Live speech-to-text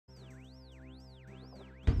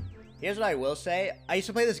Here's what I will say. I used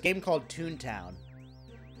to play this game called Toontown.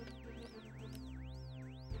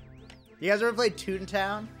 You guys ever played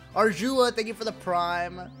Toontown? Arjula, thank you for the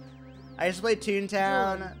prime. I used to play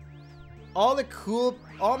Toontown. All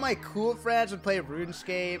my cool friends would play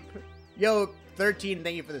RuneScape. Yo, 13,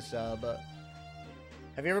 thank you for the sub.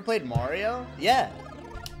 Have you ever played Mario? Yeah.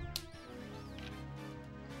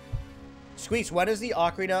 Squeex, when is the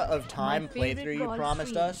Ocarina of Time playthrough you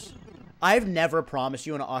promised us? I've never promised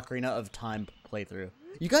you an Ocarina of Time playthrough.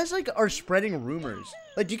 You guys, like, are spreading rumors.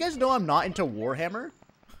 Like, do you guys know I'm not into Warhammer?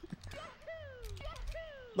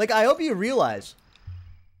 Like, I hope you realize.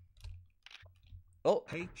 Oh.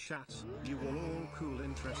 Hey chat, you are all cool,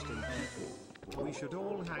 interesting people. We should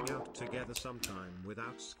all hang out together sometime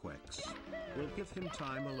without Squeex. We'll give him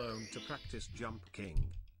time alone to practice Jump King.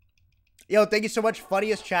 Yo, thank you so much,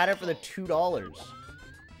 funniest chatter, for the $2.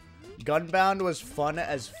 Gunbound was fun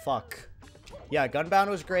as fuck. Yeah, Gunbound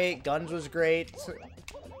was great. Guns was great.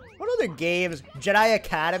 What other games? Jedi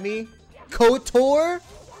Academy? KOTOR?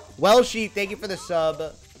 Welshie, thank you for the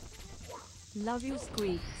sub. Love you,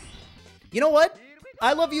 Squeex. You know what?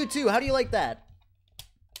 I love you too. How do you like that?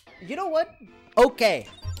 You know what? Okay.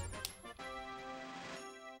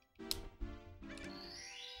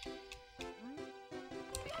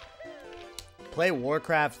 Play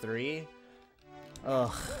Warcraft 3?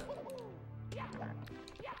 Ugh.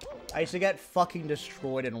 I used to get fucking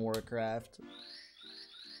destroyed in Warcraft.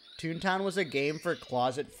 Toontown was a game for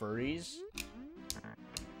closet furries.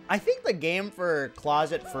 I think the game for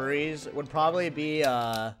closet furries would probably be,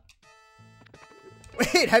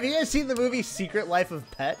 Wait, have you guys seen the movie Secret Life of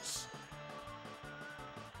Pets?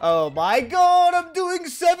 Oh my god, I'm doing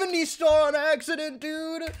 70 star on accident,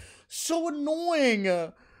 dude! So annoying!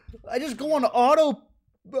 I just go on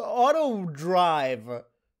auto drive.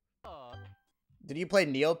 Did you play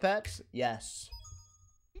Neopets? Yes.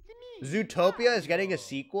 Zootopia is getting a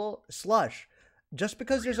sequel? Slush. Just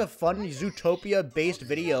because there's a fun Zootopia-based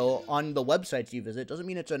video on the websites you visit doesn't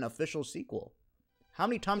mean it's an official sequel. How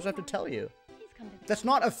many times do I have to tell you? That's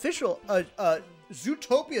not official.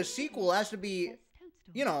 Zootopia sequel has to be,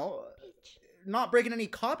 you know, not breaking any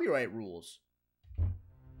copyright rules.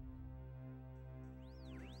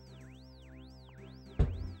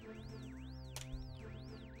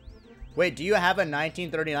 Wait, do you have a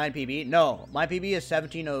 1939 PB? No, my PB is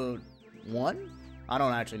 1701? I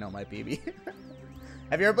don't actually know my PB.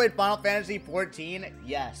 Have you ever played Final Fantasy 14?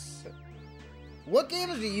 Yes. What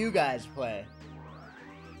games do you guys play?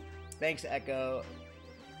 Thanks, Echo.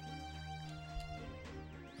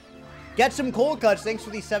 Get some cold cuts. Thanks for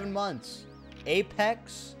these 7 months.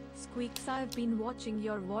 Apex. Squeex, I've been watching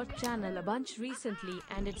your watch channel a bunch recently,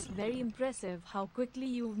 and it's very impressive how quickly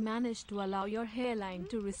you've managed to allow your hairline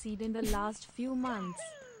to recede in the last few months.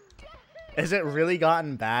 Has it really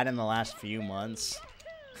gotten bad in the last few months?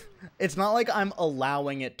 It's not like I'm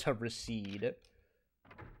allowing it to recede.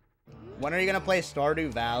 When are you gonna play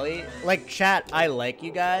Stardew Valley? Like, chat, I like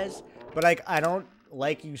you guys, but like, I don't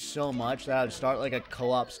like you so much that I'd start like a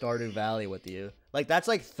co-op Stardew Valley with you. Like, that's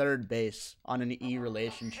like third base on an E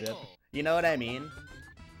relationship. You know what I mean?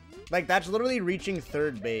 Like, that's literally reaching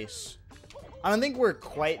third base. I don't think we're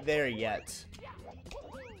quite there yet.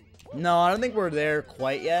 No, I don't think we're there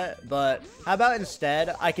quite yet, but how about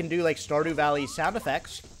instead I can do like Stardew Valley sound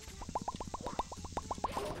effects.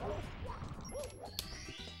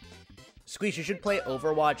 Squeesh, you should play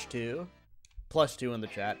Overwatch 2. +2 in the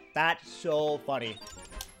chat. That's so funny.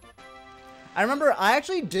 I remember I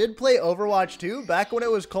actually did play Overwatch 2 back when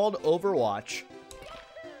it was called Overwatch.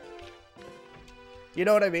 You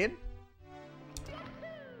know what I mean?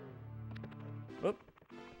 Whoop.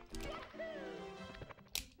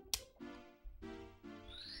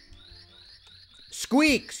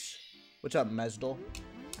 Squeex! What's up, Mesdal?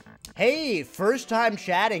 Hey, first time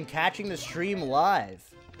chatting, catching the stream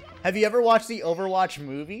live. Have you ever watched the Overwatch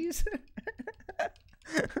movies?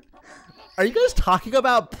 Are you guys talking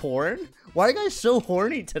about porn? Why are you guys so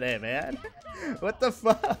horny today, man? What the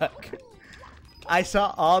fuck? I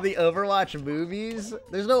saw all the Overwatch movies.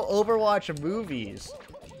 There's no Overwatch movies.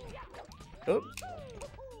 Oop.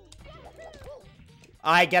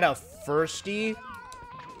 I get a firstie.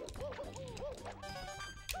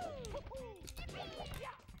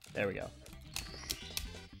 There we go.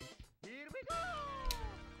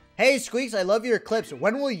 Hey, Squeex, I love your clips.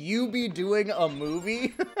 When will you be doing a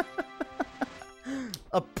movie?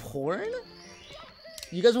 A porn?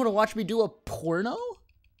 You guys want to watch me do a porno?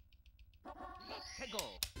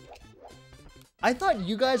 I thought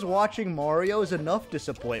you guys watching Mario is enough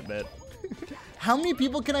disappointment. How many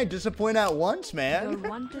people can I disappoint at once, man? You're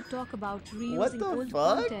one to talk about reusing What the old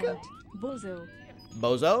fuck? content. Bozo.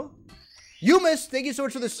 Bozo? You missed. Thank you so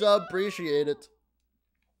much for the sub. Appreciate it.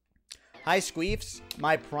 Hi, Squeex.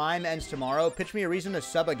 My prime ends tomorrow. Pitch me a reason to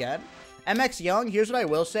sub again. MX Young, here's what I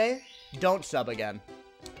will say. Don't sub again.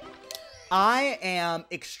 I am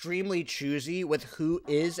extremely choosy with who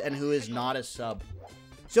is and who is not a sub.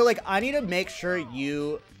 So, like, I need to make sure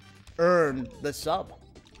you earn the sub.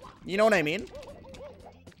 You know what I mean?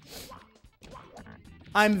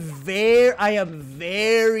 I am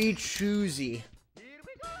very choosy.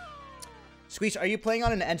 Squeex, are you playing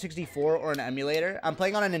on an N64 or an emulator? I'm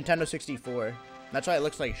playing on a Nintendo 64. That's why it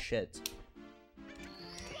looks like shit.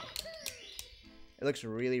 It looks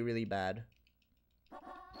really, really bad.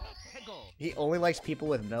 He only likes people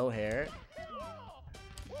with no hair.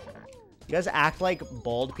 You guys act like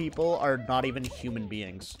bald people are not even human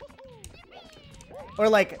beings. Or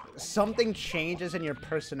like, something changes in your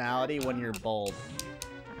personality when you're bald.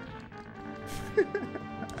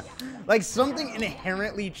 Like, something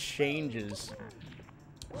inherently changes.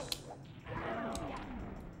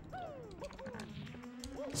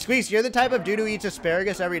 Squeex, you're the type of dude who eats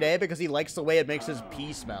asparagus every day because he likes the way it makes his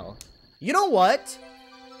pee smell. You know what?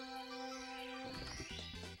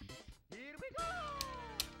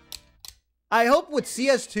 I hope with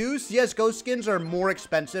CS2, CSGO skins are more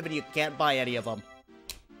expensive and you can't buy any of them.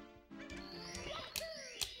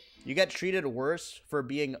 You get treated worse for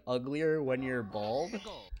being uglier when you're bald?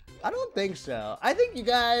 I don't think so. I think you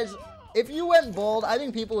guys, if you went bald, I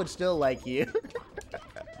think people would still like you.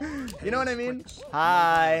 You know what I mean?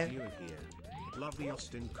 Hi. Love the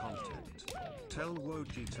Austin content. Tell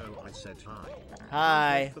Wojito I said hi.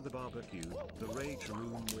 Hi. For the barbecue, the rage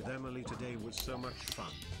room with Emily today was so much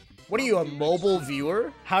fun. What are you, a mobile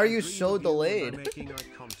viewer? How are you so delayed? Making eye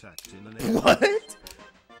contact in an What?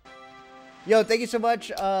 Yo, thank you so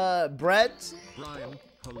much, Brett. Brian,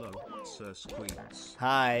 hello, Sir Squeex.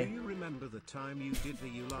 Hi. Do you remember the time you did the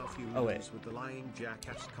You Laugh You Lose with the lying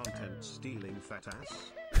jackass content stealing fat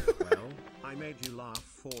ass? Well, I made you laugh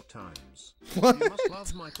 4 times. What? You must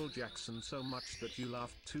love Michael Jackson so much that you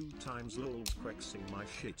laughed 2 times lols quexing my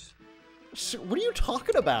shit. What are you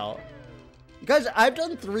talking about? Guys, I've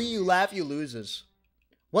done 3 You Laugh You Loses.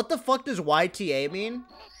 What the fuck does YTA mean?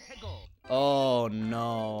 Oh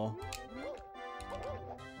no.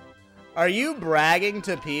 Are you bragging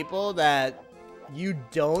to people that you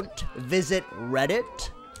don't visit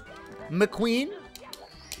Reddit, McQueen?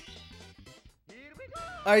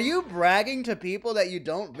 Are you bragging to people that you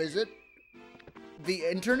don't visit the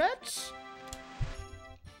internets?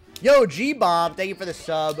 Yo, G-Bomb, thank you for the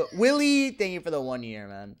sub. Willie, thank you for the 1 year,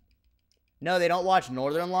 man. No, they don't watch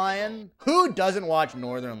Northern Lion? Who doesn't watch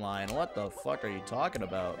Northern Lion? What the fuck are you talking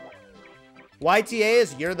about? YTA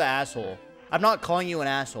is you're the asshole. I'm not calling you an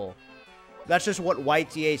asshole. That's just what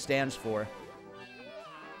YTA stands for.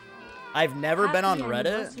 I've never been on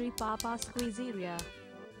Reddit. Papa Squeezeria.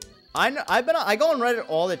 I go on Reddit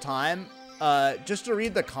all the time, just to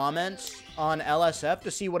read the comments on LSF to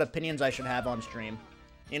see what opinions I should have on stream.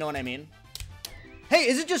 You know what I mean? Hey,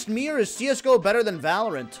 is it just me or is CSGO better than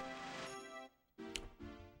Valorant?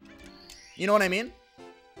 You know what I mean?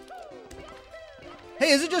 Hey,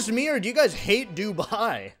 is it just me or do you guys hate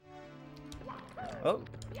Dubai? Oh.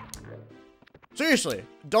 Seriously,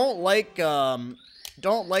 don't like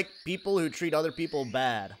people who treat other people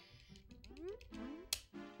bad.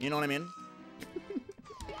 You know what I mean?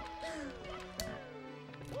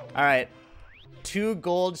 Alright. 2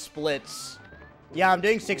 gold splits. Yeah, I'm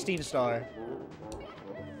doing 16 star.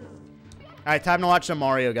 Alright, time to watch some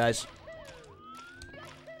Mario, guys.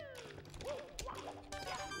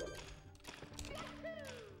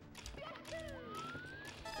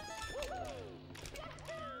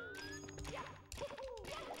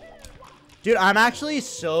 Dude, I'm actually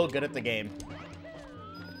so good at the game.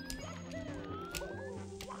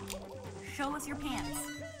 Show us your pants.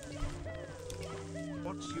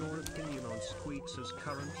 What's your opinion on Squeex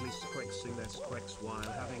currently squexing their squex while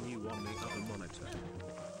having you on the other monitor?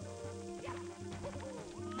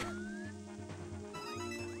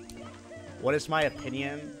 What is my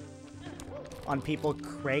opinion on people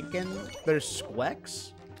cranking their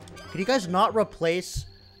squex? Can you guys not replace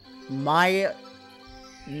my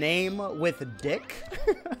name with dick?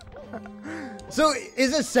 So,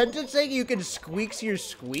 is a sentence saying you can squeaks your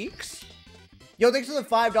squeaks? Yo, thanks for the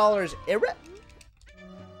 $5.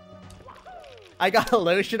 I got a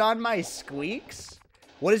lotion on my squeaks?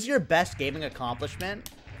 What is your best gaming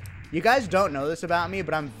accomplishment? You guys don't know this about me,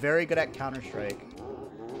 but I'm very good at Counter-Strike.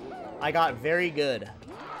 I got very good.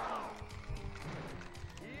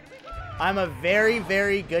 I'm a very,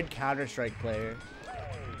 very good Counter-Strike player.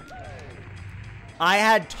 I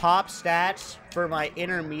had top stats for my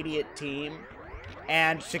intermediate team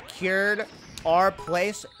and secured our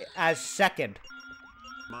place as second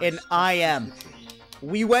in IM.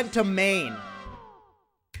 We went to main.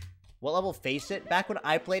 What level Face It? Back when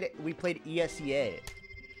I played it, we played ESEA.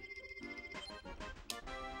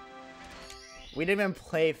 We didn't even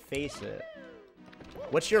play Face It.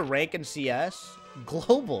 What's your rank in CS?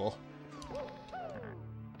 Global.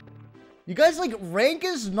 You guys, like, rank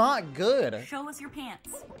is not good. Show us your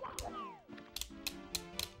pants.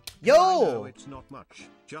 Yo! No, it's not much.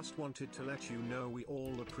 Just wanted to let you know we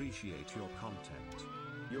all appreciate your content.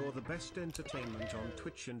 You're the best entertainment on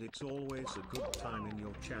Twitch and it's always a good time in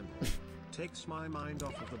your channel. Takes my mind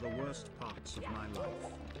off of the worst parts of my life.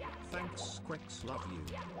 Thanks, Squeex, love you.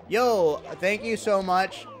 Yo, thank you so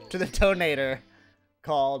much to the donator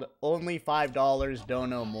called Only $5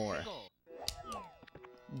 Dono More.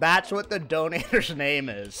 That's what the donator's name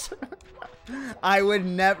is. I would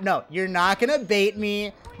never. No, you're not gonna bait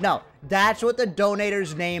me. No, that's what the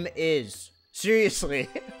donator's name is. Seriously.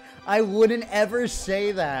 I wouldn't ever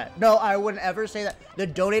say that. No, I wouldn't ever say that. The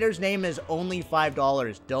donator's name is Only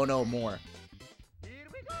 $5 Dono More.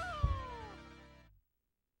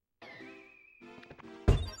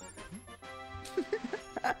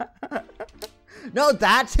 No,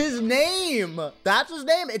 that's his name. That's his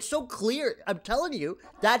name. It's so clear. I'm telling you,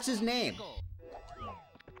 that's his name.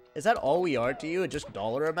 Is that all we are to you? Just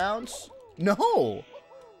dollar amounts? No.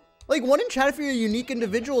 Like, one in chat if you're a unique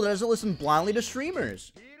individual that doesn't listen blindly to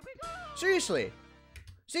streamers. Seriously.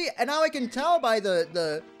 See, and now I can tell by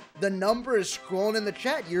the numbers scrolling in the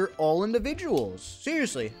chat, you're all individuals.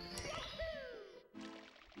 Seriously.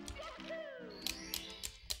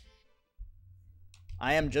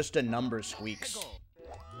 I am just a number, Squeex.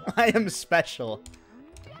 I am special.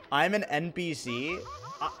 I'm an NPC.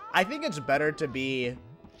 I think it's better to be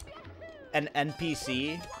an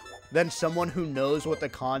NPC than someone who knows what the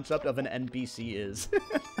concept of an NPC is.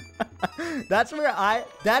 That's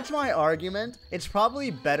my argument. It's probably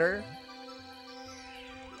better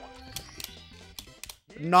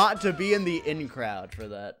not to be in the in crowd for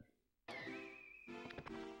that.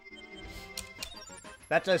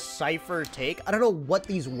 That's a cipher take. I don't know what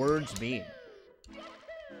these words mean.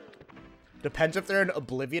 Depends if they're an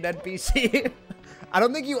Oblivion NPC. I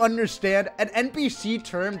don't think you understand. An NPC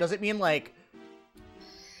term doesn't mean like...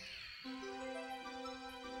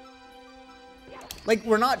 Like,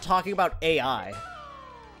 we're not talking about AI.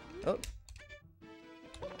 Oh.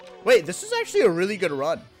 Wait, this is actually a really good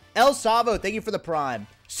run. El Savo, thank you for the prime.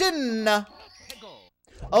 Sin.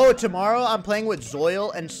 Oh, tomorrow I'm playing with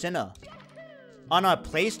Zoil and Cinna. On a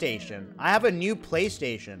PlayStation. I have a new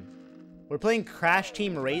PlayStation. We're playing Crash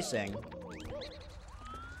Team Racing.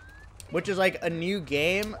 Which is like a new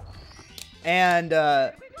game. And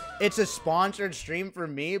it's a sponsored stream for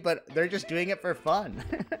me, but they're just doing it for fun.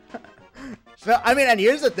 So, I mean, and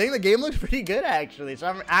here's the thing. The game looks pretty good, actually. So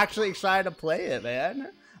I'm actually excited to play it,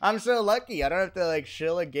 man. I'm so lucky. I don't have to, like,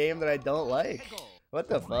 shill a game that I don't like. What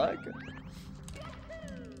the fuck?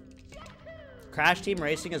 Crash Team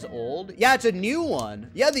Racing is old? Yeah, it's a new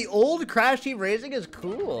one. Yeah, the old Crash Team Racing is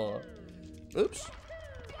cool. Oops.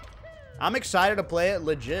 I'm excited to play it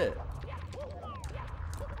legit.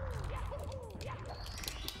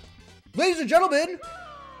 Ladies and gentlemen,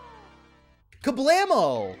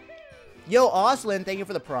 kablamo! Yo, Oslin, thank you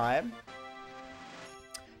for the prime.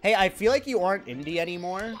 Hey, I feel like you aren't indie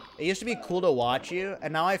anymore. It used to be cool to watch you,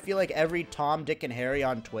 and now I feel like every Tom, Dick, and Harry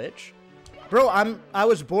on Twitch. Bro, I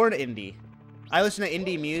was born indie. I listen to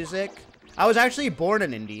indie music. I was actually born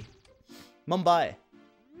in indie. Mumbai.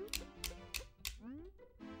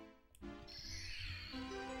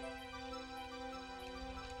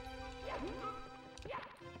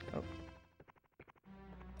 Oh.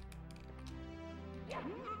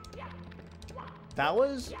 That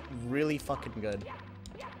was really fucking good.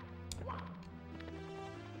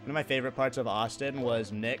 One of my favorite parts of Austin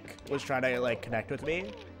was Nick was trying to, like, connect with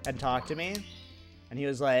me and talk to me. And he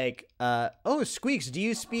was like, oh, Squeex, do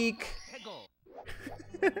you speak?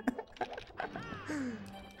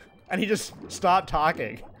 And he just stopped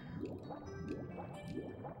talking.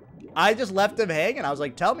 I just left him hanging. I was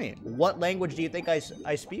like, tell me, what language do you think I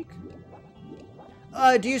speak?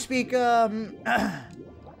 Do you speak,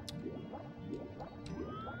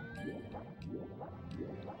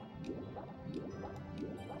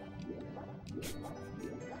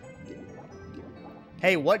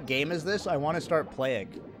 Hey, what game is this? I want to start playing.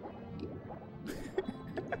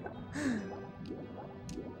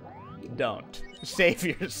 Don't. Save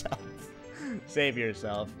yourself. Save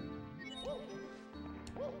yourself.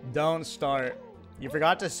 Don't start. You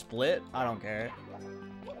forgot to split? I don't care.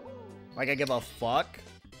 Like I give a fuck.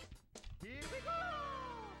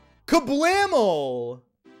 Kablammo!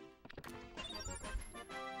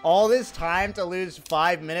 All this time to lose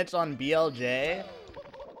 5 minutes on BLJ?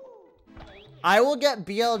 I will get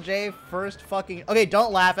BLJ first fucking... Okay,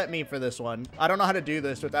 don't laugh at me for this one. I don't know how to do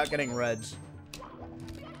this without getting reds.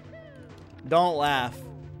 Don't laugh.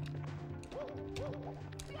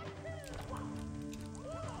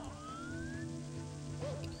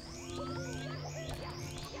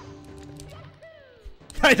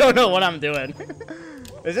 I don't know what I'm doing.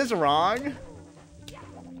 Is this wrong?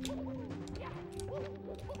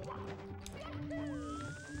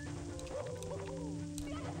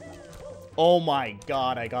 Oh my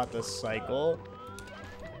god, I got this cycle.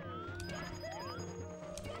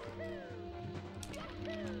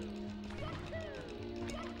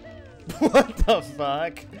 What the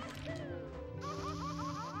fuck?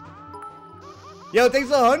 Yo,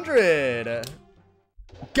 thanks 100.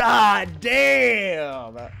 God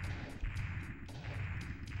damn.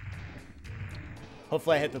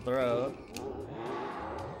 Hopefully I hit the throw.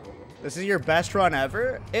 This is your best run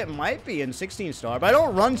ever? It might be in 16 star, but I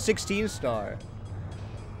don't run 16 star.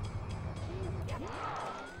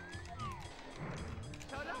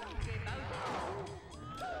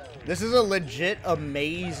 This is a legit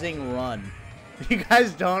amazing run. You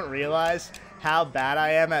guys don't realize how bad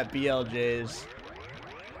I am at BLJs.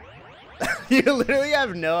 You literally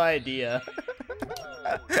have no idea.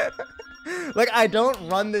 Like, I don't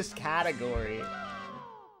run this category.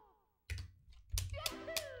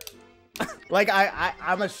 Like,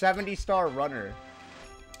 I'm a 70-star runner.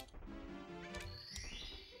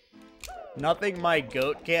 Nothing my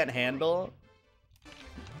goat can't handle.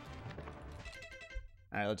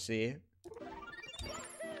 Alright, let's see.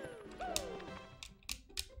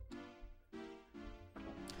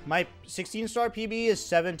 My 16-star PB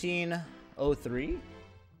is 1703.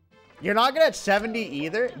 You're not good at 70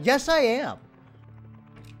 either? Yes, I am.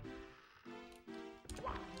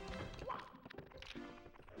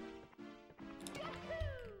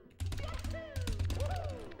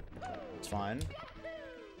 It's fine.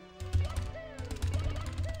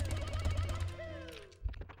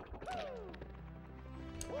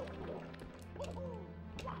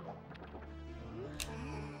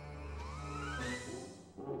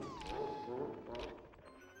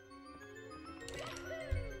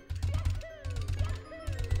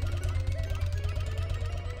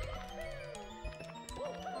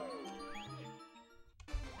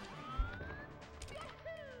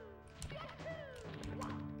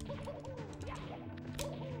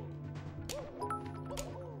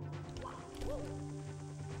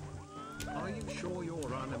 Are you sure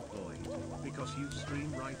you're unemployed? Because you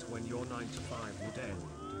stream right when your 9 to 5 would end.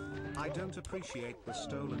 I don't appreciate the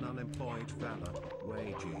stolen unemployed fella,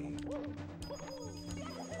 wagey.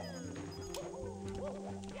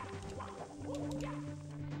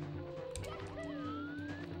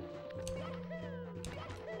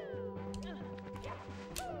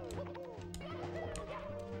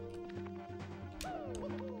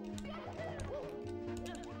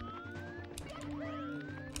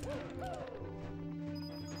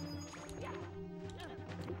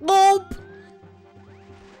 Nope.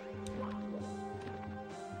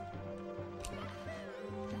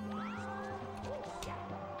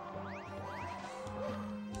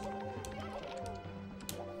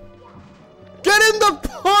 Get in the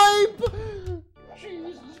pipe!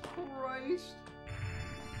 Jesus Christ.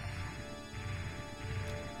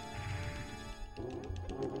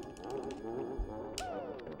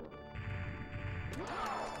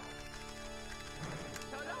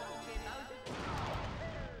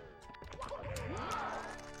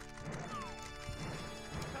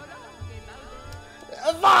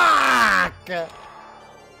 Fuck!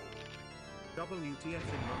 WTF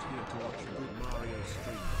not here to watch a good Mario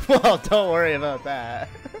stream. Well, don't worry about that.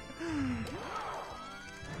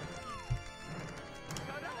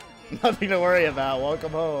 Nothing to worry about.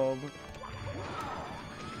 Welcome home.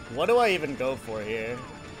 What do I even go for here?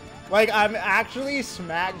 Like, I'm actually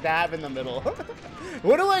smack dab in the middle.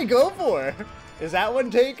 What do I go for? Is that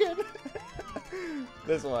one taken?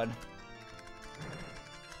 This one.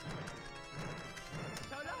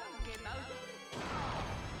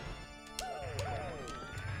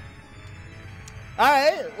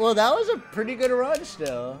 Alright, well that was a pretty good run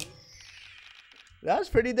still. That was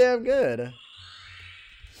pretty damn good.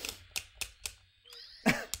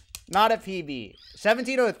 Not a PB.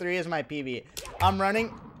 1703 is my PB. I'm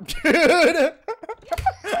running... Dude!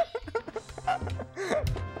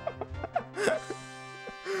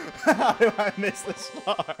 How do I miss the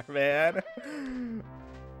star, man?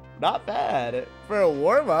 Not bad. For a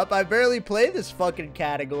warm-up, I barely play this fucking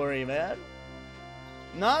category, man.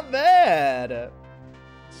 Not bad.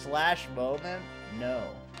 slash moment? No.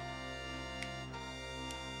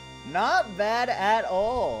 Not bad at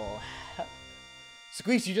all.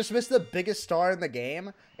 Squeex, you just missed the biggest star in the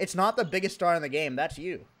game. It's not the biggest star in the game. That's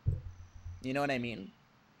you. You know what I mean?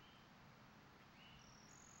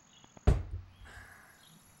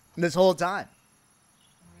 This whole time.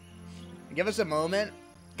 Give us a moment.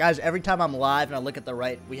 Guys, every time I'm live and I look at the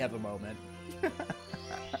right, we have a moment.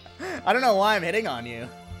 I don't know why I'm hitting on you.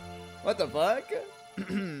 What the fuck?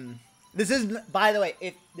 This is, by the way,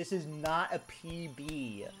 if this is not a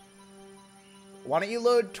PB. Why don't you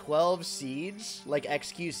load 12 seeds, like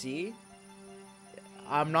XQC?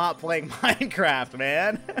 I'm not playing Minecraft,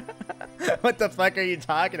 man. What the fuck are you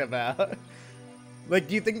talking about? Like,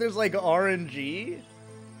 do you think there's, like, RNG?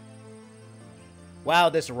 Wow,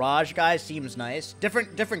 this Raj guy seems nice.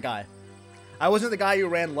 Different guy. I wasn't the guy who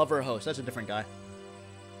ran Lover Host. That's a different guy.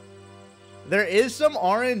 There is some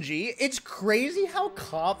RNG. It's crazy how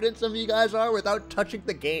confident some of you guys are without touching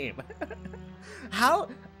the game. How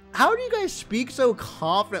do you guys speak so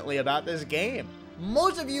confidently about this game?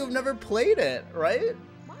 Most of you have never played it, right?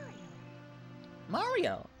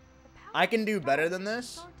 Mario. I can do better than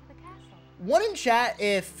this. One in chat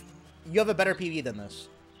if you have a better PB than this.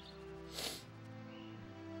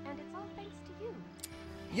 And it's all thanks to you.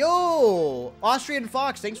 Yo! Austrian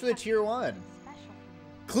Fox, thanks for the tier 1.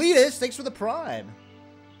 Cletus, thanks for the prime.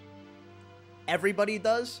 Everybody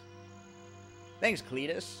does? Thanks,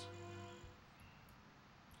 Cletus.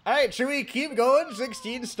 Alright, should we keep going?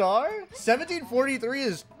 16 star? 1743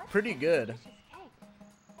 is pretty good.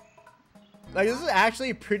 Like, this is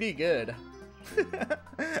actually pretty good.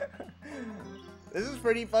 This is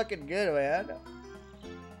pretty fucking good, man.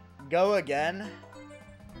 Go again.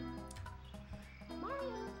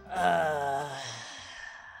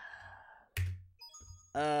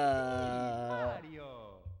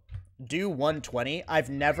 Do 120. I've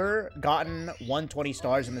never gotten 120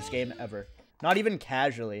 stars in this game ever. Not even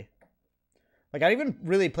casually. Like, I didn't even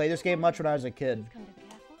really play this game much when I was a kid.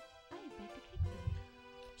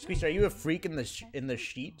 Squeex, are you a freak in the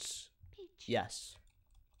sheets? Yes.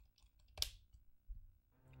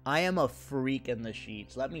 I am a freak in the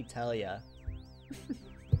sheets, let me tell ya.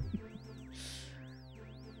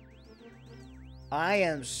 I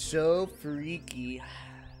am so freaky.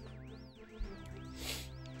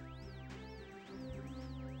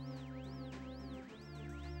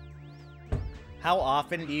 How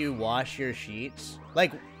often do you wash your sheets?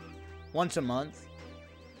 Like, once a month?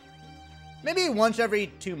 Maybe once every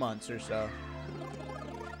 2 months or so.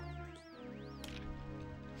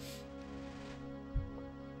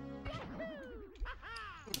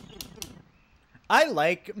 I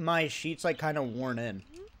like my sheets, like, kind of worn in.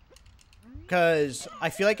 Because I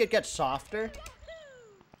feel like it gets softer.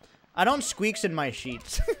 I don't Squeex in my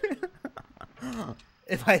sheets.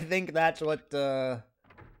 If I think that's what,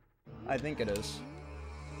 I think it is.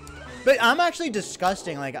 But I'm actually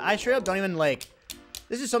disgusting. Like, I straight up don't even, like...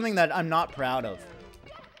 This is something that I'm not proud of.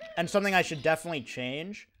 And something I should definitely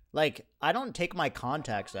change. Like, I don't take my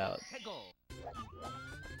contacts out.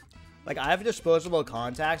 Like, I have disposable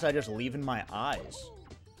contacts I just leave in my eyes.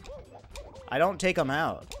 I don't take them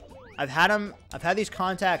out. I've had these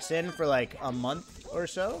contacts in for, like, a month or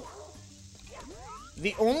so.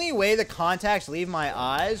 The only way the contacts leave my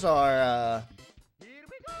eyes are,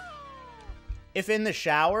 if in the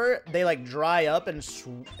shower, they, like, dry up and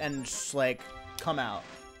like, come out.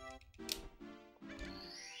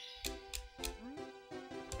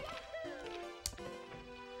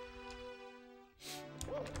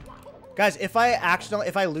 Guys, if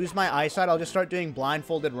I lose my eyesight, I'll just start doing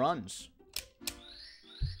blindfolded runs.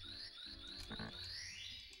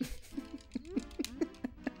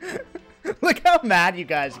 Look how mad you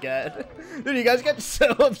guys get. Dude, you guys get so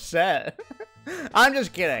upset. I'm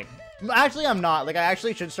just kidding. Actually, I'm not. Like, I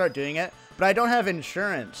actually should start doing it. But I don't have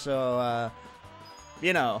insurance, so,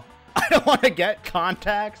 you know. I don't want to get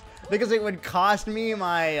contacts because it would cost me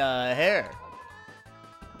my, hair.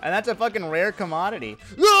 And that's a fucking rare commodity.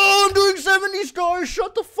 Oh, I'm doing 70 stars!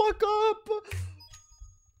 Shut the fuck up!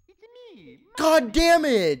 God damn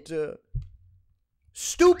it!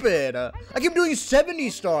 Stupid! I keep doing 70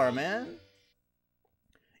 star, man.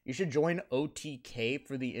 You should join OTK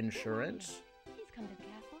for the insurance. Please come to the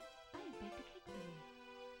castle. I have baked a cake for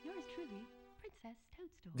you. Yours truly, Princess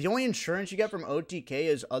Toadstool. The only insurance you get from OTK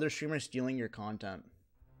is other streamers stealing your content.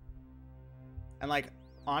 And, like,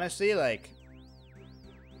 honestly, like,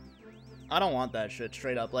 I don't want that shit,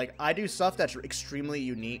 straight up. Like, I do stuff that's extremely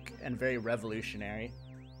unique and very revolutionary.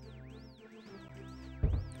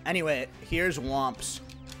 Anyway, here's Womps.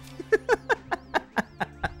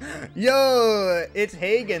 Yo, it's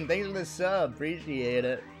Hagen. Thanks for the sub. Appreciate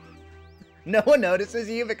it. No one notices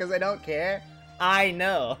you because I don't care. I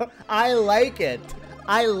know. I like it.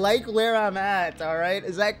 I like where I'm at, alright?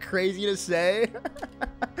 Is that crazy to say?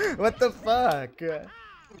 What the fuck?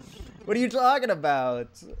 What are you talking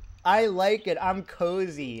about? I like it. I'm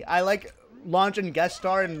cozy. I like launching guest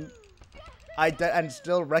star and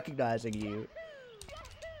still recognizing you.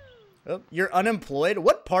 Oh, you're unemployed?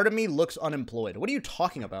 What part of me looks unemployed? What are you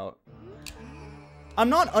talking about? I'm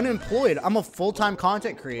not unemployed. I'm a full-time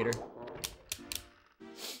content creator.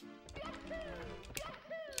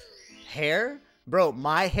 Hair? Bro,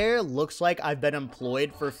 my hair looks like I've been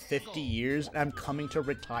employed for 50 years and I'm coming to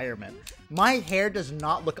retirement. My hair does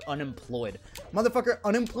not look unemployed. Motherfucker,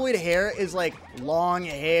 unemployed hair is like long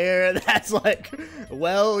hair that's like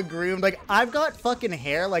well groomed. Like, I've got fucking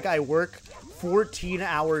hair like I work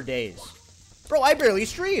 14-hour days. Bro, I barely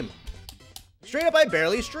stream. Straight up, I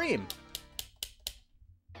barely stream.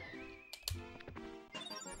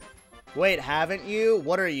 Wait, haven't you?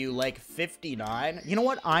 What are you, like 59? You know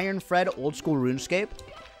what, Iron Fred, old school RuneScape?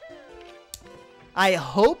 I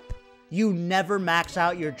hope you never max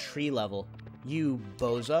out your tree level, you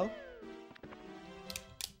bozo.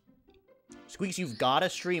 Squeex, you've gotta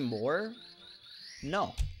stream more?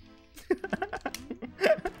 No.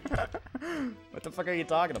 What the fuck are you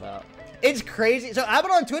talking about? It's crazy. So I've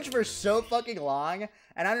been on Twitch for so fucking long,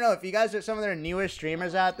 and I don't know if you guys are some of their newest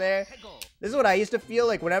streamers out there. This is what I used to feel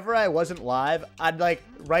like whenever I wasn't live. I'd like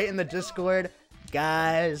write in the Discord,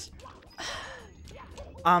 guys,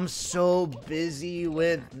 I'm so busy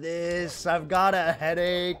with this. I've got a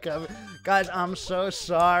headache. Guys, I'm so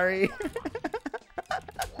sorry.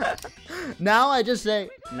 Now I just say,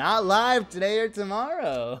 not live today or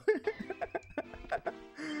tomorrow.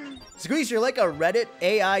 Squeex, you're like a Reddit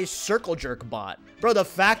AI circle jerk bot. Bro, the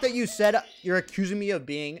fact that you said you're accusing me of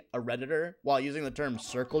being a Redditor while using the term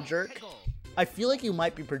circle jerk, I feel like you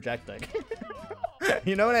might be projecting.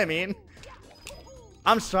 You know what I mean?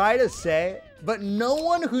 I'm sorry to say, but no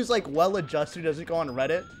one who's like well-adjusted who doesn't go on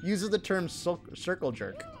Reddit uses the term circle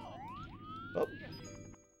jerk. Oh.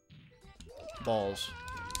 Balls.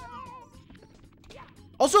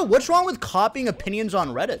 Also, what's wrong with copying opinions on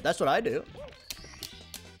Reddit? That's what I do.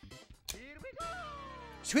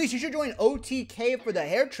 Squeex, you should join OTK for the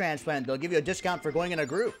hair transplant. They'll give you a discount for going in a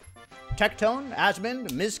group. Tectone, Asmund,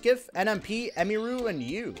 Mizkif, NMP, Emiru, and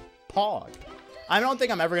you. Pog. I don't think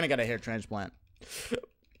I'm ever going to get a hair transplant.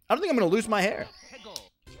 I don't think I'm going to lose my hair. I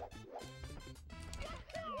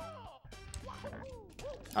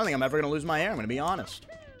don't think I'm ever going to lose my hair. I'm going to be honest.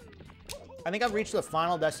 I think I've reached the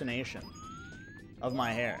final destination of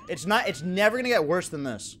my hair. It's never going to get worse than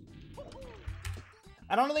this.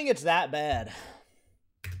 I don't think it's that bad.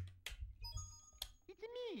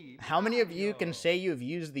 How many of you can say you've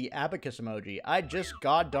used the abacus emoji? I just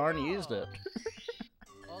god darn used it.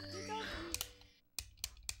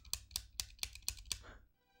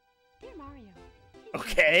 Dear Mario.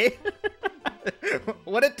 Okay.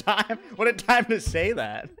 What a time to say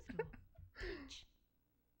that.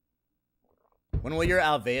 When will your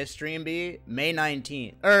Alvea stream be? May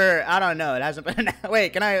 19th. I don't know. It hasn't been.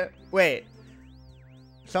 Wait.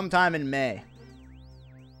 Sometime in May.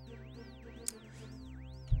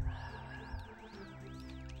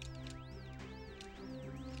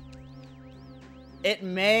 It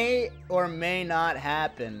may or may not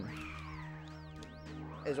happen,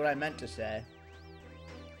 is what I meant to say.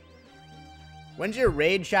 When's your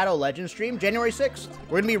Raid Shadow Legends stream? January 6th.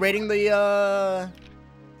 We're gonna be raiding the,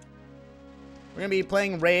 we're gonna be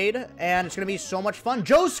playing Raid, and it's gonna be so much fun.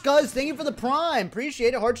 Joe Scuzz, thank you for the Prime.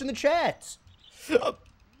 Appreciate it. Hearts in the chat.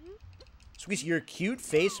 Squeezy, your cute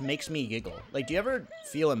face makes me giggle. Like, do you ever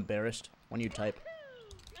feel embarrassed when you type?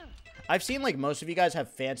 I've seen, like, most of you guys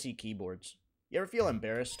have fancy keyboards. You ever feel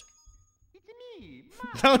embarrassed? It's me,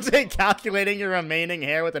 Don't say calculating your remaining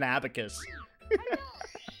hair with an abacus.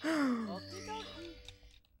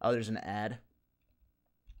 Oh, there's an ad.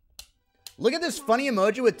 Look at this funny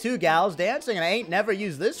emoji with two gals dancing, and I ain't never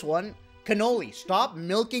used this one. Cannoli, stop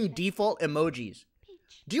milking default emojis.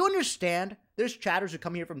 Do you understand? There's chatters who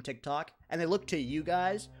come here from TikTok, and they look to you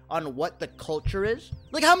guys on what the culture is.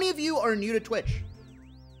 Like, how many of you are new to Twitch?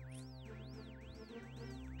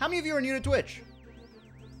 How many of you are new to Twitch?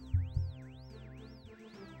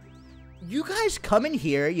 You guys come in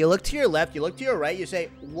here, you look to your left, you look to your right, you say,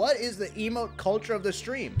 what is the emote culture of the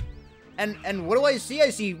stream? And what do I see? I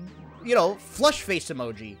see, you know, flush face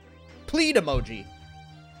emoji. Plead emoji.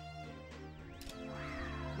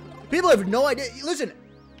 People have no idea. Listen,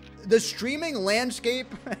 the streaming landscape...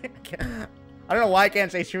 I don't know why I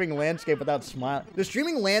can't say streaming landscape without smiling. The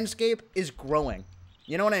streaming landscape is growing.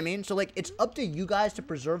 You know what I mean? So, like, it's up to you guys to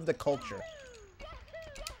preserve the culture.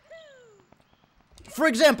 For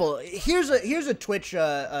example, here's a Twitch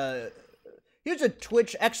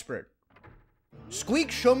expert.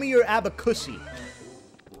 Squeex, show me your abacusi.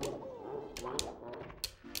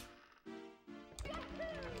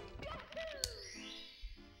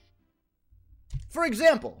 For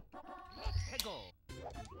example.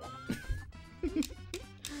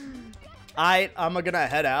 I'm gonna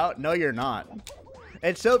head out. No, you're not.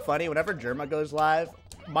 It's so funny. Whenever Germa goes live,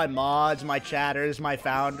 my mods, my chatters, my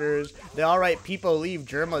founders, they all write, people leave,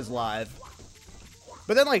 Germa's live.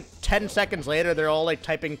 But then, like, 10 seconds later, they're all, like,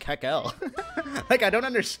 typing Kekel. Like, I don't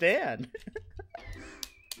understand.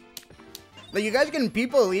 Like, you guys can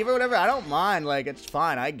people leave or whatever, I don't mind. Like, it's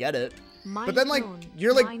fine. I get it. But then, like,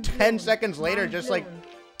 you're, like, 10 seconds later just, like,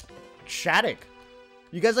 chatting.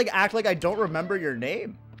 You guys, like, act like I don't remember your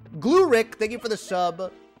name. Glue Rick, thank you for the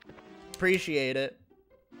sub. Appreciate it.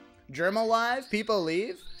 Germa live? People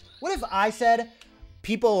leave? What if I said,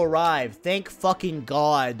 people arrive, thank fucking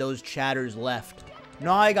God those chatters left.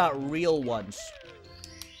 Now I got real ones.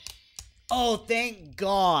 Oh, thank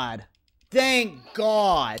God. Thank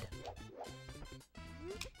God.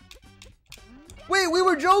 Wait, we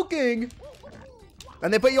were joking.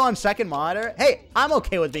 And they put you on second monitor? Hey, I'm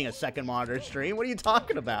okay with being a second monitor stream. What are you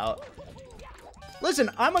talking about? Listen,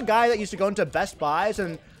 I'm a guy that used to go into Best Buys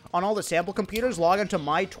and on all the sample computers log into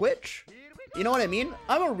my Twitch. You know what I mean?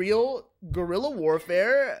 I'm a real guerrilla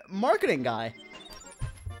warfare marketing guy.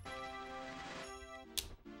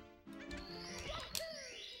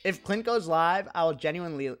 If Clint goes live, I'll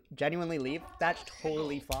genuinely leave. That's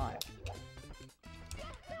totally fine.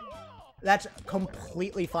 That's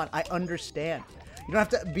completely fine. I understand. You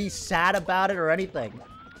don't have to be sad about it or anything.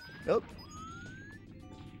 Nope.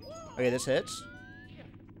 Okay, this hits.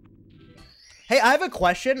 Hey, I have a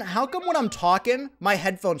question. How come when I'm talking, my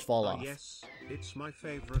headphones fall off? Yes, it's my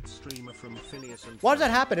favorite streamer from Phineas and Why does that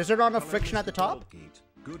happen? Is there not enough friction at the top?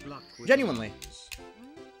 Good luck with Genuinely.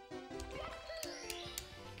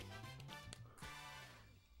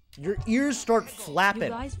 Your ears start flapping. You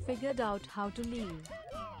guys figured out how to leave.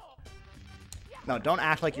 No, don't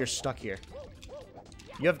act like you're stuck here.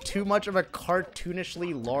 You have too much of a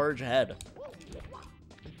cartoonishly large head.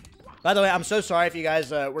 By the way, I'm so sorry if you guys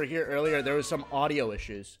were here earlier. There was some audio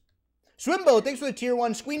issues. Swimbo, thanks for the tier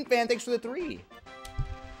 1. Squeen fan, thanks for the 3.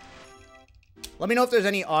 Let me know if there's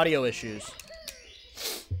any audio issues.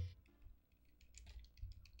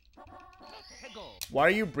 Why are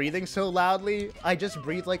you breathing so loudly? I just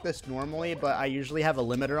breathe like this normally, but I usually have a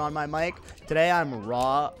limiter on my mic. Today I'm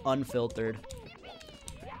raw, unfiltered.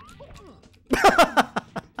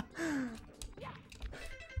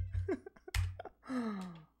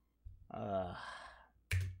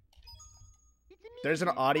 There's an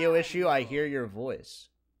audio issue. I hear your voice.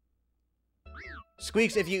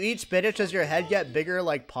 Squeex, if you eat spinach, does your head get bigger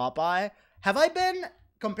like Popeye? Have I been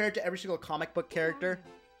compared to every single comic book character?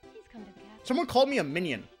 Someone called me a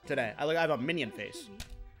minion today. I have a minion face.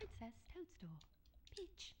 Princess Toadstool.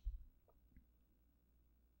 Peach.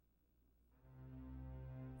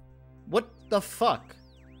 What the fuck?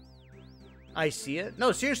 I see it?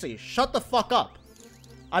 No, seriously, shut the fuck up.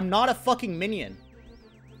 I'm not a fucking minion.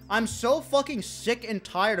 I'm so fucking sick and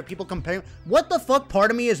tired of people comparing. What the fuck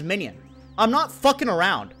part of me is minion? I'm not fucking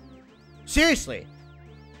around. Seriously.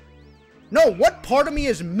 No, what part of me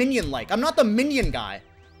is minion-like? I'm not the minion guy.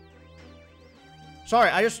 Sorry,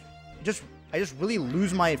 I just really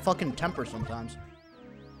lose my fucking temper sometimes.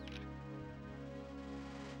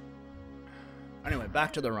 Anyway,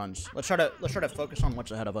 back to the runs. Let's try to focus on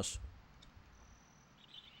what's ahead of us.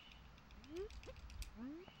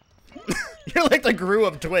 You're like the Gru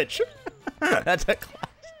of Twitch. That's a class.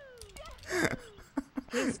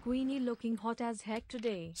 Hey, Squeenie looking hot as heck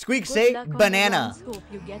today. Squeak, Good say luck on banana. the runs. Hope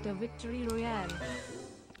you get a victory royale.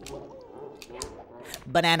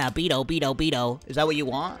 Banana, beto, beto, beto. Is that what you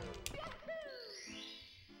want?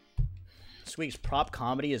 Squeak's prop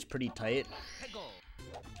comedy is pretty tight.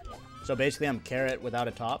 So basically I'm Carrot without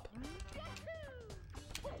a top.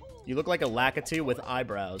 You look like a Lakitu with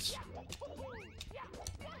eyebrows.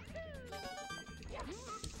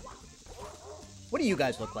 What do you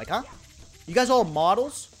guys look like, huh? You guys all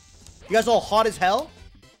models? You guys all hot as hell?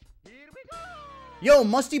 Yo,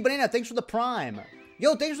 Musty Banana, thanks for the prime.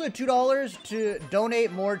 Yo, thanks for the $2 to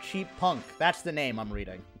donate more cheap punk. That's the name I'm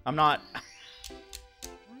reading. I'm not...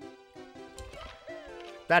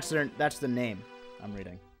 That's the name I'm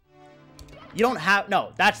reading. You don't have...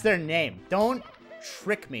 No, that's their name. Don't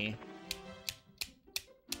trick me.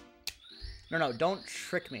 No, don't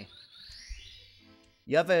trick me.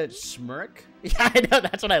 You have a smirk? Yeah, I know,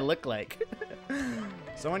 that's what I look like.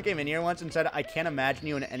 Someone came in here once and said, I can't imagine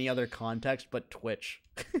you in any other context but Twitch.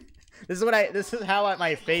 This is how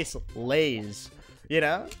my face lays, you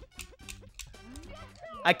know?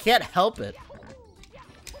 I can't help it.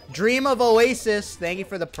 Dream of Oasis, thank you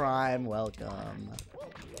for the prime, welcome.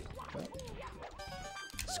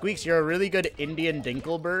 Squeex, you're a really good Indian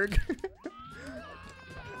Dinkelberg.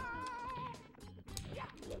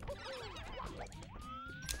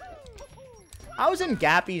 I was in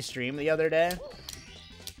Gappy's stream the other day.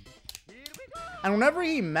 And whenever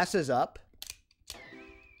he messes up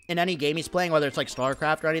in any game he's playing, whether it's like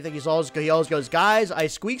StarCraft or anything, he always goes, guys, I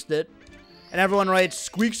squeaked it. And everyone writes,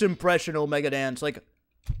 Squeex impression, Omega Dance. Like,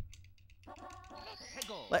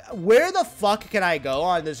 where the fuck can I go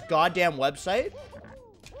on this goddamn website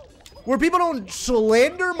where people don't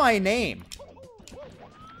slander my name?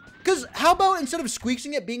 Because how about instead of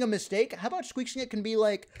squeaking it being a mistake, how about squeaking it can be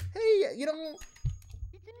like, hey, you know,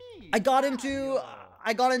 I got into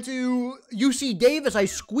UC Davis, I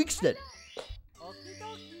squeaked it.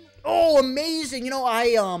 Oh, amazing. You know,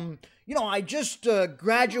 I just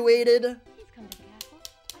graduated.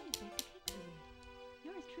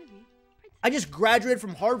 I just graduated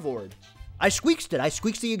from Harvard. I squeaked it. I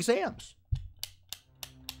squeaked the exams.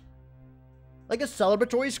 Like a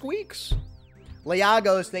celebratory squeaks.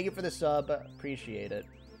 Leagos, thank you for the sub. Appreciate it.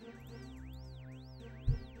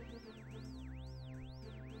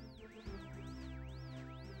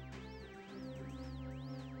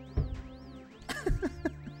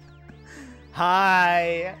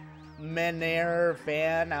 Hi, Menair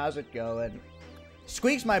fan. How's it going?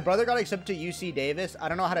 Squeex, my brother got accepted to UC Davis. I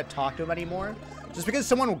don't know how to talk to him anymore. Just because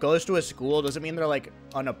someone goes to a school doesn't mean they're, like,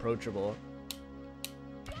 unapproachable.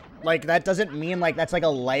 Like, that doesn't mean, like, that's, like, a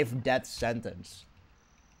life-death sentence.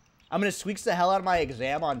 I'm gonna Squeex the hell out of my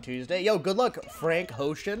exam on Tuesday. Yo, good luck, Frank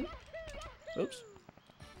Hoshin. Oops.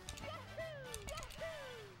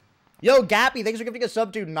 Yo, Gappy, thanks for giving a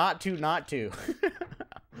sub to not to.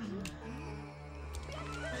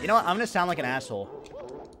 You know what? I'm gonna sound like an asshole.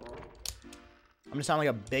 I'm gonna sound like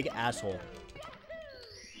a big asshole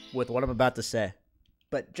with what I'm about to say.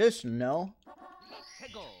 But just know,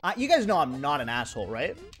 you guys know I'm not an asshole,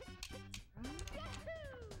 right?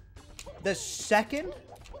 The second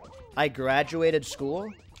I graduated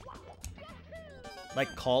school,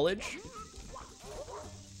 like college,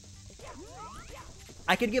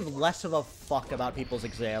 I could give less of a fuck about people's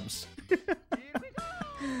exams.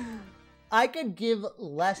 I could give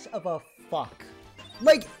less of a fuck.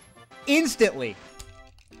 Like, instantly.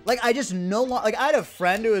 Like, I just no longer, like, I had a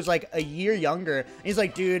friend who was, like, a year younger, and he's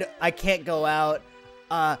like, dude, I can't go out,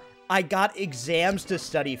 I got exams to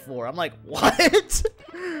study for. I'm like, what?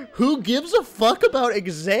 Who gives a fuck about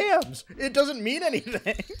exams? It doesn't mean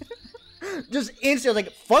anything. Just instantly,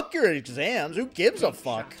 like, fuck your exams, who gives a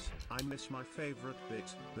fuck? I miss my favorite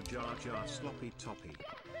bit, the Jar Jar sloppy toppy.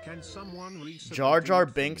 Can someone resubmit Jar Jar it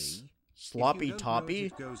for Binks? me? Sloppy toppy?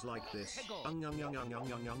 It goes like this. Oh,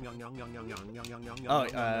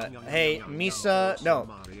 hey, Misa, no.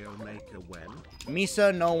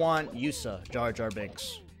 Misa no want Yusa, Jar Jar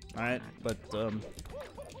Binks. Alright, but,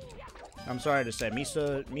 I'm sorry to say,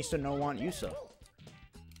 Misa no want Yusa.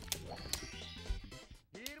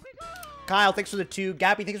 Kyle, thanks for the 2.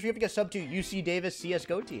 Gappy, thanks for giving a sub to UC Davis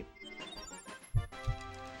CSGO team.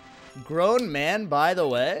 Grown man, by the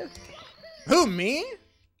way. Who, me?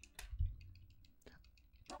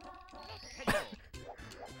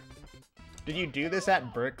 Did you do this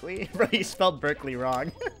at Berkeley? Bro, you spelled Berkeley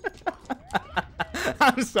wrong.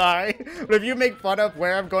 I'm sorry, but if you make fun of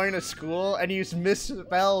where I'm going to school and you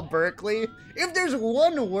misspell Berkeley, if there's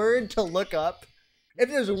one word to look up,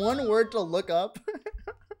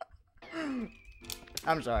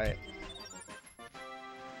 I'm sorry.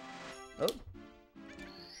 Oh.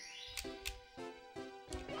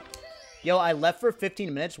 Yo, I left for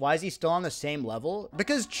 15 minutes. Why is he still on the same level?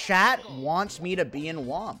 Because chat wants me to be in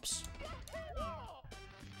Womps.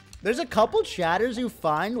 There's a couple chatters who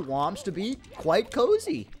find Womps to be quite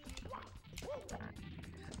cozy.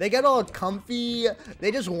 They get all comfy.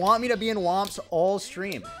 They just want me to be in Womps all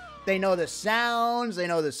stream. They know the sounds. They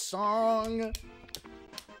know the song.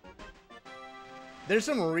 There's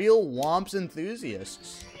some real Womps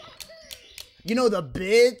enthusiasts. You know the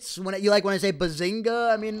bits when you like when I say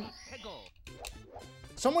bazinga. I mean,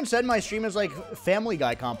 someone said my stream is like Family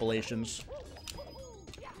Guy compilations.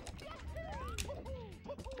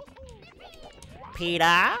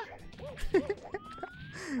 Peter? Is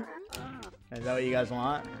that what you guys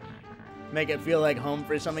want? Make it feel like home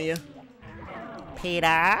for some of you?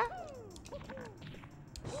 Peter?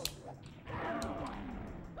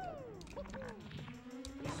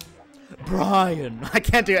 Brian. I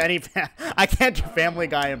can't do any. I can't do Family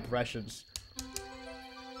Guy impressions.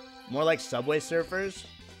 More like Subway Surfers.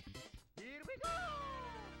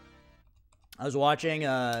 I was watching.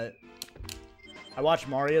 I watched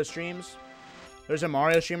Mario streams. There's a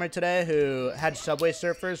Mario streamer today who had Subway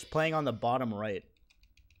Surfers playing on the bottom right.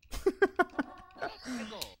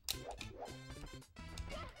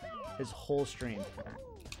 His whole stream.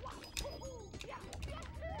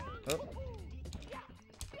 Oh.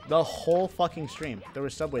 The whole fucking stream. There were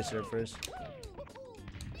Subway Surfers.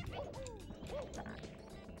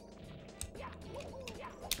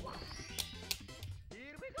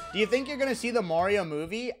 Do you think you're gonna see the Mario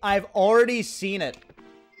movie? I've already seen it.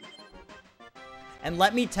 And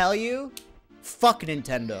let me tell you, fuck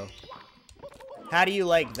Nintendo. How do you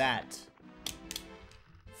like that?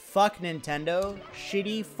 Fuck Nintendo.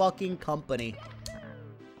 Shitty fucking company.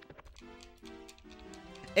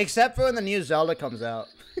 Except for when the new Zelda comes out.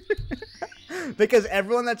 Because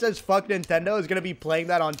everyone that says fuck Nintendo is gonna be playing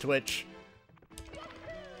that on Twitch.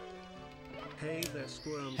 Hey there,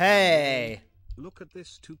 Squirm. Hey. Look at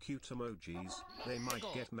this, two cute emojis. They might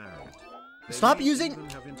get married. They Stop might using- even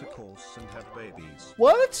have intercourse and have babies.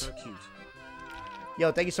 What? So cute.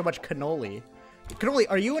 Yo, thank you so much, Cannoli. Cannoli,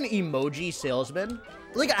 are you an emoji salesman?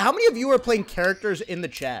 Like, how many of you are playing characters in the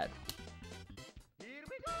chat?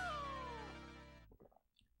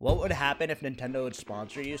 What would happen if Nintendo would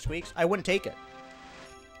sponsor you, Squeex? I wouldn't take it.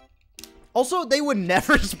 Also, they would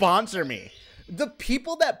never sponsor me. The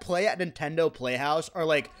people that play at Nintendo Playhouse are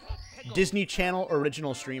like Disney Channel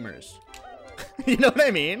original streamers. You know what I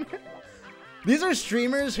mean? These are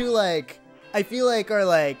streamers who, like, I feel like are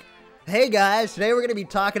like, hey guys, today we're gonna be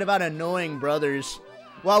talking about annoying brothers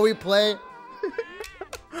while we play.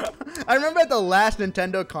 I remember at the last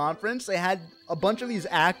Nintendo conference, they had a bunch of these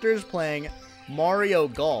actors playing Mario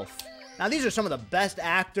Golf. Now, these are some of the best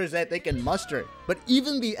actors that they can muster, but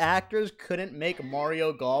even the actors couldn't make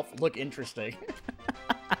Mario Golf look interesting.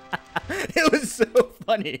 It was so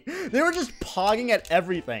funny. They were just pogging at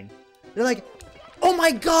everything. They're like, oh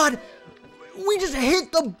my god, we just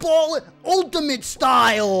hit the ball ultimate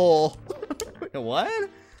style. What?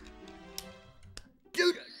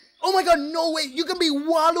 Dude, oh my god, no way, you can be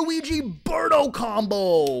Waluigi Birdo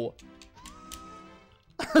combo.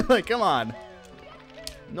 Like, come on.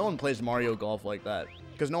 No one plays Mario Golf like that.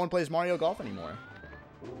 Because no one plays Mario Golf anymore.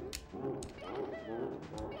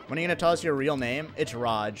 When are you going to tell us your real name? It's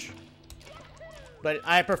Raj. But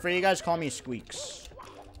I prefer you guys call me Squeex.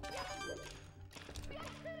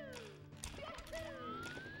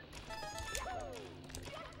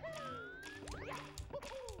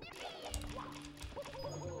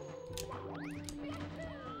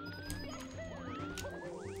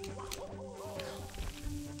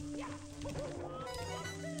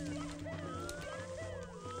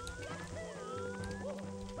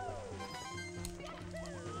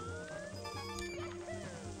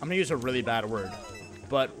 I'm gonna use a really bad word,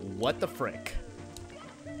 but what the frick?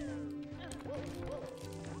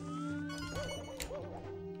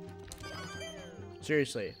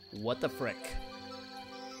 Seriously, what the frick?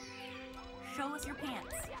 Show us your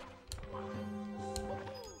pants.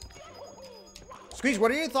 Squeeze, what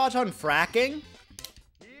are your thoughts on fracking?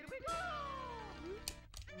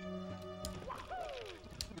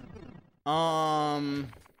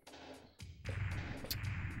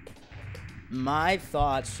 My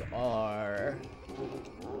thoughts are...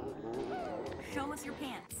 Show us your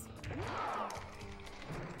pants.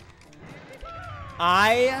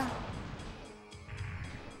 I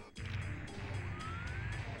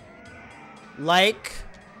like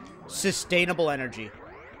sustainable energy.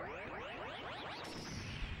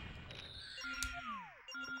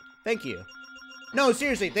 Thank you. No,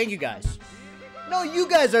 seriously, thank you guys. No, you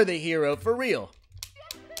guys are the hero, for real.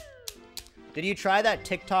 Did you try that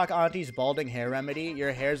TikTok auntie's balding hair remedy?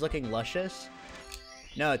 Your hair's looking luscious?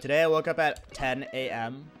 No, today I woke up at 10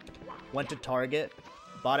 a.m., went to Target,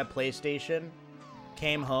 bought a PlayStation,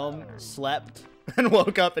 came home, slept, and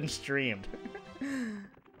woke up and streamed.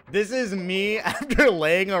 This is me after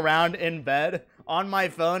laying around in bed on my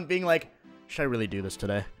phone being like, should I really do this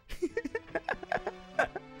today?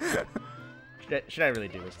 Should I really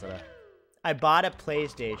do this today? I bought a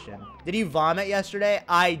PlayStation. Did you vomit yesterday?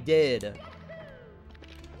 I did.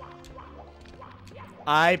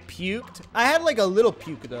 I puked. I had like a little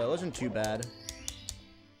puke though. It wasn't too bad.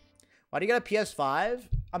 Why do you get a PS5?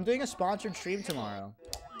 I'm doing a sponsored stream tomorrow.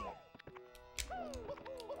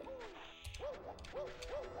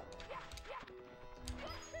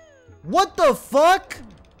 What the fuck?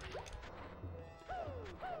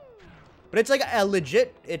 But it's like a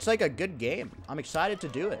legit, it's like a good game. I'm excited to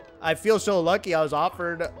do it. I feel so lucky I was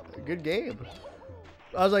offered a good game.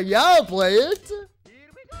 I was like, yeah, I'll play it.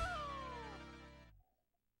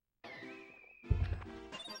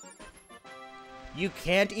 You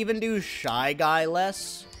can't even do Shy Guy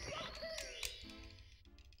less?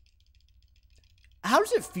 How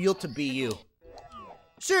does it feel to be you?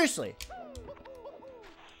 Seriously.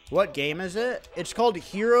 What game is it? It's called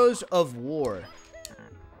Heroes of War.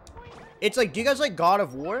 It's like, do you guys like God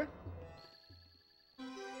of War?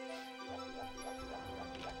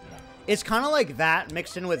 It's kind of like that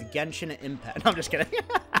mixed in with Genshin Impact. No, I'm just kidding.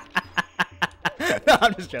 No,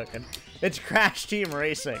 I'm just joking. It's Crash Team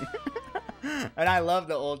Racing. And I love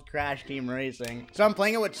the old Crash Team Racing. So I'm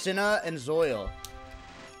playing it with Cinna and Zoil.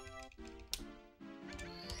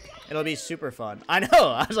 It'll be super fun. I know.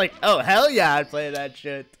 I was like, oh, hell yeah, I'd play that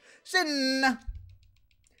shit. Sin.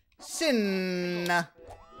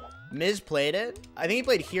 Miz played it? I think he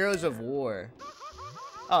played Heroes of War.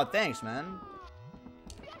 Oh, thanks, man.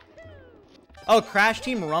 Oh, Crash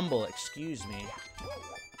Team Rumble. Excuse me.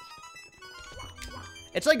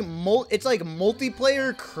 It's like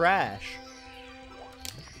multiplayer Crash.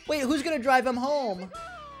 Wait, who's gonna drive him home?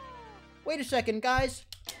 Wait a second, guys.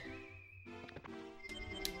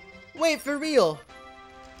 Wait, for real.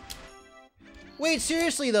 Wait,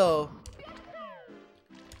 seriously, though.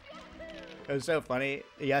 It was so funny.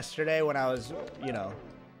 Yesterday, when I was, you know,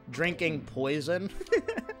 drinking poison,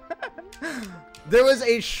 there was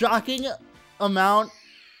a shocking amount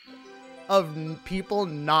of people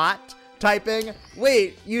not typing,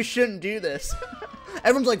 wait, you shouldn't do this.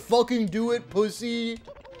 Everyone's like, fucking do it, pussy.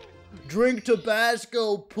 Drink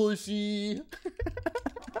Tabasco, pussy.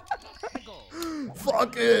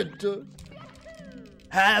 Fuck it.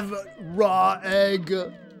 Have raw egg.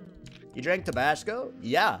 You drank Tabasco?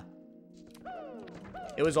 Yeah.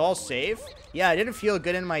 It was all safe? Yeah, I didn't feel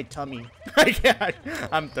good in my tummy.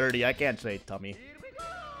 I'm 30. I can't say tummy.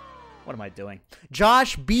 What am I doing?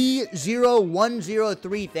 Josh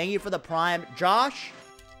B0103. Thank you for the prime. Josh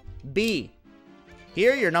B.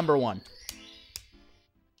 Here, you're number one.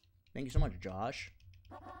 Thank you so much, Josh.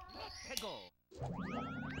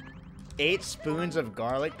 8 spoons of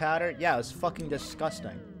garlic powder? Yeah, it was fucking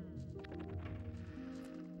disgusting.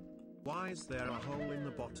 Why is there a hole in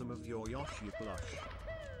the bottom of your Yoshi blush?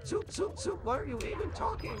 Soup, soup, soup, what are you even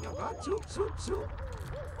talking about? Soup, soup, soup.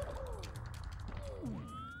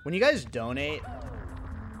 When you guys donate,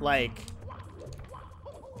 like,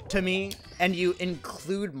 to me, and you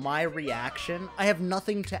include my reaction, I have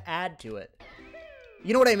nothing to add to it.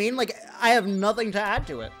 You know what I mean? Like, I have nothing to add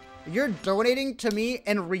to it. You're donating to me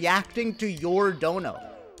and reacting to your dono.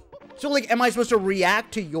 So, like, am I supposed to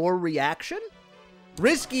react to your reaction?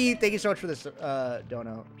 Risky, thank you so much for this,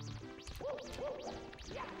 dono.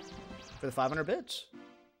 For the 500 bits.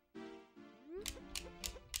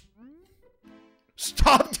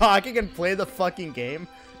 Stop talking and play the fucking game.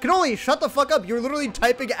 Cannoli, shut the fuck up. You're literally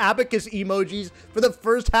typing abacus emojis for the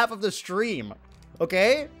first half of the stream.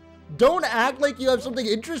 Okay? Don't act like you have something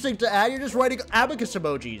interesting to add. You're just writing abacus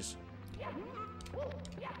emojis.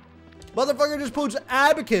 Motherfucker just puts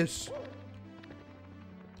abacus.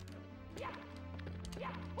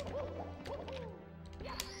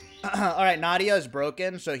 All right, Nadia is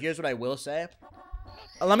broken, so here's what I will say.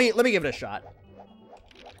 Let me give it a shot.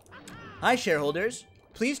 Hi, shareholders.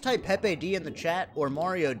 Please type Pepe D in the chat or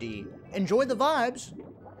Mario D. Enjoy the vibes,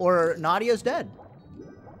 or Nadia's dead.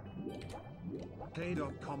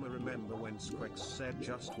 Hey.com, remember when Squeex said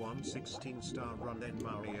just one 16-star run then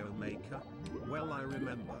Mario Maker? Well, I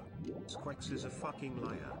remember. Squeex is a fucking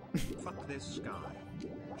liar. Fuck this guy.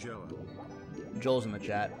 Joel. Joel's in the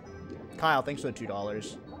chat. Kyle, thanks for the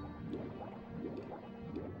 $2.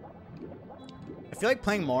 I feel like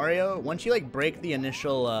playing Mario, once you like break the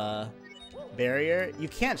initial barrier, you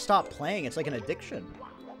can't stop playing. It's like an addiction.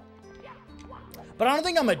 But I don't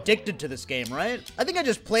think I'm addicted to this game, right? I think I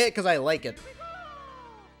just play it because I like it.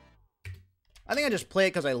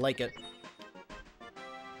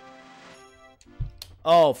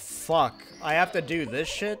 Oh, fuck. I have to do this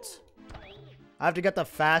shit? I have to get the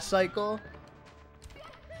fast cycle?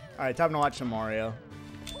 Alright, time to watch some Mario.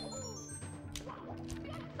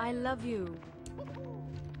 I love you.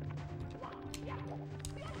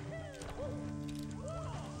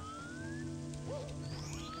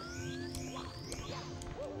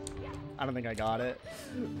 I don't think I got it.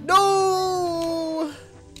 No!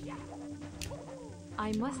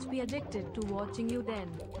 I must be addicted to watching you then,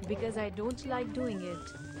 because I don't like doing it.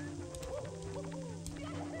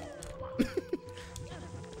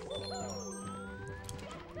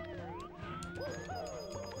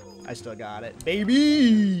 I still got it.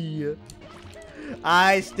 Baby!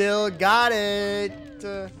 I still got it!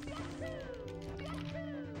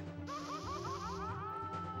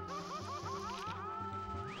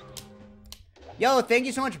 Yo, thank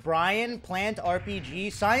you so much, Brian. Plant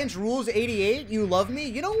RPG. Science Rules 88. You love me?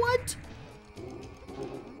 You know what?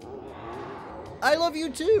 I love you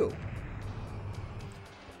too.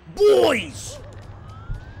 Boys!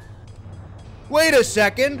 Wait a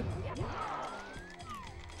second.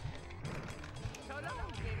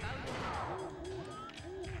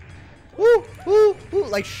 Woo, woo, woo.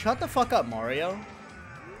 Like, shut the fuck up, Mario.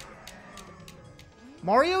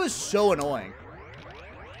 Mario is so annoying.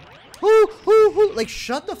 Woo, woo, woo. Like,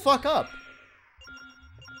 shut the fuck up.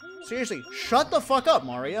 Seriously, shut the fuck up,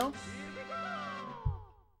 Mario.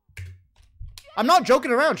 I'm not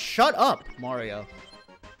joking around. Shut up, Mario.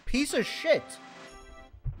 Piece of shit.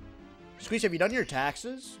 Squeex, have you done your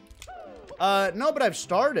taxes? No, but I've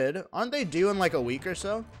started. Aren't they due in like a week or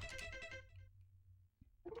so?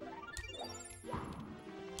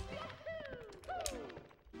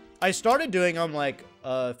 I started doing them like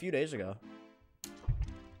a few days ago.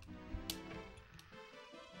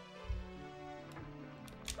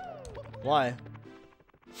 Why?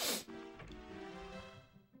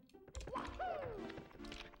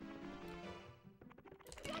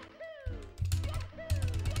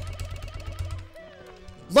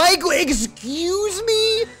 Like, excuse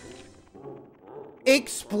me?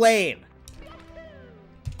 Explain.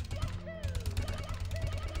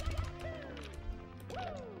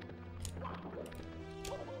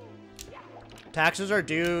 Taxes are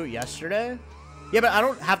due yesterday? Yeah, but I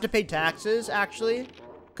don't have to pay taxes, actually.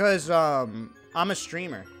 Because, I'm a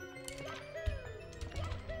streamer.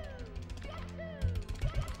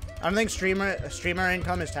 I don't think streamer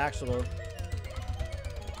income is taxable.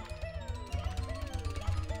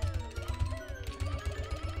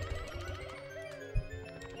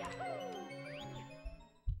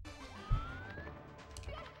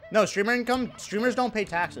 No, streamers don't pay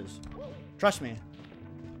taxes. Trust me.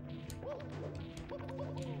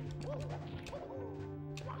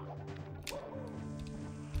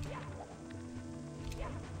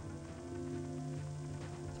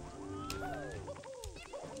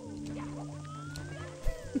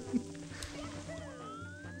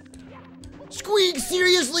 Squeex,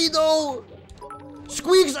 seriously though!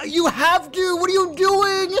 Squeex, you have to! What are you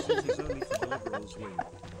doing?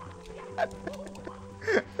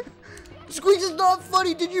 Squeex is not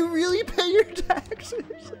funny. Did you really pay your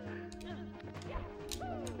taxes?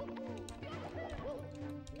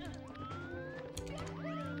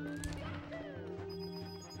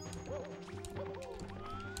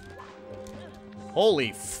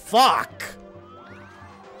 Holy fuck!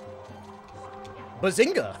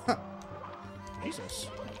 Bazinga! Jesus.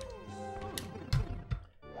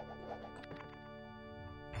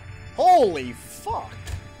 Holy fuck!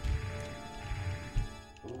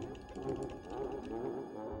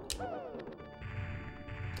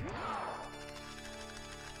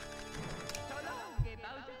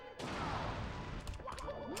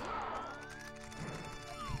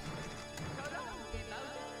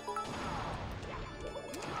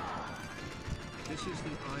 This is the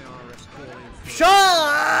IRS calling for Shut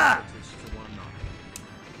up!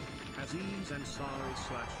 Aziz Ansari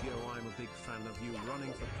 / yo, I'm a big fan of you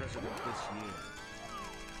running for president this year.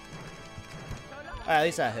 Alright, at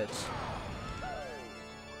least that hits.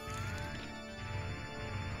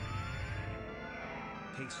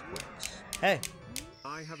 Hey Squeex. Hey.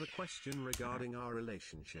 I have a question regarding our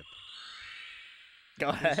relationship. Go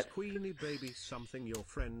ahead. Is Queenie Baby something your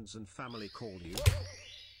friends and family call you?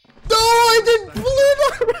 No, I didn't believe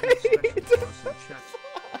it right!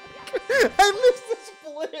 I missed the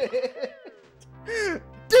split!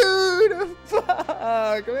 Dude,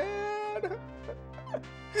 fuck, man!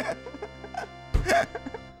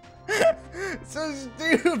 So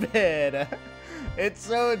stupid! It's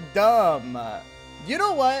so dumb. You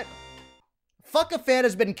know what? Fuck a Fan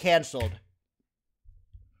has been canceled.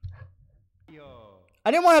 I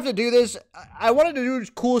didn't want to have to do this. I wanted to do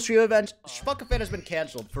cool stream events. Fuck a Fan has been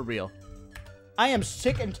canceled, for real. I am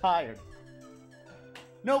sick and tired.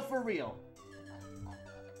 No, for real.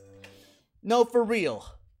 No, for real.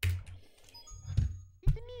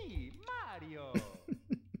 It's me, Mario.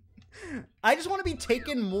 I just want to be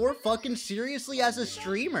taken more fucking seriously as a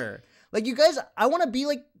streamer. Like, you guys, I want to be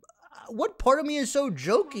like, what part of me is so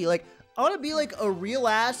jokey? Like, I want to be like a real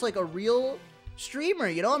ass, like a real streamer,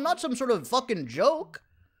 you know? I'm not some sort of fucking joke.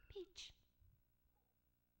 Peach.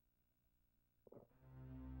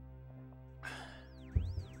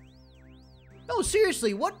 No,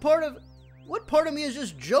 seriously, what part of me is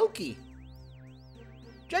just jokey?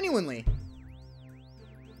 Genuinely.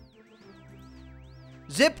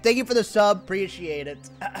 Zip, thank you for the sub. Appreciate it.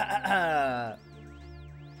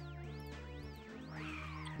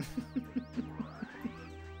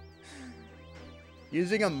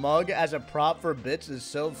 Using a mug as a prop for bits is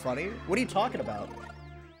so funny. What are you talking about?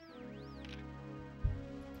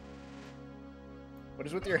 What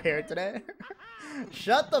is with your hair today?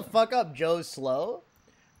 Shut the fuck up, Joe Slow.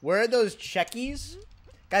 Where are those checkies?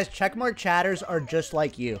 Guys, checkmark chatters are just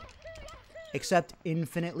like you. Except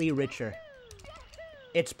infinitely richer.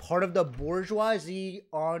 It's part of the bourgeoisie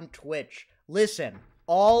on Twitch. Listen,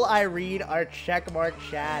 all I read are checkmark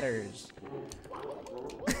chatters.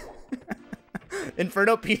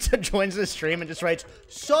 Inferno Pizza joins the stream and just writes,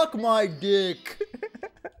 "Suck my dick."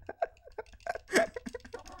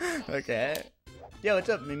 Okay. Yo, what's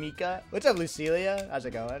up, Mimika? What's up, Lucilia? How's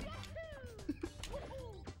it going?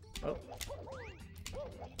 Oh.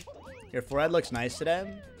 Your forehead looks nice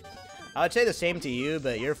today. I would say the same to you,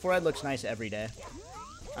 but your forehead looks nice every day.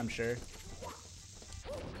 I'm sure.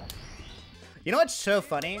 You know what's so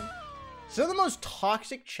funny? Some of the most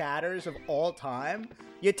toxic chatters of all time,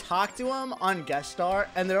 you talk to them on guest star,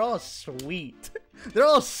 and they're all sweet. They're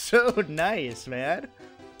all so nice, man.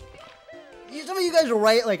 Some of you guys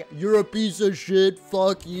write, like, "You're a piece of shit,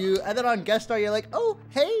 fuck you," and then on guest star, you're like, "Oh,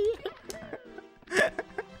 hey."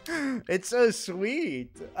 It's so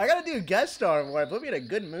sweet. I gotta do guest star more. Put me in a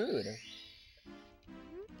good mood.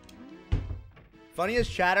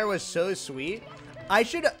 Funniest chatter was so sweet. I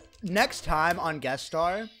should, next time on guest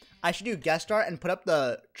star, I should do guest star and put up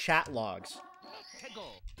the chat logs.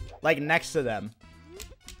 Like, next to them.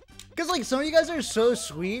 Because, like, some of you guys are so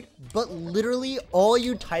sweet, but literally all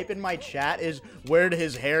you type in my chat is, "Where'd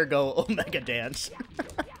his hair go, Omega Dance?"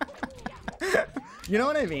 You know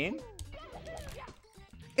what I mean?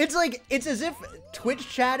 It's like, it's as if Twitch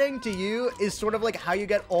chatting to you is sort of like how you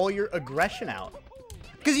get all your aggression out.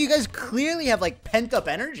 Because you guys clearly have, like, pent-up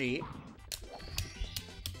energy.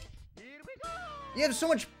 You have so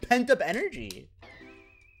much pent-up energy.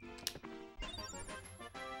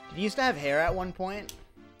 Did you used to have hair at one point?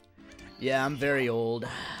 Yeah, I'm very old.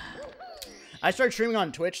 I started streaming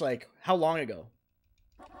on Twitch, like, how long ago?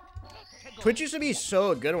 Twitch used to be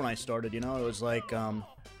so good when I started, you know? It was like,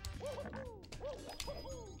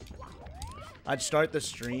 I'd start the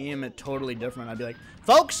stream totally different. I'd be like,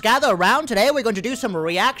 "Folks, gather around. Today we're going to do some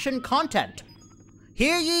reaction content.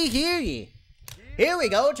 Hear ye, hear ye. Here we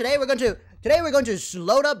go. Today we're going to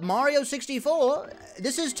load up Mario 64.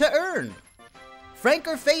 This is to earn.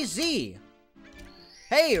 Franker Face Z.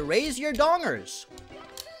 Hey, raise your dongers."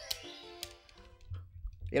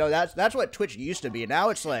 You know, that's what Twitch used to be. Now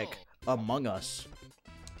it's like Among Us.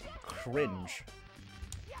 Cringe.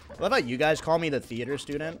 I love how you guys call me the theater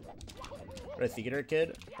student. Or a theater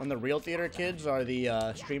kid. When the real theater kids are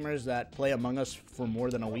the streamers that play Among Us for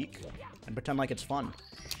more than a week and pretend like it's fun.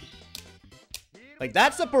 Like,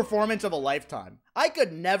 that's the performance of a lifetime. I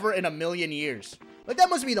could never in a million years. Like,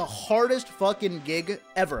 that must be the hardest fucking gig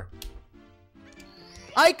ever.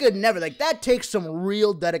 I could never. Like, that takes some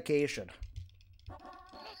real dedication.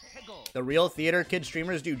 The real theater kid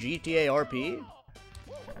streamers do GTA RP?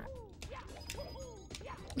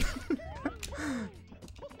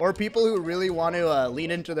 Or people who really want to lean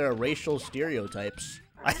into their racial stereotypes.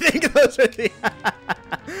 I think those are the...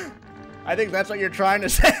 I think that's what you're trying to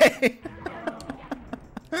say.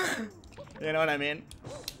 You know what I mean?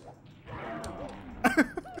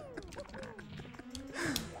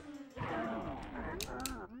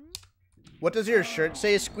 What does your shirt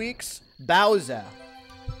say, Squeex? Bowser.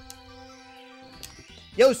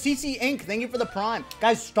 Yo, CC Inc., thank you for the prime.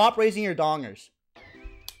 Guys, stop raising your dongers.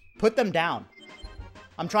 Put them down.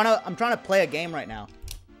 I'm trying to play a game right now.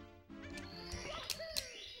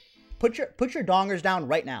 Put your dongers down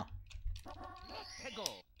right now.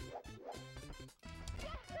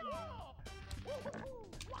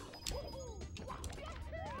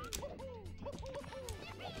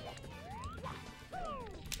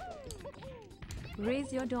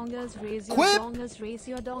 Raise your dongers, raise your Quip! dongers, raise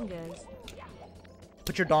your dongers.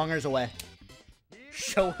 Put your dongers away.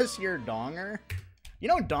 Show us your donger? You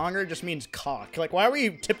know, donger just means cock. Like, why are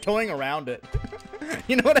we tiptoeing around it?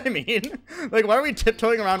 You know what I mean? Like, why are we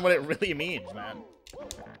tiptoeing around what it really means, man?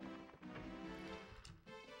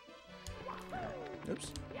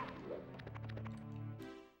 Oops.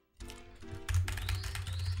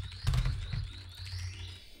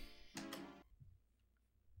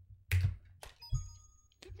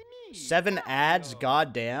 Seven ads,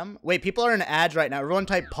 goddamn. Wait, people are in ads right now. Everyone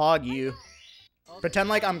type pog you. Pretend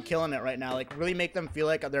like I'm killing it right now. Like, really make them feel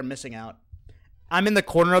like they're missing out. I'm in the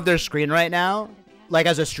corner of their screen right now, like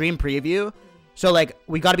as a stream preview. So, like,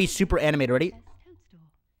 we gotta be super animated. Ready? Toadstool.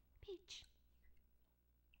 Peach.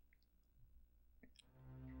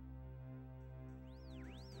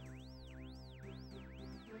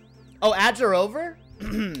 Oh, ads are over?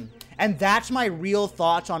 And that's my real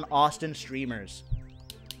thoughts on Austin streamers.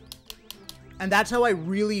 And that's how I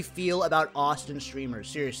really feel about Austin streamers,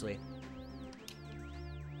 seriously.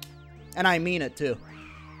 And I mean it, too.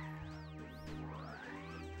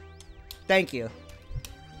 Thank you.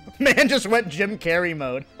 Man just went Jim Carrey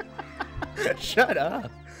mode. Shut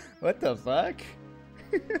up. What the fuck?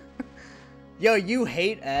 Yo, you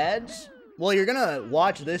hate ads? Well, you're gonna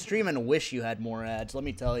watch this stream and wish you had more ads, let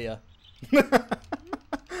me tell you.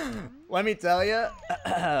 Let me tell you.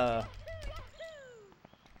 Oh.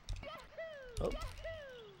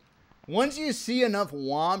 Once you see enough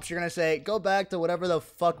womps, you're gonna say, go back to whatever the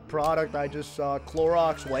fuck product I just saw,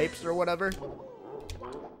 Clorox wipes or whatever.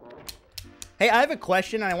 Hey, I have a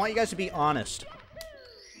question, and I want you guys to be honest.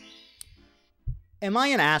 Am I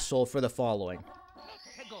an asshole for the following?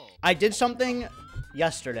 I did something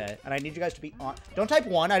yesterday, and I need you guys to be on. Don't type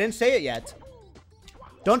 1. I didn't say it yet.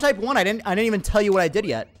 Don't type 1. I didn't even tell you what I did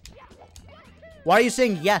yet. Why are you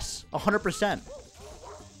saying yes? 100%.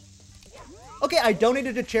 Okay, I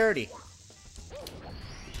donated to charity.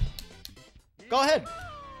 Go ahead.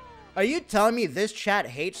 Are you telling me this chat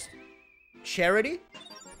hates charity?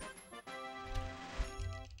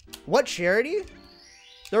 What charity?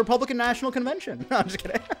 The Republican National Convention. No, I'm just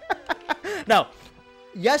kidding. No.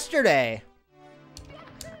 Yesterday,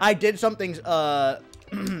 I did something, I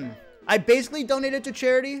basically donated to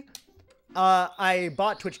charity. I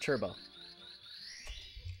bought Twitch Turbo.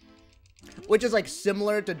 Which is, like,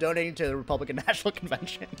 similar to donating to the Republican National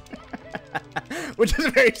Convention. Which is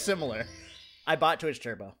very similar. I bought Twitch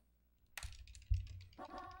Turbo.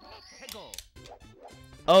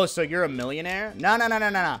 Oh, so you're a millionaire? No, no, no, no,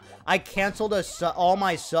 no, no. I canceled all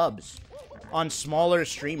my subs on smaller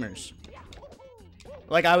streamers.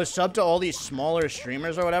 Like, I was subbed to all these smaller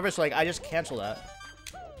streamers or whatever, so, like, I just canceled that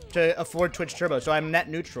to afford Twitch Turbo, so I'm net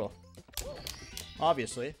neutral.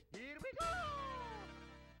 Obviously.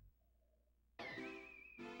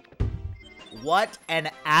 What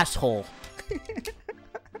an asshole.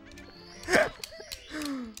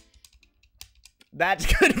 That's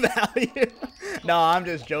good value. No, I'm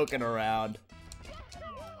just joking around.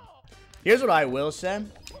 Here's what I will say.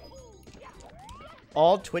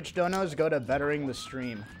 All Twitch donos go to bettering the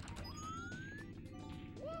stream.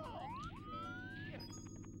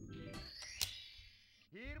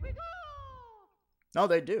 No,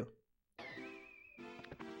 they do.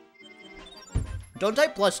 Don't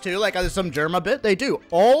type +2 like some Germa bit. They do.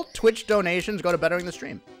 All Twitch donations go to bettering the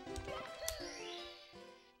stream.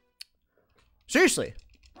 Seriously.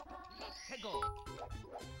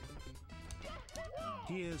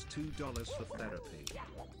 Here's $2 for therapy.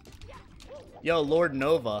 Yo, Lord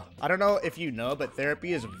Nova. I don't know if you know, but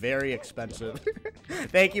therapy is very expensive.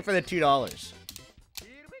 Thank you for the $2.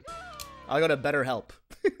 I'll go to BetterHelp.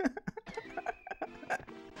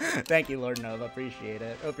 Thank you, Lord Nova. Appreciate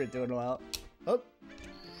it. Hope you're doing well. Oh.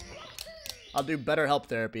 I'll do BetterHelp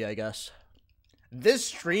therapy, I guess. This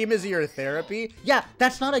stream is your therapy? Yeah,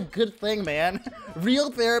 that's not a good thing, man.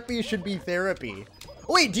 Real therapy should be therapy.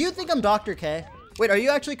 Wait, do you think I'm Dr. K? Wait, are you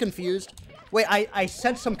actually confused? Wait, I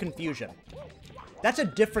sense some confusion. That's a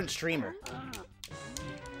different streamer.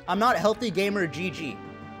 I'm not Healthy Gamer GG.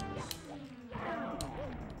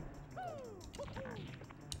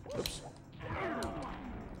 Oops.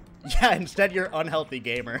 Yeah, instead you're Unhealthy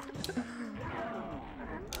Gamer.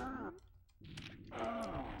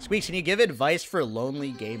 Squeex, can you give advice for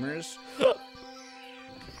lonely gamers?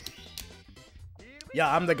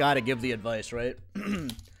 Yeah, I'm the guy to give the advice, right?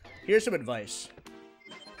 Here's some advice.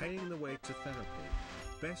 Paying the way to therapy.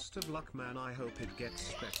 Best of luck, man. I hope it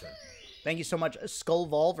gets better. Thank you so much,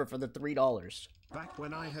 Skullvolver, for the $3. Back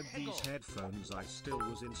when I had these headphones, I still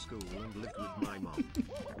was in school and lived with my mom.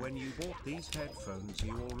 When you bought these headphones,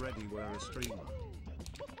 you already were a streamer.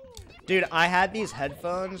 Dude, I had these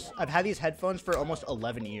headphones. I've had these headphones for almost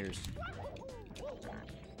 11 years.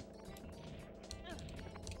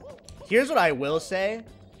 Here's what I will say.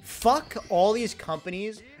 Fuck all these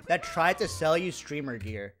companies that try to sell you streamer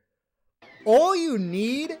gear. All you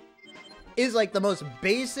need is like the most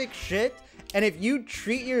basic shit, and if you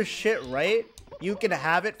treat your shit right, you can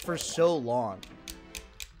have it for so long.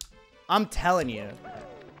 I'm telling you.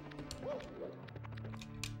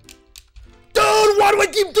 Dude, why do I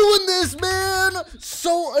keep doing this, man?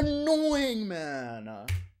 So annoying, man.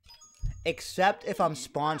 Except if I'm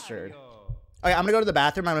sponsored. Okay, I'm gonna go to the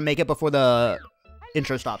bathroom. I'm gonna make it before the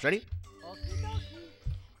intro stops. Ready?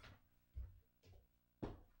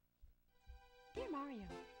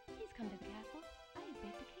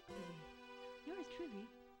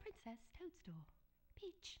 Princess Toadstool.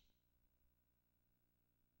 Peach.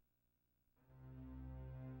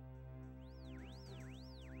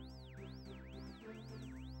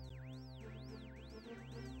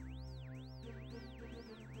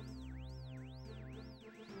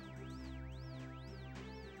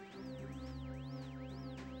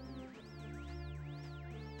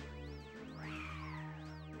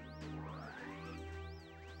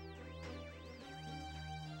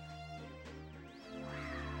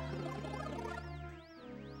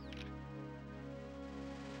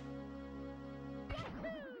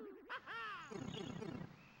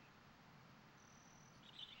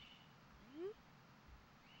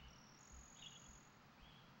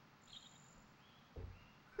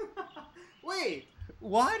 Wait,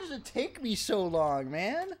 why does it take me so long,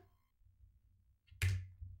 man?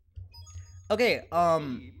 Okay,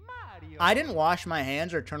 I didn't wash my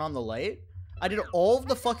hands or turn on the light. I did all of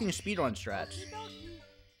the fucking speedrun strats.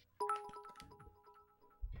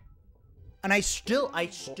 And I still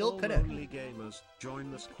couldn't. Lonely gamers,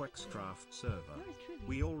 join the Squeex craft server.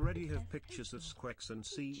 We already have pictures of Squeex and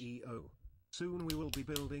CEO. Soon we will be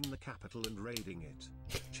building the capital and raiding it.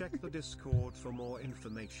 Check the Discord for more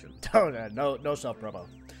information. Oh, no self-promo.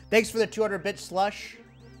 Thanks for the 200-bit slush.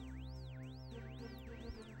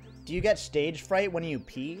 Do you get stage fright when you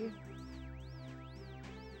pee?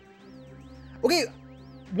 Okay,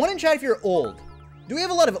 one in chat if you're old. Do we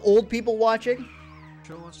have a lot of old people watching?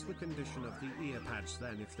 Show us the condition of the earpads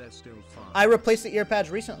then if they're still fine. I replaced the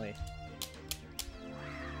earpads recently.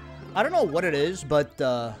 I don't know what it is, but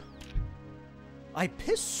I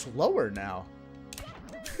piss slower now.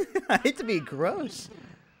 I hate to be gross.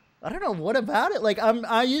 I don't know what about it. Like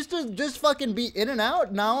I used to just fucking be in and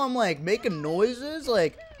out. Now I'm like making noises.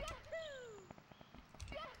 Like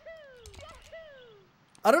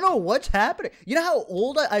I don't know what's happening. You know how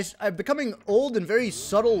old I'm becoming old in very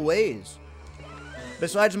subtle ways.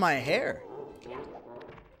 Besides my hair.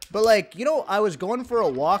 But like, you know, I was going for a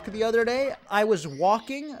walk the other day. I was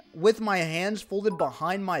walking with my hands folded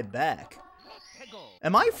behind my back.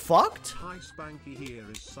 Am I fucked? Hi Spanky, here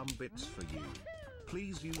is some bits for you.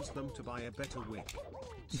 Please use them to buy a better wig.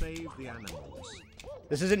 Save the animals.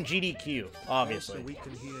 This isn't GDQ, obviously. So we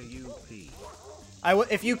can hear you pee.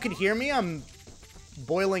 If you could hear me, I'm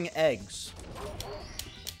boiling eggs.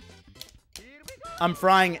 I'm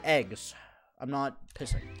frying eggs. I'm not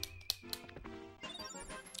pissing.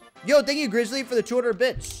 Yo, thank you, Grizzly, for the 200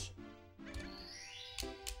 bits.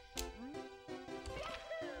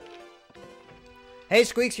 Hey,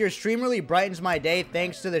 Squeex, your stream really brightens my day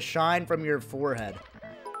thanks to the shine from your forehead.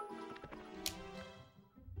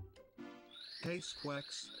 Hey,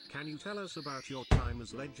 Squeex, can you tell us about your time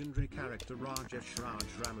as legendary character Rajesh Raj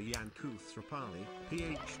Ramayan Kuthrapali,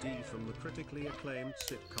 PhD from the critically acclaimed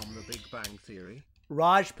sitcom The Big Bang Theory?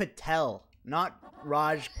 Raj Patel, not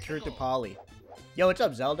Raj Kirtipalli. Yo, what's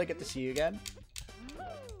up, Zelda? Good to see you again.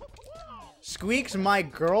 Squeex, my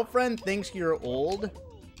girlfriend thinks you're old.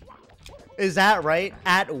 Is that right?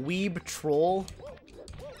 At Weeb Troll.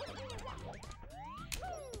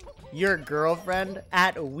 Your girlfriend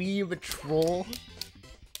at Weeb Troll.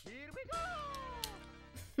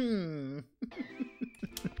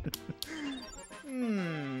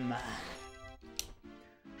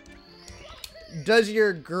 Does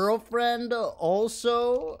your girlfriend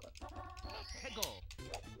also...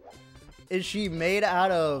 Is she made out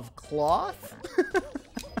of cloth?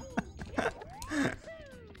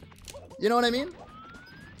 You know what I mean?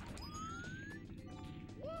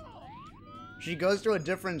 She goes to a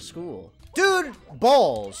different school. Dude,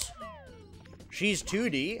 balls. She's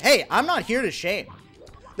 2D. Hey, I'm not here to shame.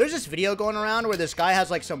 There's this video going around where this guy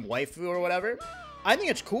has like some waifu or whatever. I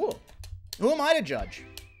think it's cool. Who am I to judge?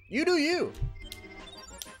 You do you.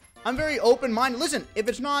 I'm very open-minded. Listen, if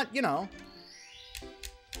it's not, you know...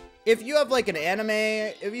 If you have like an anime,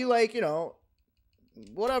 if you like, you know...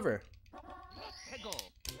 Whatever.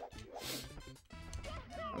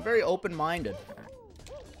 I'm very open-minded.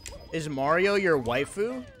 Is Mario your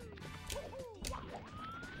waifu?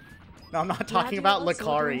 No, I'm not talking about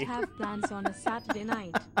Lakari. Have plans on a Saturday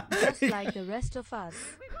night, just like the rest of us.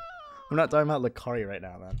 I'm not talking about Lakari right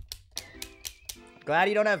now, man. Glad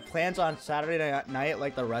you don't have plans on Saturday night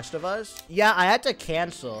like the rest of us. Yeah, I had to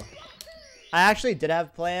cancel. I actually did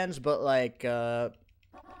have plans, but like, it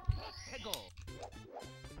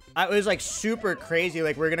was like super crazy.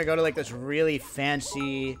 Like, we're gonna go to like this really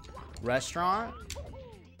fancy restaurant.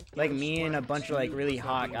 Like me and a bunch of like really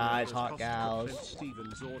hot guys, hot gals.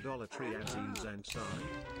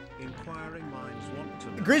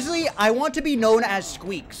 Grizzly, I want to be known as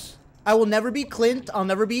Squeex. I will never be Clint. I'll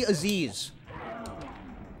never be Aziz.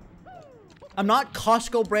 I'm not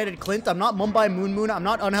Costco branded Clint. I'm not Mumbai Moon Moon. I'm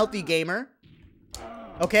not Unhealthy Gamer.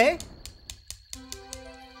 Okay?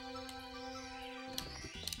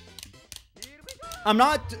 I'm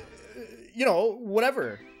not, you know,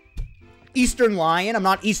 whatever. Eastern Lion. I'm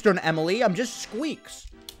not Eastern Emily. I'm just Squeex.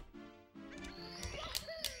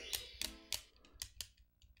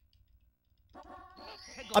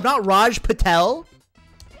 I'm not Raj Patel.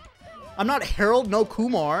 I'm not Harold No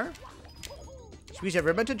Kumar. Squeeze, have you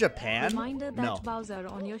ever been to Japan? Reminder that No. Bowser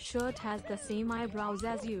on your shirt has the same eyebrows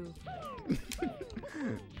as you.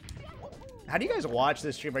 How do you guys watch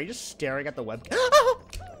this stream? Are you just staring at the webcam?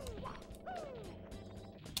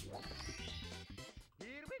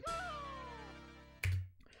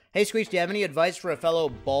 Hey, Squeeze, do you have any advice for a fellow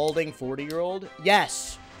balding 40-year-old?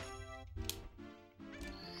 Yes.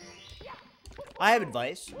 I have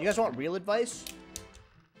advice. You guys want real advice?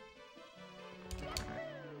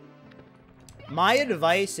 My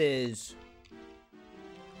advice is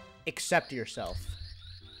accept yourself.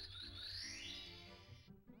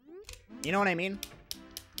 You know what I mean?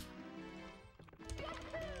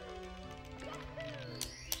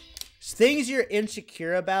 Things you're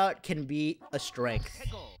insecure about can be a strength.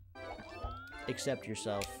 Accept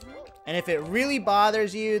yourself. And if it really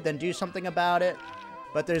bothers you, then do something about it.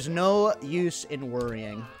 But there's no use in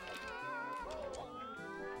worrying.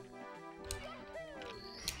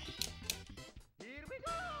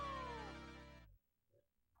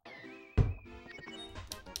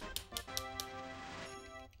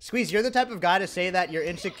 Squeeze, you're the type of guy to say that your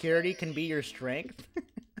insecurity can be your strength?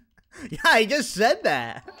 Yeah, I just said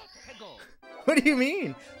that. What do you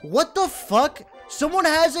mean? What the fuck? Someone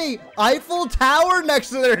has a Eiffel Tower next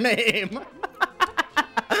to their name.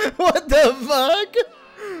 What the fuck?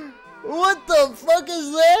 What the fuck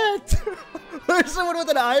is that? There's someone with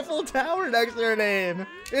an Eiffel Tower next to their name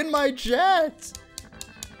in my chat.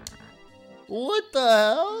 What the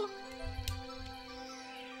hell?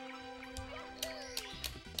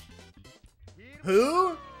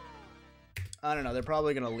 Who? I don't know. They're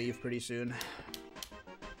probably gonna leave pretty soon.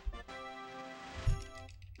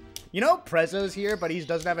 You know, Prezzo's here, but he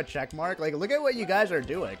doesn't have a check mark. Like, look at what you guys are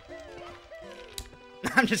doing.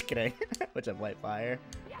 I'm just kidding. What's up, Whitefire?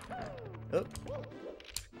 Oh.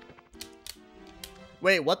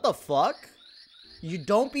 Wait, what the fuck? You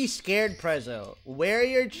don't be scared, Prezzo. Wear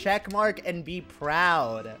your check mark and be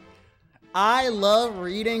proud. I love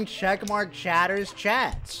reading checkmark chatters'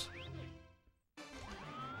 chats.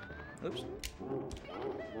 Oops.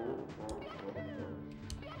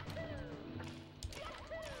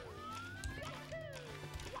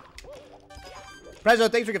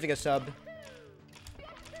 Prezzo, thanks for gifting a sub.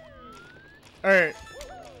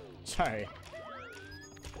 Sorry.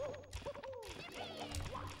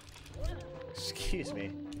 Excuse me.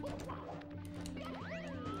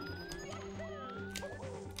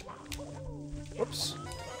 Whoops.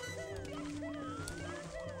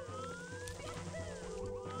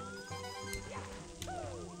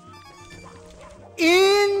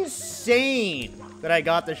 Insane that I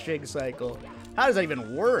got the Shig cycle. How does that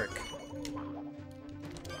even work?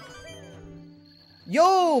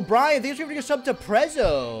 Yo, Brian, thanks for giving a sub to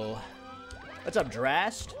Prezzo. What's up,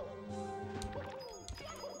 Drast?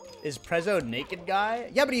 Is Prezzo naked guy?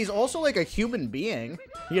 Yeah, but he's also like a human being,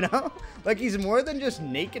 you know? Like he's more than just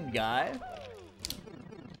naked guy.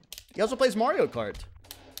 He also plays Mario Kart.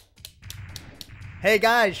 Hey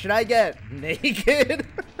guys, should I get naked?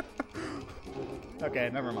 Okay,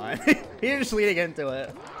 never mind. You're just leading into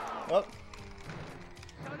it. Oh.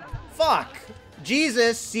 Fuck!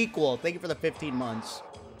 Jesus sequel. Thank you for the 15 months.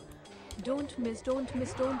 Don't miss, don't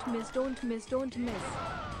miss, don't miss, don't miss, don't miss.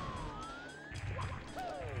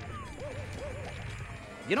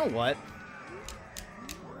 You know what?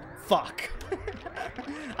 Fuck.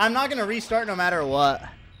 I'm not gonna restart no matter what.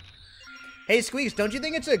 Hey, Squeex, don't you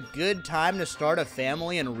think it's a good time to start a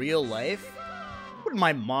family in real life? Would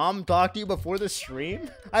my mom talk to you before the stream?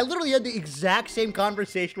 I literally had the exact same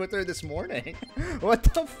conversation with her this morning. What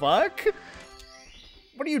the fuck?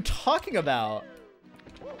 What are you talking about?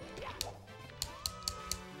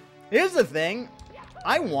 Here's the thing.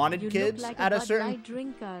 I wanted kids like at a Bud certain... Light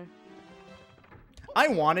drinker. I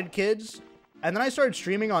wanted kids, and then I started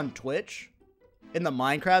streaming on Twitch in the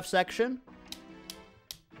Minecraft section.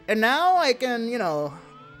 And now I can, you know,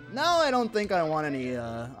 now I don't think I want any,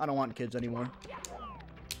 I don't want kids anymore.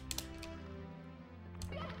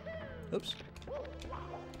 Oops.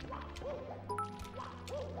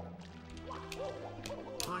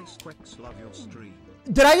 Hi Squeex, love your stream.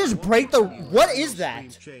 Did I just break the... What is that?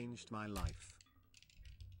 Changed my life.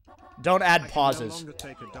 Don't add I can pauses. no longer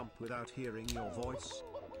take a dump without hearing your voice.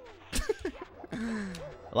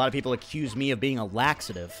 A lot of people accuse me of being a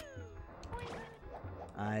laxative.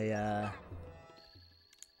 I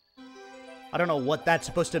don't know what that's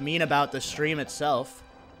supposed to mean about the stream itself.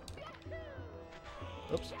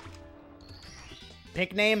 Oops.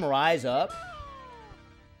 Pink name, rise up.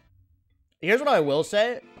 Here's what I will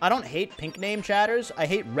say. I don't hate pink name chatters. I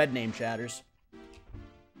hate red name chatters.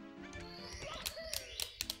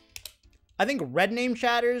 I think red name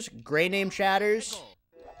chatters, gray name chatters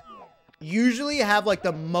usually have like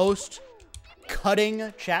the most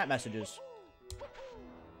cutting chat messages.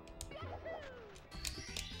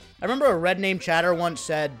 I remember a red name chatter once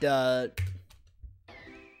said,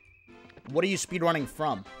 what are you speedrunning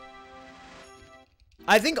from?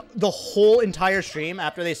 I think the whole entire stream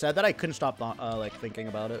after they said that, I couldn't stop like thinking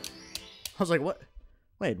about it. I was like, what?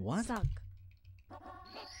 Wait, what? Suck.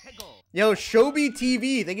 Yo, Shobi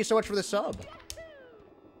TV, thank you so much for the sub.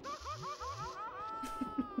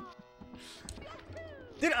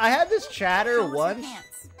 Dude, I had this chatter once.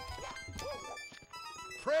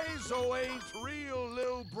 Praise ain't real,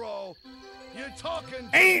 lil bro. You're talking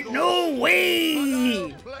to Ain't no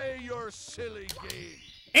way! play your silly game.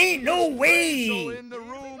 Ain't no way! Prezzo in the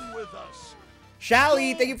room with us.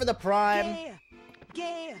 Shally, thank you for the prime.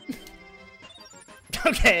 Yeah.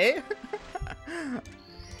 Okay.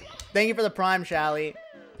 Thank you for the prime, Shally.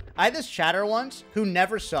 I had this chatter once who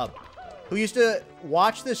never subbed, who used to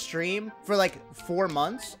watch the stream for like 4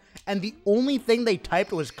 months, and the only thing they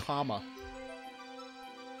typed was comma.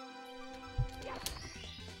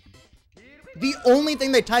 The only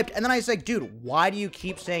thing they typed, and then I was like, dude, why do you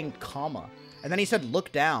keep saying comma? And then he said,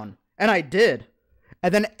 look down. And I did.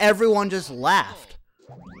 And then everyone just laughed.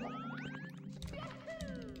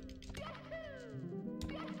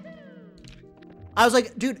 I was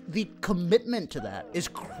like, dude, the commitment to that is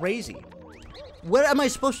crazy. What am I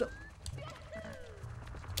supposed to...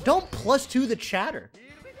 Don't +2 the chatter.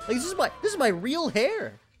 Like, this is my real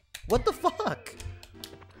hair. What the fuck?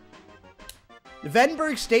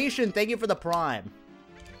 Venberg Station, thank you for the prime.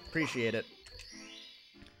 Appreciate it.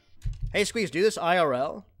 Hey, Squeex, do this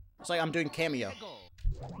IRL. It's like I'm doing Cameo.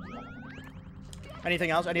 Anything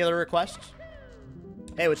else? Any other requests?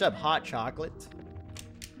 Hey, what's up? Hot chocolate.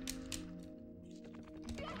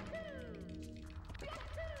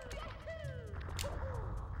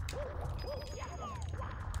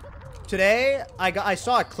 Today, I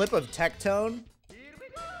saw a clip of Tectone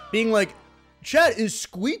being like, chat, is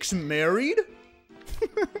Squeex married?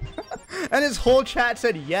 And his whole chat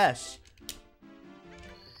said yes.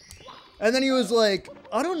 And then he was like,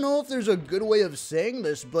 I don't know if there's a good way of saying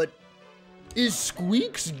this, but is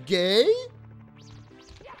Squeex gay?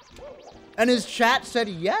 And his chat said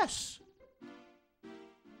yes.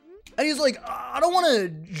 And he's like, I don't want to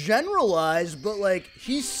generalize, but like,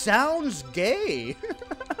 he sounds gay.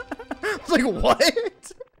 I was like,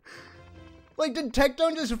 what? Like, did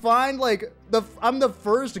Tectone just find, like, I'm the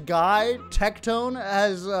first guy Tectone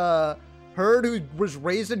has, heard who was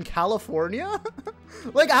raised in California?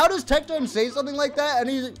 Like, how does Tectone say something like that?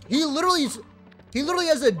 And he literally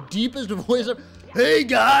has the deepest voice of, hey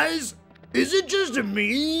guys, is it just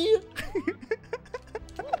me?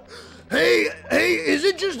 hey, is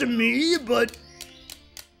it just me? But,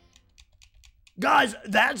 guys,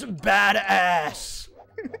 that's badass.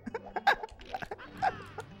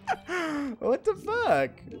 What the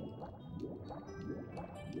fuck?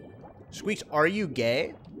 Squeex, are you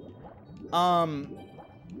gay? I'm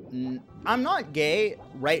not gay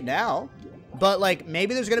right now, but like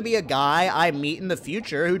maybe there's gonna be a guy I meet in the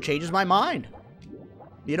future who changes my mind.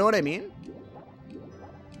 You know what I mean?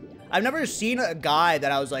 I've never seen a guy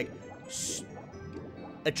that I was like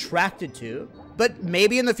attracted to, but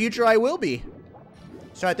maybe in the future I will be.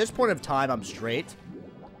 So at this point of time, I'm straight,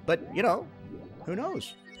 but you know, who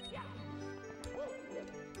knows?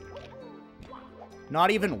 Not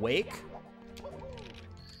even Wake?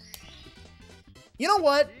 You know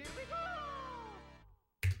what?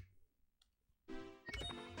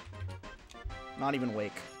 Not even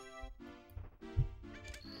Wake.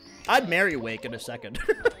 I'd marry Wake in a second.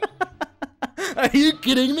 Are you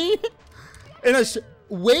kidding me?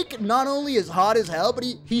 Wake not only is hot as hell, but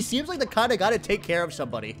he seems like the kind of guy to take care of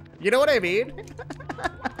somebody. You know what I mean?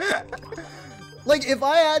 Like, if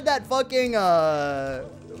I had that fucking,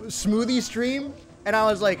 smoothie stream, and I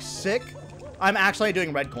was, like, sick, I'm actually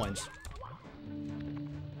doing red coins.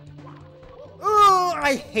 Oh,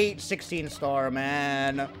 I hate 16 star,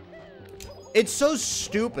 man. It's so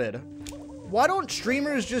stupid. Why don't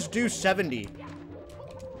streamers just do 70?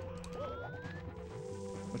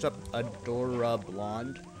 What's up, Adora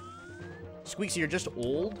Blonde? Squeeksy, you're just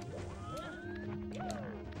old?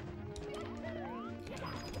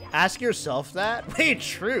 Ask yourself that? Wait,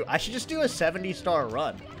 true. I should just do a 70-star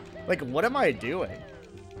run. Like, what am I doing?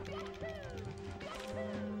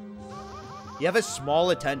 You have a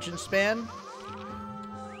small attention span?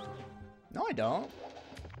 No, I don't.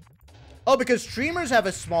 Oh, because streamers have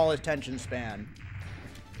a small attention span.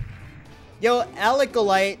 Yo, Alec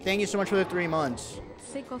Galite, thank you so much for the 3 months.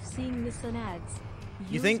 Sick of seeing Nissan ads.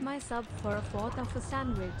 You Use think- my sub for a fourth of a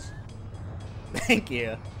sandwich. Thank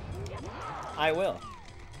you. I will.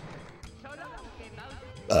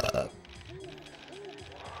 I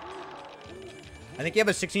think you have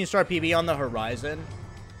a 16-star PB on the horizon.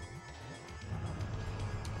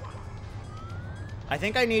 I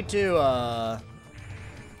think I need to,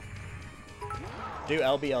 do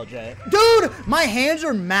LBLJ. Dude! My hands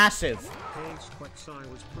are massive! Hey Squeex, I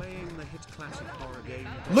was playing the hit classic horror game.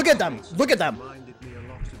 Look at them! Look at them! Reminded me a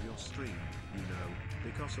lot of your stream, you know,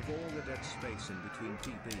 because of all the dead space in between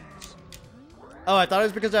PBs. Oh, I thought it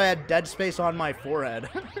was because I had dead space on my forehead.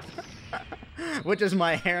 Which is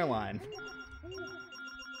my hairline.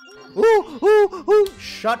 Ooh, ooh, ooh!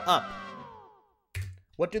 Shut up!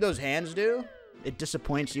 What do those hands do? It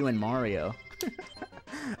disappoints you in Mario.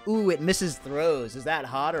 Ooh, it misses throws. Is that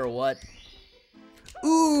hot or what?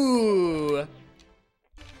 Ooh!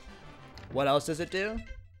 What else does it do?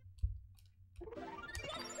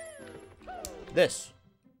 This.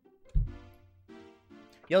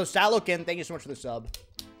 Yo, Salokin, thank you so much for the sub.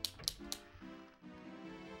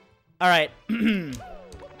 Alright.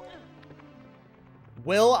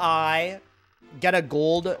 Will I get a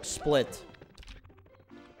gold split?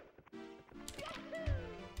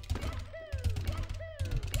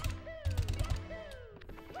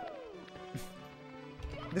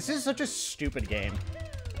 This is such a stupid game.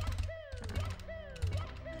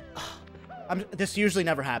 This usually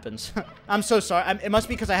never happens. I'm so sorry. It must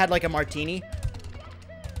be because I had like a martini.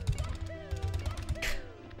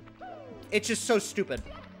 It's just so stupid.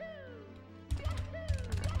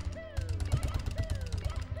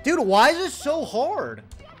 Dude, why is this so hard?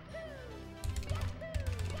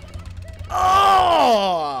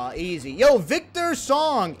 Oh, easy. Yo, Victor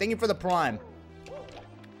Song, thank you for the prime.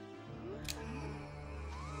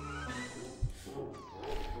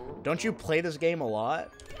 Don't you play this game a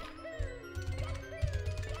lot?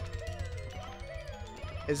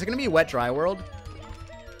 Is it gonna be Wet Dry World?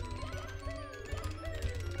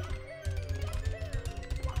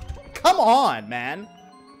 Come on, man.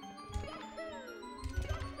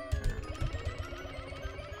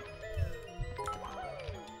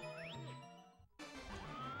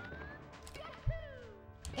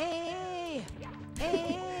 Hey,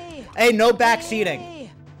 hey, Hey, no backseating.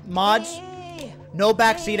 hey, Mods, hey. no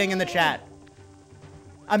backseating in the chat.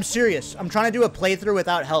 I'm serious. I'm trying to do a playthrough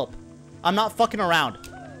without help. I'm not fucking around.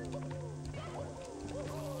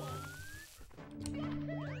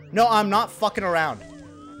 No, I'm not fucking around.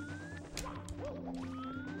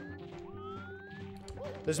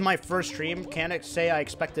 This is my first stream. Can't say I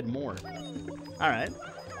expected more. Alright.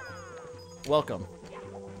 Welcome.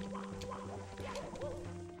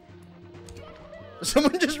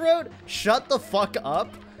 Someone just wrote, shut the fuck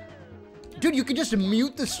up. Dude, you can just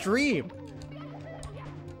mute the stream.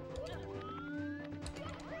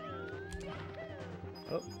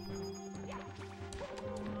 Oh.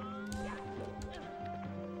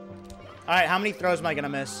 Alright, how many throws am I gonna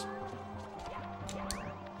miss?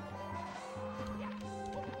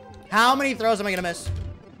 How many throws am I gonna miss?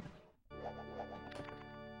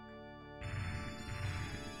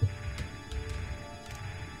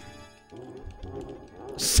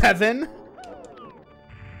 Seven?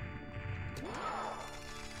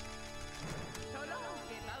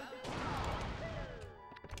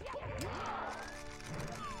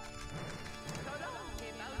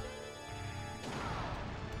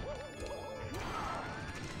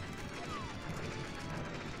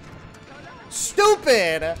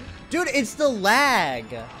 Stupid! Dude, it's the lag.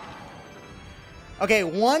 Okay,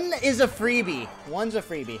 one is a freebie. One's a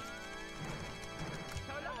freebie.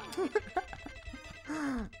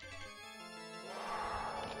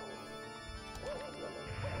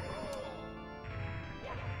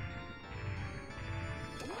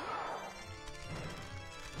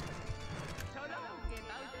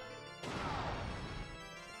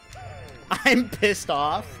 I'm pissed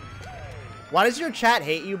off. Why does your chat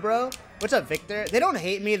hate you, bro? What's up, Victor? They don't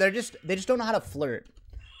hate me. They just don't know how to flirt.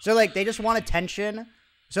 So like they just want attention.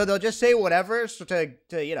 So they'll just say whatever so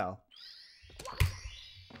to you know,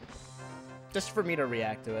 just for me to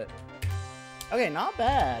react to it. Okay, not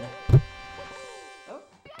bad. Oh.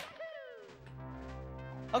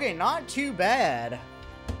 Okay, not too bad.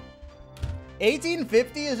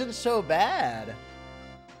 1850 isn't so bad.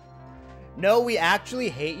 No, we actually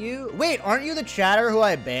hate you. Wait, aren't you the chatter who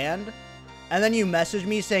I banned? And then you messaged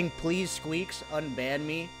me saying, please, Squeex, unban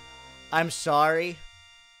me. I'm sorry.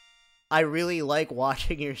 I really like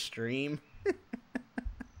watching your stream.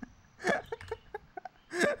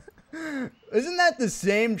 Isn't that the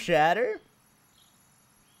same chatter?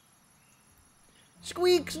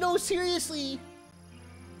 Squeex, no, seriously.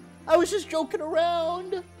 I was just joking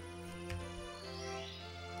around.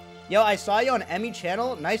 Yo, I saw you on Emmy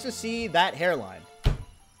channel. Nice to see that hairline.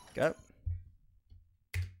 Go.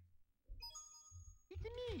 It's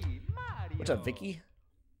me, Mario. What's up, Vicky?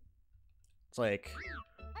 It's like,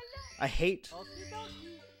 I hate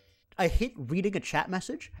reading a chat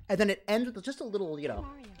message, and then it ends with just a little, you know,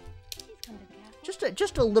 Mario, please come to the castle.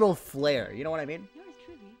 just a little flare. You know what I mean? Yours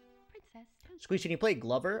truly, Princess Toadstool. Squeeze, can you play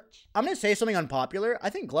Glover? I'm gonna say something unpopular. I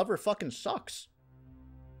think Glover fucking sucks.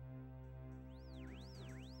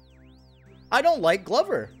 I don't like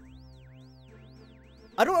Glover.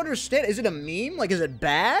 I don't understand. Is it a meme? Like, is it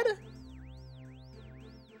bad?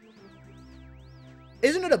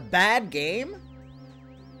 Isn't it a bad game?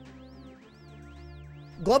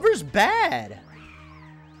 Glover's bad.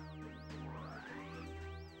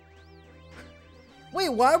 Wait,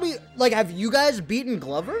 why are we... Like, have you guys beaten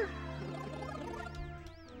Glover?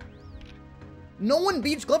 No one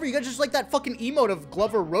beats Glover. You guys just like that fucking emote of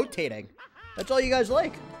Glover rotating. That's all you guys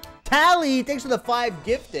like. Tally, thanks for the 5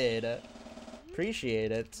 gifted.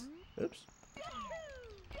 Appreciate it. Oops.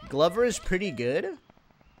 Glover is pretty good.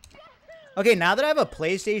 Okay, now that I have a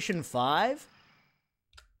PlayStation 5,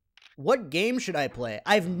 what game should I play?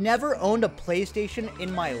 I've never owned a PlayStation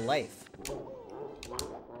in my life.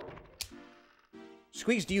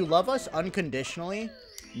 Squeaks, do you love us unconditionally?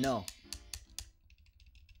 No.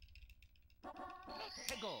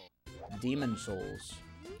 Demon Souls.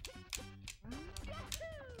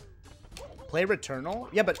 Play Returnal?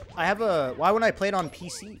 Yeah, but I have a... Why wouldn't I play it on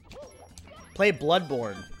PC? Play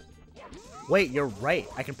Bloodborne. Wait, you're right.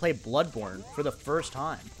 I can play Bloodborne for the first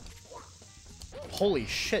time. Holy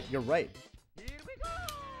shit, you're right.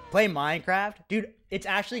 Play Minecraft? Dude, it's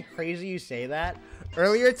actually crazy you say that.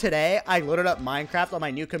 Earlier today, I loaded up Minecraft on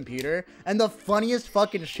my new computer, and the funniest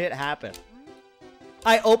fucking shit happened.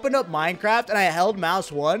 I opened up Minecraft, and I held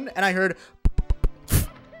mouse 1, and I heard...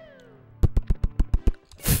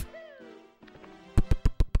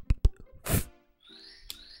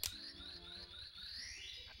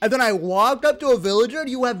 And then I walked up to a villager, and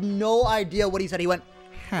you have no idea what he said. He went,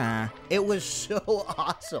 huh. It was so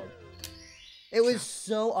awesome. It was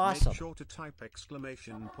so awesome. Make sure to type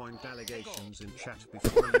exclamation point allegations in chat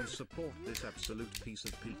before you support this absolute piece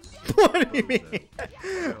of pizza. What do you mean?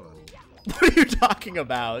 What are you talking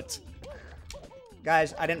about?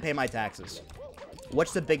 Guys, I didn't pay my taxes.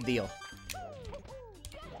 What's the big deal?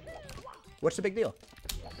 What's the big deal?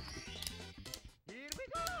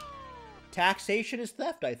 Taxation is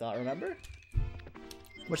theft, I thought, remember?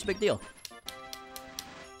 What's the big deal?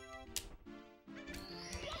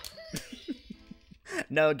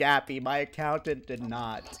 No, Gappy, my accountant did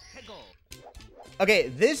not. Okay,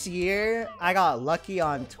 this year, I got lucky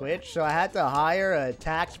on Twitch, so I had to hire a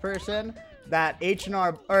tax person that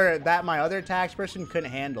H&R, or that my other tax person couldn't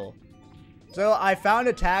handle. So I found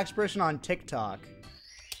a tax person on TikTok.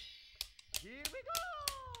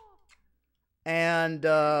 And,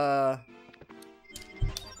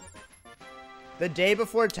 the day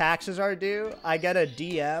before taxes are due, I get a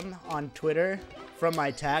DM on Twitter from my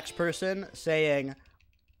tax person saying,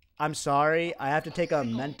 I'm sorry, I have to take a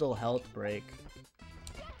mental health break.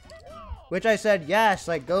 Which I said, yes,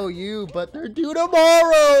 like, go you, but they're due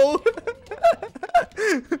tomorrow!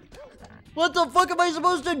 What the fuck am I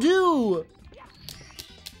supposed to do?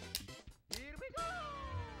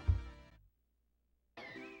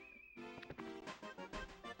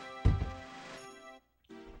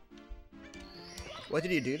 What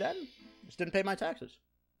did you do then? Just didn't pay my taxes.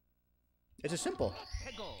 It's as simple.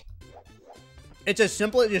 It's as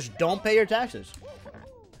simple as just don't pay your taxes.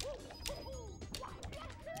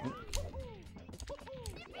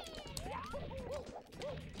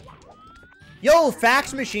 Yo,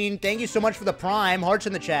 Fax Machine, thank you so much for the Prime. Hearts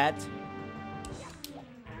in the chat.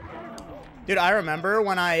 Dude, I remember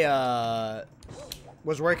when I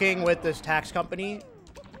was working with this tax company,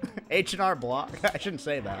 H&R Block. I shouldn't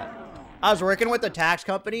say that. I was working with the tax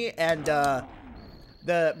company, and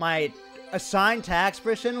my assigned tax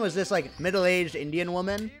person was this like middle-aged Indian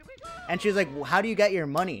woman, and she was like, how do you get your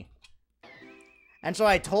money? And so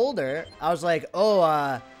I told her, I was like, oh,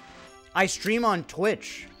 I stream on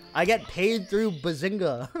Twitch. I get paid through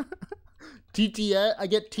Bazinga. TTS, I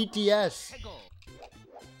get TTS.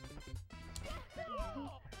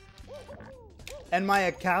 and my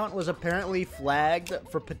account was apparently flagged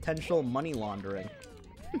for potential money laundering.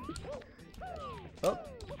 Oh.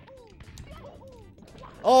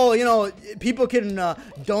 Oh, you know, people can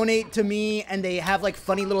donate to me, and they have, like,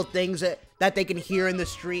 funny little things that they can hear in the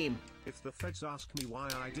stream. If the feds ask me why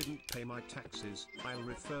I didn't pay my taxes, I'll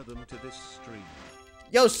refer them to this stream.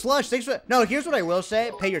 Yo, Slush, thanks for... No, here's what I will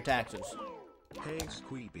say. Pay your taxes. Hey,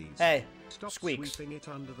 Squeebies. Hey, Stop Squeex. sweeping it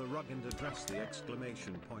under the rug and address the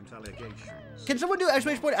exclamation point allegations. Can someone do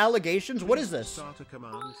exclamation point allegations? What is this? Start a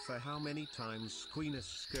command for how many times Squeeness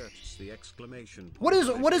skirts the exclamation point.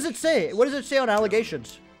 What does it say? What does it say on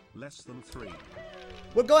allegations? Less than 3.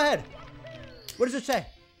 Well, go ahead. What does it say?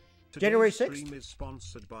 Today's January 6th? stream is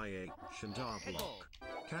sponsored by H&R Block.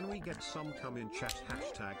 Can we get some come in chat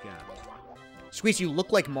hashtag ad? Squeeze, you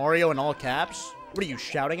look like Mario in all caps. What are you,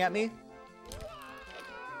 shouting at me?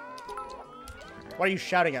 Why are you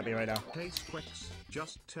shouting at me right now? Hey Squeex,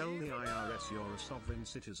 just tell the IRS you're a sovereign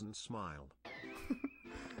citizen, smile.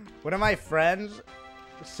 One of my friends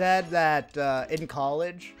said that in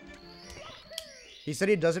college, he said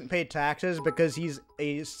he doesn't pay taxes because he's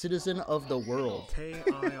a citizen of the world. Hey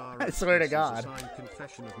IRS, I swear to this is a God. signed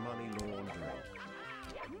confession of money laundering.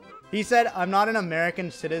 He said, I'm not an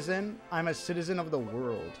American citizen, I'm a citizen of the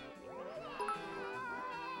world.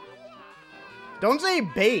 Don't say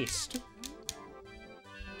based.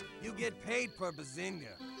 You get paid per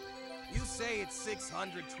bazinga. You say it's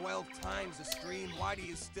 612 times a stream, why do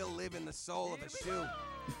you still live in the sole of a shoe?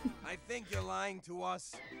 I think you're lying to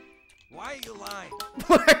us. Why are you lying?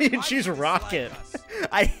 Why are you Why choose do you Rocket?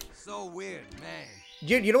 dislike us? So weird, man.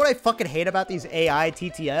 You know what I fucking hate about these AI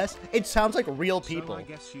TTS? It sounds like real people. So I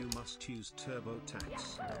guess you must use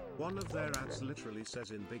TurboTax. One of their ads literally says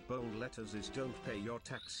in big bold letters is "Don't pay your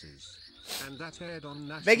taxes," and that aired on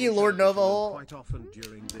national Thank you, Lord television Nova. quite often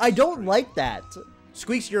during this I don't stream. like that.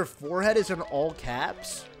 Squeaks, your forehead is in all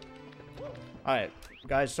caps. Alright,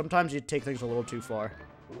 guys, sometimes you take things a little too far.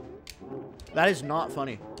 That is not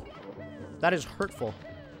funny. That is hurtful.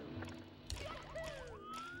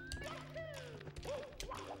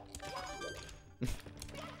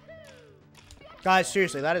 Guys,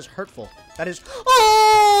 seriously, that is hurtful. That is...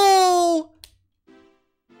 Oh!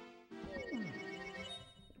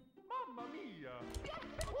 Mamma mia!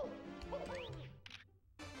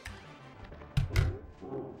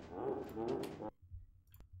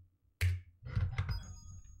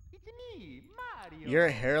 It's me, Mario! Your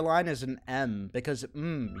hairline is an M because,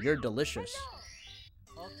 you're delicious.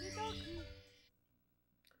 Okie dokie.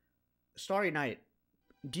 Starry Night,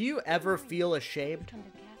 do you ever feel ashamed? From the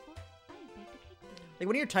castle, I baked a cake for you. Like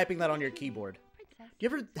when you're typing that on your keyboard, Princess. do you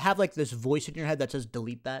ever have like this voice in your head that says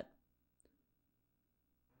delete that?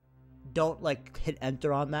 Don't like hit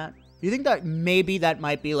enter on that. Do you think that maybe that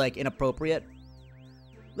might be like inappropriate?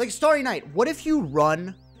 Like Starry Night, what if you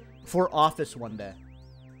run for office one day?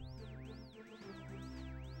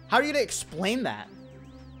 How are you gonna explain that?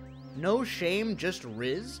 No shame, just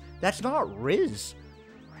Riz? That's not Riz.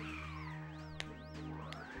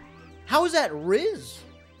 How is that Riz?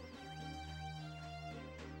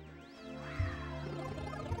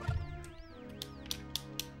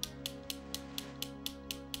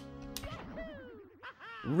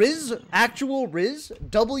 Riz? Actual Riz?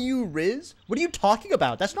 W Riz? What are you talking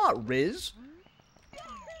about? That's not Riz.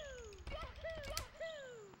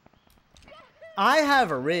 I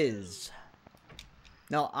have a Riz.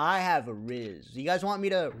 No, I have a Riz. You guys want me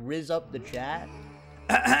to Riz up the chat?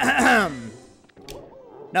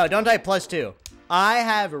 No, don't type +2. I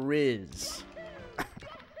have Riz.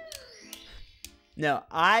 No,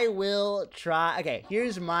 I will try. Okay,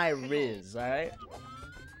 here's my Riz, alright?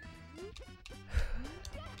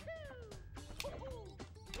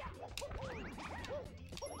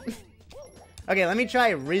 Okay, let me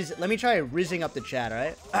try rizzing up the chat,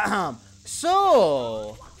 alright?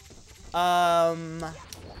 So,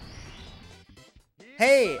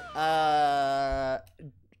 hey,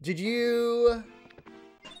 did you...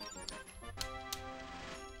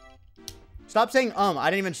 Stop saying I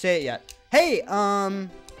didn't even say it yet. Hey, are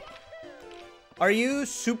you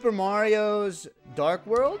Super Mario's Dark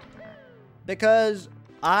World? Because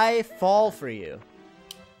I fall for you.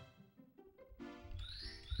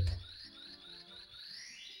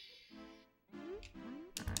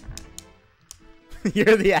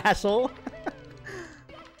 You're the asshole?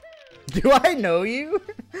 Do I know you?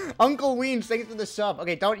 Uncle Ween, thanks for the sub.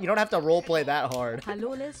 Okay, you don't have to roleplay that hard. Hello,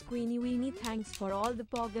 Les Queenie Weenie, thanks for all the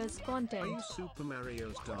poggers Are content. you Super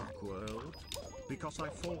Mario's Dark World? Because I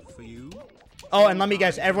fall for you? Oh, and let me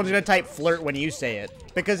guess, everyone's gonna type flirt when you say it.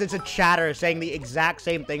 Because it's a chatter saying the exact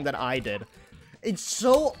same thing that I did. It's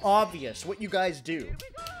so obvious what you guys do.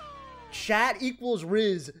 Chat equals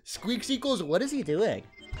Riz. Squeex equals... What is he doing?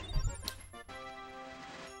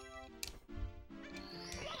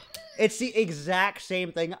 It's the exact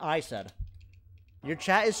same thing I said. Your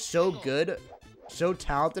chat is so good, so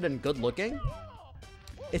talented and good looking.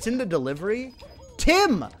 It's in the delivery.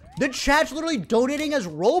 Tim! The chat's literally donating as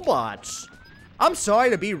robots. I'm sorry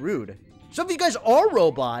to be rude. Some of you guys are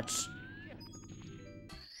robots.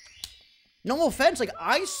 No offense, like,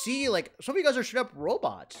 I see, like, some of you guys are straight up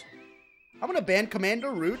robots. I'm gonna ban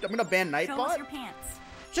Commander Root. I'm gonna ban Nightbot. Show us your pants.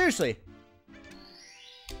 Seriously.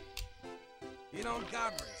 You don't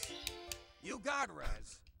got Riz. You got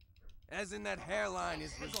Raz. As in that hairline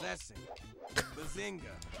is possessing. Bazinga.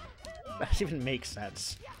 That doesn't even make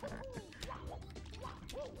sense.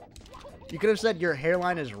 You could have said your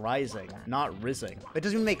hairline is rising, not rizzing. It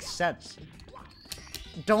doesn't even make sense.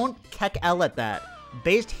 Don't keck L at that.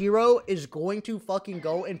 Based Hero is going to fucking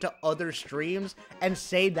go into other streams and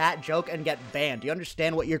say that joke and get banned. Do you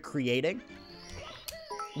understand what you're creating?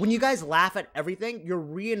 When you guys laugh at everything, you're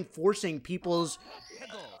reinforcing people's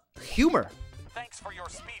humor. Thanks for your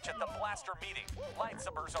speech at the Blaster meeting.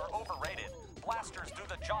 Lightsabers are overrated. Blasters do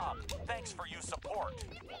the job. Thanks for your support.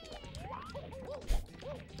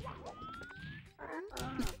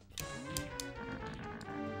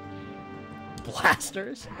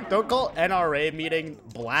 Blasters? Don't call NRA meeting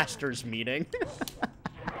Blasters meeting.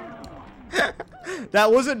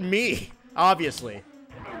 That wasn't me, obviously.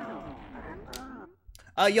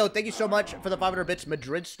 Yo, thank you so much for the 500 bits,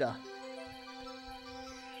 Madridsta.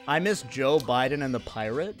 I miss Joe Biden and the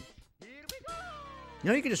pirate. You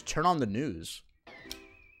know, you can just turn on the news.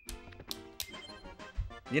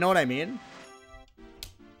 You know what I mean?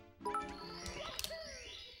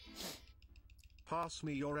 Pass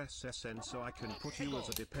me your SSN so I can put you as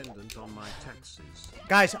a dependent on my taxes.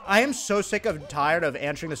 Guys, I am so sick of tired of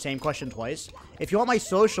answering the same question twice. If you want my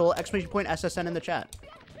social, !SSN in the chat.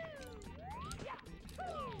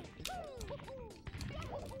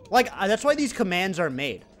 Like, that's why these commands are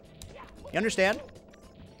made. You understand?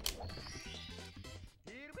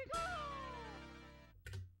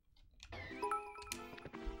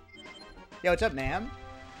 Yo, what's up, Nam?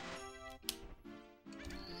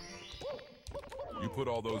 You put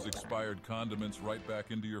all those expired condiments right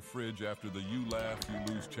back into your fridge after the You Laugh,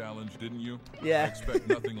 You Lose challenge, didn't you? Yeah. I expect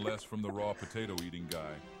nothing less from the raw potato eating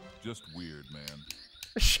guy. Just weird, man.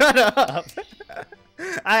 Shut up.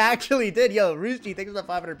 I actually did. Yo, Roosty, thanks for the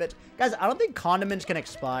 500 bits. Guys, I don't think condiments can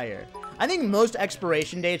expire. I think most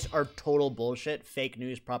expiration dates are total bullshit, fake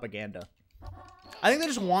news propaganda. I think they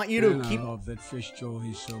just want you to keep... I love that fish Joel,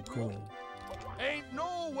 he's so cool. Ain't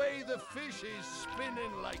no way the fish is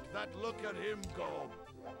spinning like that. Look at him go.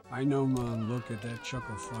 I know, Mom. Look at that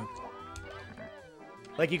chuckle fuck.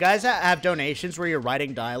 Like, you guys have donations where you're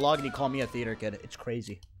writing dialogue and you call me a theater kid. It's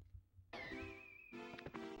crazy.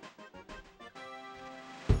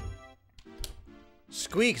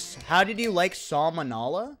 Squeex, how did you like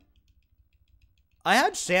salmonella? I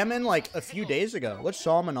had salmon like a few days ago. What's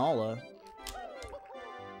salmonella?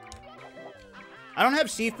 I don't have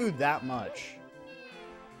seafood that much.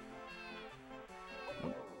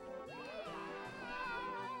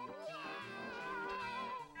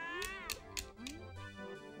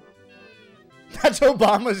 That's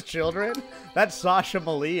Obama's children? That's Sasha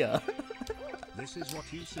Malia. This is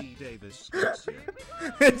what you see, Davis.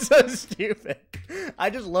 It's so stupid. I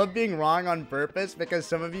just love being wrong on purpose because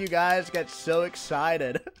some of you guys get so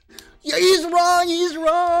excited. Yeah, he's wrong, he's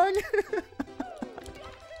wrong.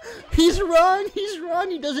 He's wrong, he's wrong,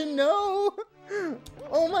 he doesn't know.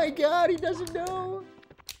 Oh my god, he doesn't know.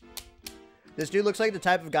 This dude looks like the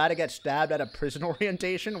type of guy to get stabbed at a prison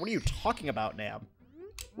orientation. What are you talking about, Nam?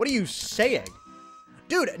 What are you saying?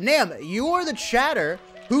 Dude, Nam, you are the chatter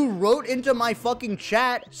who wrote into my fucking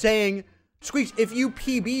chat saying, Squeex, if you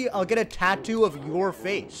PB, I'll get a tattoo of your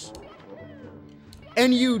face.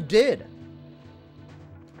 And you did.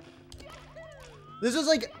 This is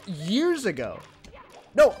like years ago.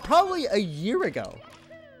 No, probably a year ago.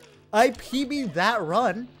 I PB'd that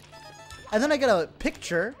run, and then I get a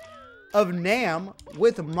picture of Nam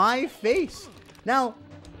with my face. Now,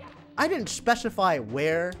 I didn't specify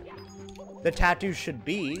where the tattoo should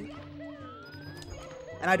be,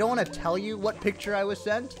 and I don't want to tell you what picture I was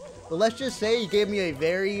sent, but let's just say he gave me a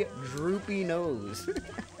very droopy nose.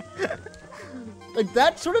 Like,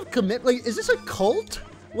 that sort of commit, like, is this a cult?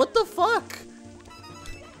 What the fuck?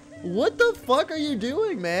 What the fuck are you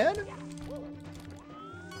doing, man?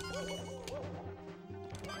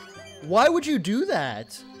 Why would you do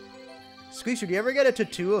that? Squeex, did you ever get a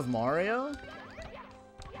tattoo of Mario?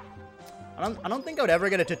 I don't think I would ever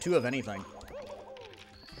get a tattoo of anything.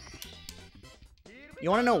 You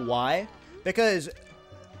want to know why? Because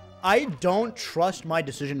I don't trust my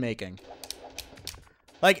decision making.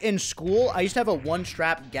 Like in school, I used to have a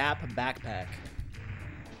one-strap Gap backpack.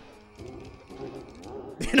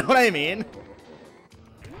 You know what I mean?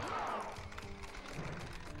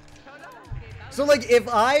 So like if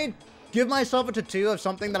I give myself a tattoo of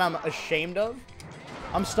something that I'm ashamed of,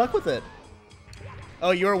 I'm stuck with it.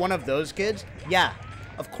 Oh, you were one of those kids? Yeah,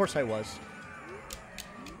 of course I was.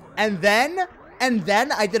 And then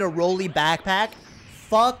I did a rolly backpack.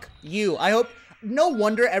 Fuck you. I hope... No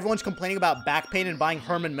wonder everyone's complaining about back pain and buying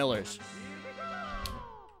Herman Millers.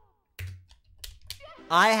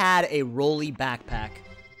 I had a rolly backpack.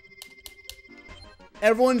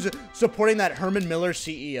 Everyone's supporting that Herman Miller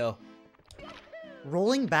CEO.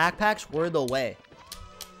 Rolling backpacks were the way.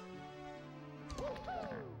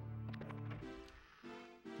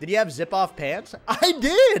 Did you have zip-off pants? I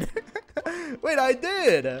did! Wait, I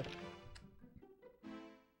did!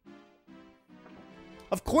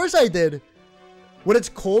 Of course I did! When it's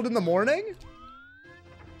cold in the morning?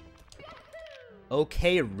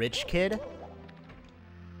 Okay, rich kid.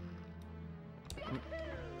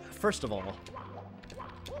 First of all,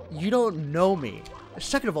 you don't know me.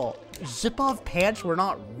 Second of all, zip-off pants were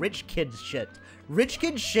not rich kids shit. Rich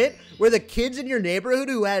kids shit were the kids in your neighborhood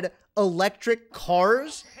who had electric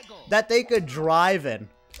cars that they could drive in.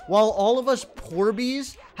 While all of us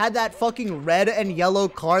poorbies had that fucking red and yellow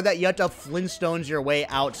car that you had to Flintstones your way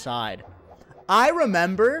outside. I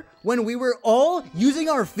remember when we were all using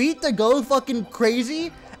our feet to go fucking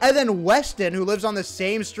crazy, and then Weston, who lives on the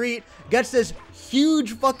same street, gets this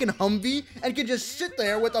huge fucking Humvee and can just sit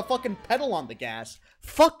there with a fucking pedal on the gas.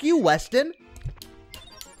 Fuck you, Weston.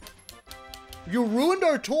 You ruined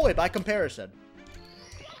our toy by comparison.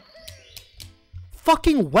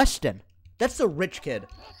 Fucking Weston. That's the rich kid.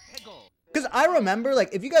 Because I remember,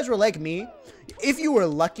 like, if you guys were like me, if you were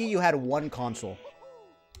lucky, you had one console.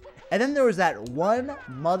 And then there was that one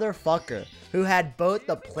motherfucker who had both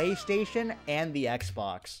the PlayStation and the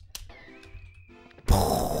Xbox.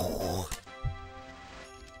 I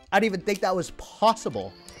didn't even think that was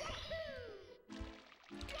possible.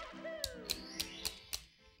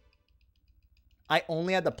 I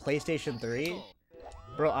only had the PlayStation 3.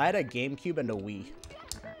 Bro, I had a GameCube and a Wii.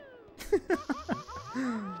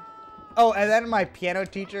 Oh, and then my piano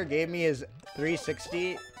teacher gave me his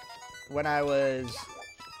 360 when I was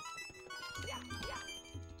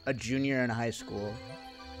a junior in high school.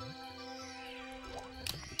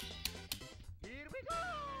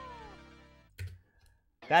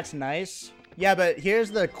 That's nice. Yeah, but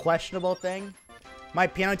here's the questionable thing. My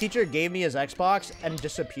piano teacher gave me his Xbox and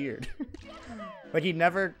disappeared. Like, he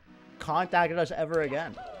never contacted us ever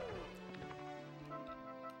again.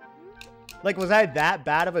 Like, was I that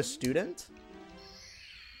bad of a student?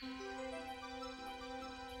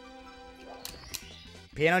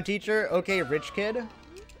 Piano teacher? Okay, rich kid.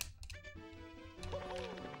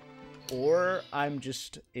 Or I'm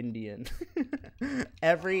just Indian.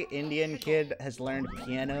 Every Indian kid has learned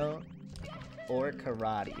piano or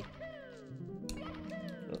karate.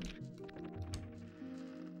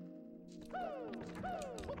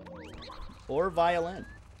 Or violin.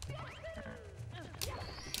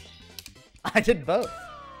 I did both.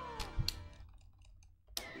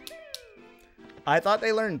 I thought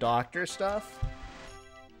they learned doctor stuff.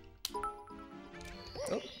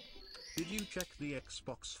 Oh. Did you check the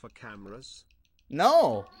Xbox for cameras?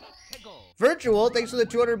 No. Virtual, thanks for the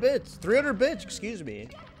 200 bits. 300 bits, excuse me.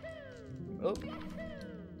 Oh.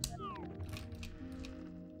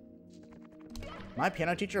 My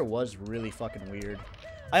piano teacher was really fucking weird.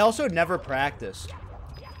 I also never practiced.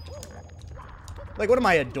 Like, what am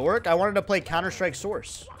I, a dork? I wanted to play Counter-Strike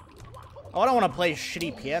Source. Oh, I don't want to play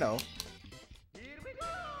shitty piano.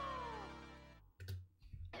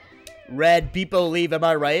 Red, Beepo leave, am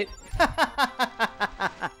I right?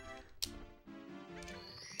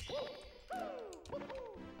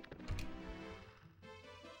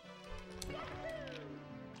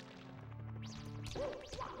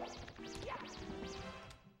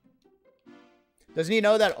 Doesn't he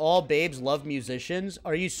know that all babes love musicians?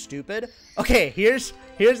 Are you stupid? Okay, here's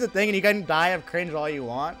the thing, and you can die of cringe all you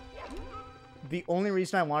want. The only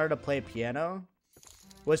reason I wanted to play piano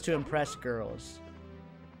was to impress girls.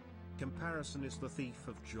 Comparison is the thief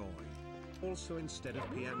of joy. Also, instead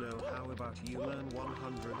of piano, how about you learn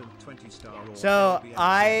 120 star or So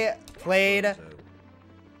I played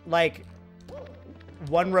like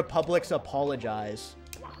One Republic's Apologize.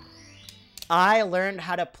 I learned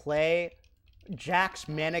how to play Jack's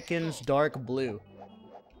Mannequin's Dark Blue.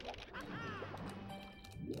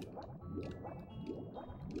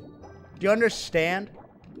 Do you understand?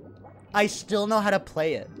 I still know how to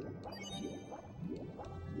play it.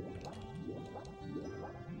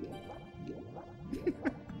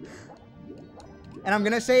 And I'm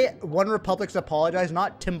gonna say One Republic's Apologize,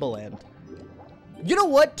 not Timbaland. You know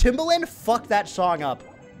what? Timbaland fucked that song up.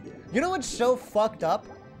 You know what's so fucked up?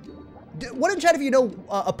 What in chat if you know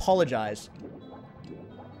Apologize?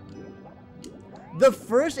 The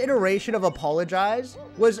first iteration of Apologize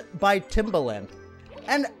was by Timbaland.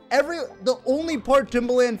 And the only part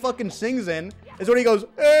Timbaland fucking sings in is when he goes,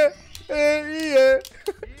 yeah.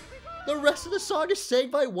 The rest of the song is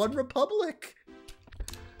sang by One Republic.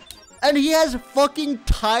 And he has fucking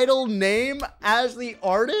title name as the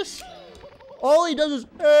artist. All he does is,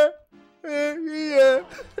 yeah.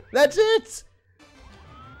 That's it.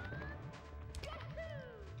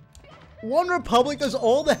 One Republic does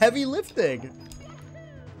all the heavy lifting.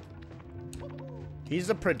 He's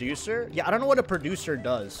a producer? Yeah, I don't know what a producer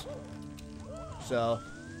does. So.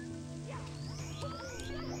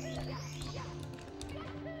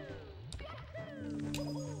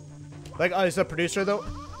 Like, is a producer though?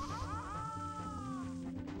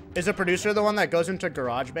 Is a producer the one that goes into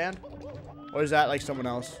GarageBand? Or is that like someone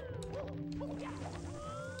else?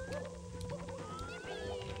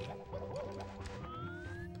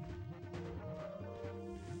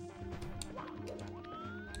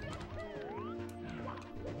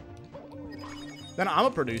 Then I'm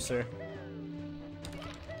a producer.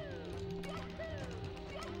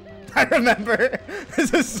 I remember.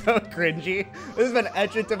 This is so cringy. This has been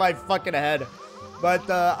etched into my fucking head. But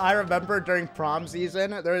I remember during prom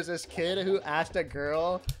season, there was this kid who asked a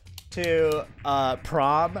girl to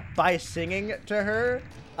prom by singing to her.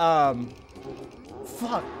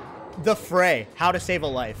 Fuck. The Fray, How to Save a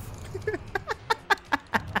Life.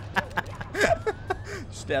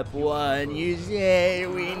 Step one, you say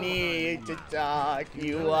we need to talk,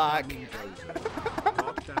 you walk.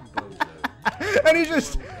 And he's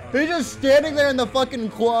just standing there in the fucking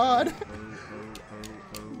quad.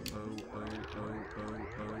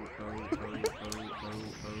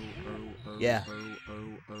 Yeah.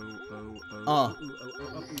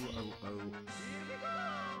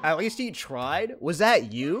 At least he tried. Was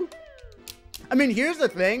that you? I mean, here's the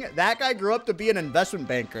thing. That guy grew up to be an investment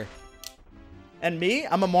banker. And me,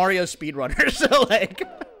 I'm a Mario speedrunner, so like...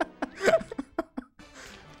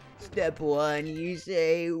 Step one, you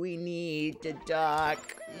say we need to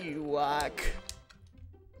talk, you walk.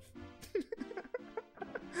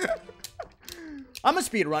 I'm a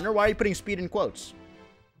speedrunner, why are you putting speed in quotes?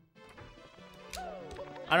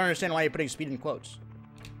 I don't understand why you're putting speed in quotes.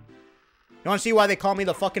 You wanna see why they call me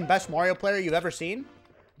the fucking best Mario player you've ever seen?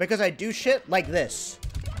 Because I do shit like this.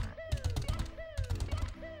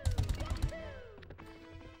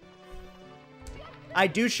 I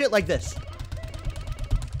do shit like this.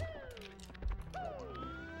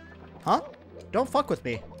 Huh? Don't fuck with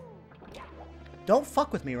me. Don't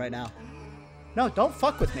fuck with me right now. No, don't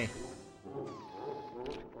fuck with me.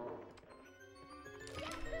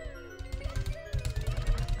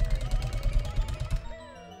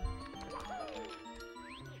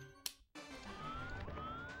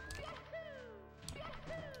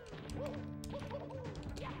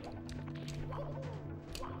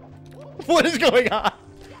 What is going on?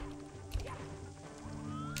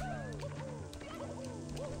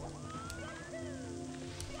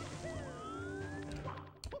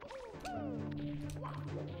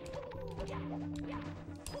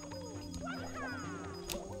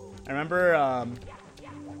 I remember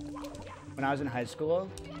when I was in high school,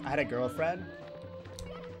 I had a girlfriend,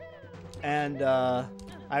 and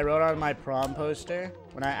I wrote on my prom poster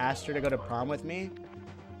when I asked her to go to prom with me.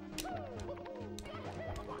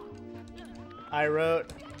 I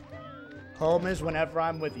wrote, "Home is whenever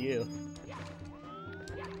I'm with you."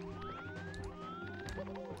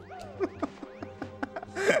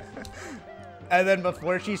 And then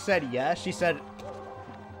before she said yes, she said,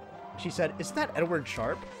 "Is that Edward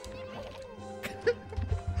Sharp?"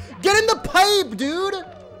 Get in the pipe, dude!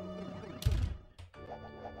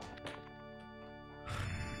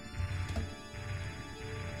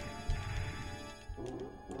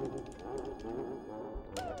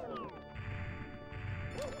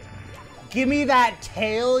 Give me that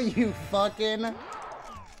tail, you fucking...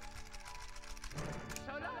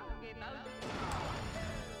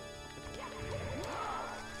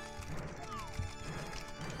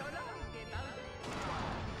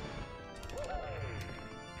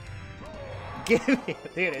 Give me...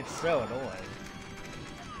 Dude, it's so annoying.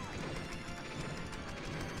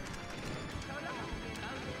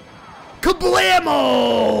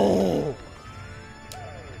 Kablamo!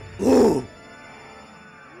 Ooh!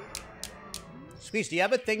 Squeex, do you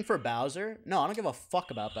have a thing for Bowser? No, I don't give a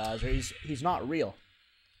fuck about Bowser. He's not real.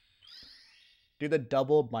 Do the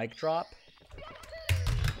double mic drop.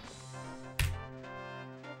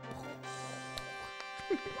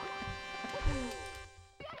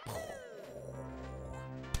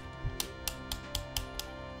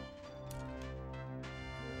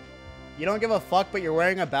 You don't give a fuck, but you're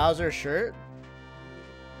wearing a Bowser shirt?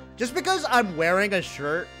 Just because I'm wearing a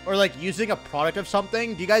shirt or like using a product of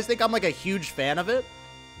something, do you guys think I'm like a huge fan of it?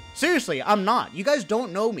 Seriously, I'm not. You guys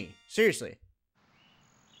don't know me. Seriously.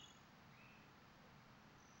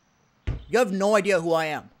 You have no idea who I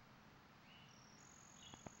am.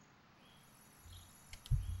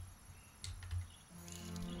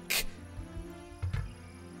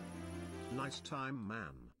 Nice time,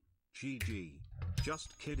 man. GG.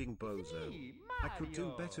 Just kidding, bozo. I could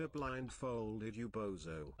do better blindfolded, you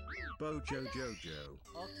bozo. Bojo Jojo.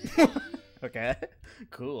 Okay.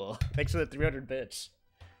 Cool. Thanks for the 300 bits.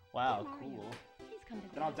 Wow, cool.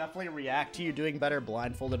 Then I'll definitely react to you doing better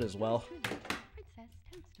blindfolded as well.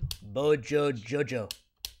 Bojo Jojo.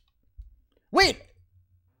 Wait!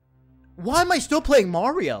 Why am I still playing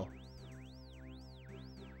Mario?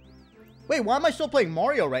 Wait, why am I still playing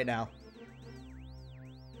Mario right now?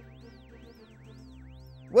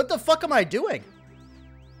 What the fuck am I doing?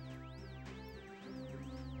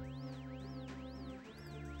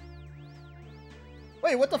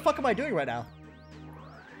 Wait, what the fuck am I doing right now?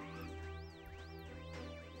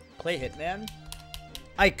 Play Hitman?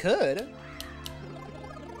 I could.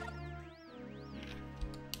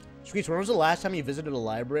 Squeex, when was the last time you visited a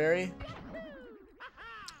library?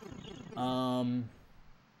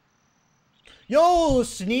 Yo,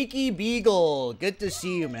 Sneaky Beagle. Good to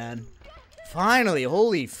see you, man. Finally,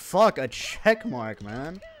 holy fuck, a check mark,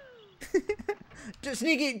 man. Just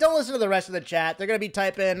Sneaky, don't listen to the rest of the chat. They're gonna be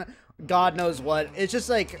typing God knows what. It's just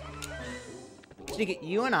like, Sneaky,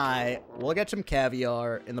 you and I, we'll get some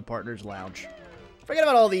caviar in the partner's lounge. Forget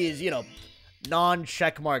about all these, you know,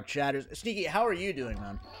 non-checkmark chatters. Sneaky, how are you doing,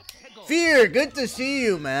 man? Fear, good to see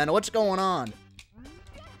you, man. What's going on?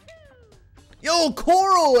 Yo,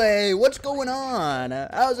 Coroway, what's going on?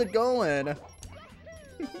 How's it going?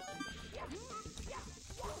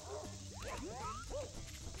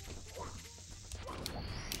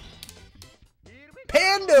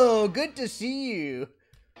 Pando, good to see you.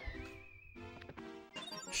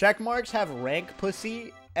 Checkmarks have rank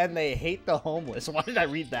pussy and they hate the homeless. Why did I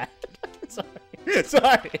read that? Sorry.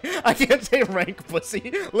 Sorry. I can't say rank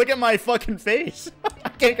pussy. Look at my fucking face. I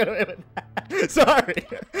can't get away with that. Sorry.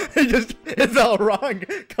 It felt wrong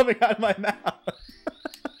coming out of my mouth.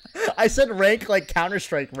 I said rank like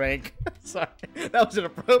Counter-Strike rank. Sorry. That was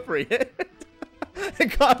inappropriate.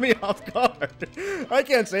 It caught me off guard. I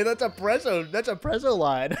can't say that's a Prezzo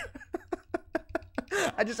line.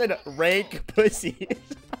 I just said rank pussy.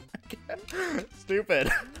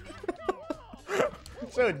 Stupid.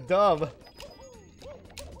 So dumb.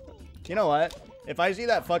 You know what? If I see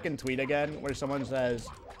that fucking tweet again where someone says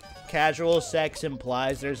casual sex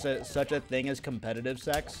implies there's such a thing as competitive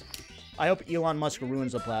sex, I hope Elon Musk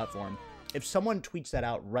ruins the platform. If someone tweets that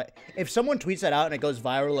out and it goes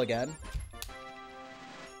viral again,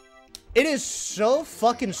 it is so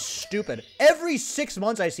fucking stupid. Every 6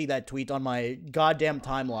 months I see that tweet on my goddamn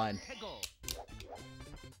timeline.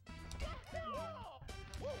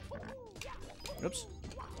 Oops.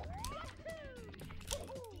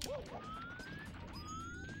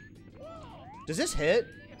 Does this hit?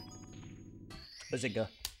 Bazooka.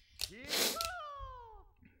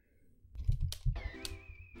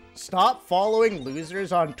 Stop following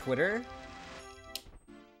losers on Twitter?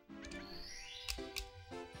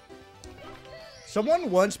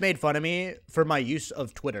 Someone once made fun of me for my use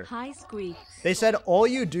of Twitter. Hi, Squeex. They said all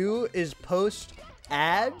you do is post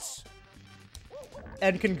ads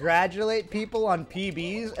and congratulate people on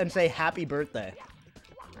PBs and say happy birthday.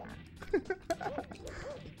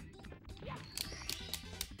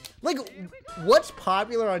 Like, what's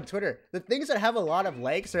popular on Twitter? The things that have a lot of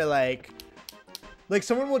likes are like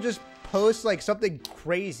someone will just post like something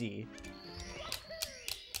crazy.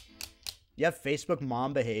 You have Facebook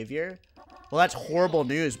mom behavior? Well, that's horrible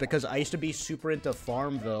news because I used to be super into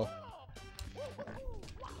Farmville.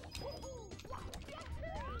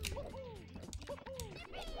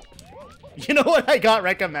 You know what I got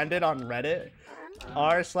recommended on Reddit?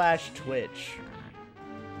 r/Twitch.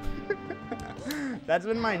 That's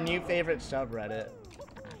been my new favorite subreddit.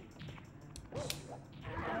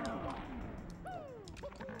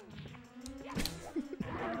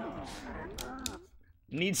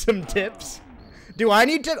 Need some tips? Do I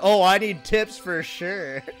need tips? Oh, I need tips for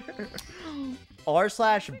sure.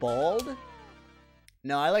 r/bald?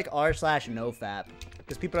 No, I like r/nofap.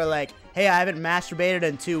 Because people are like, hey, I haven't masturbated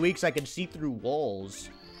in 2 weeks. I can see through walls.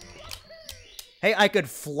 Hey, I could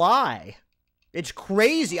fly. It's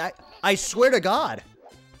crazy. I swear to God.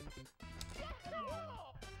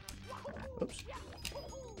 Oops.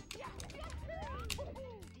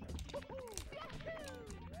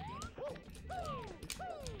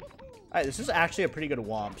 Alright, this is actually a pretty good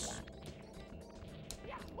Womps.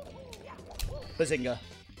 Bazinga.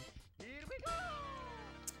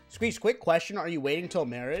 Squeex, quick question. Are you waiting till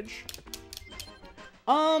marriage?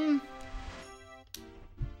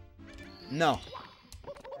 No.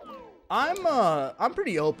 I'm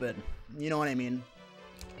pretty open. You know what I mean?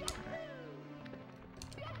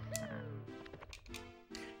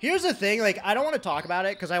 Here's the thing, like, I don't want to talk about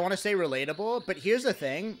it because I want to stay relatable, but here's the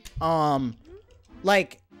thing.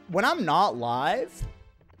 Like, when I'm not live,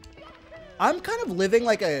 I'm kind of living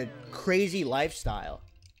like a crazy lifestyle.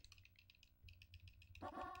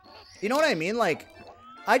 You know what I mean? Like,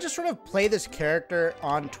 I just sort of play this character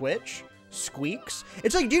on Twitch, Squeex.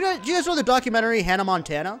 It's like, do you guys know the documentary Hannah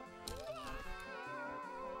Montana?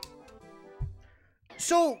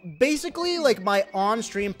 So, basically, like, my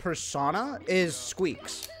on-stream persona is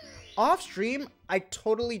Squeex. Off-stream, I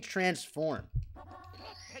totally transform.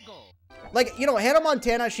 Like, you know, Hannah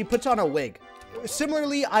Montana, she puts on a wig.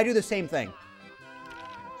 Similarly, I do the same thing.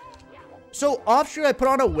 So, off-stream, I put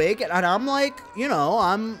on a wig, and I'm like, you know,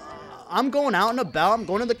 I'm going out and about. I'm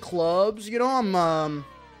going to the clubs, you know, I'm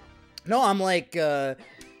like,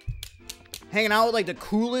 hanging out with, like, the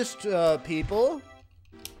coolest, people.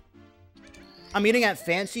 I'm eating at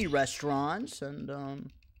fancy restaurants, and,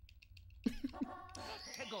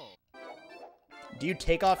 Do you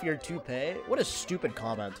take off your toupee? What a stupid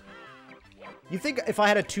comment. You think if I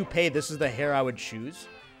had a toupee, this is the hair I would choose?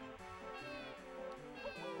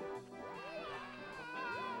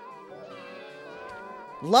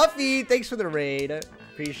 Luffy, thanks for the raid.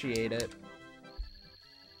 Appreciate it.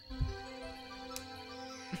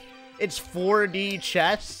 It's 4D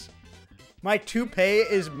chess. My toupee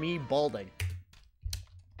is me balding.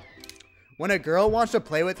 When a girl wants to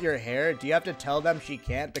play with your hair, do you have to tell them she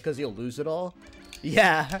can't because you'll lose it all?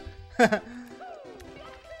 Yeah.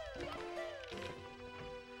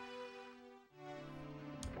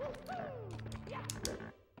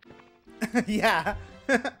 Yeah.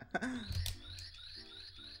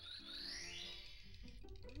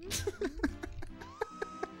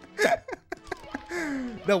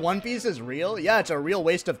 The One Piece is real? Yeah, it's a real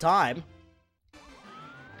waste of time.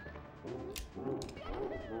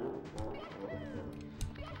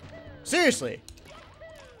 Seriously.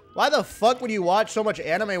 Why the fuck would you watch so much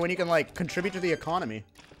anime when you can, like, contribute to the economy?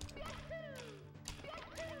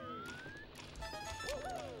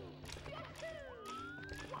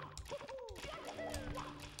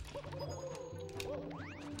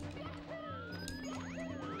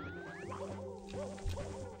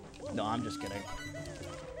 No, I'm just kidding.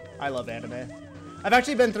 I love anime. I've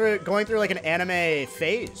actually been going through like an anime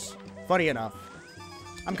phase. Funny enough.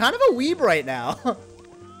 I'm kind of a weeb right now.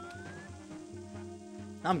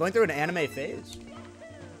 I'm going through an anime phase.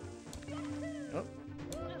 Oh.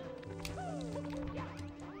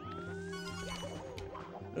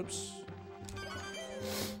 Oops.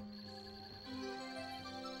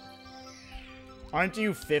 Aren't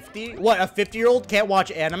you 50? What, a 50-year-old can't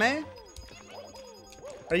watch anime?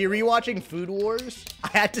 Are you rewatching Food Wars? I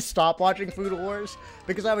had to stop watching Food Wars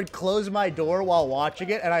because I would close my door while watching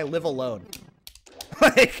it and I live alone.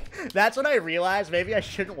 Like, that's when I realized maybe I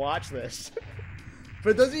shouldn't watch this.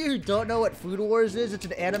 For those of you who don't know what Food Wars is, it's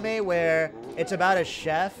an anime where it's about a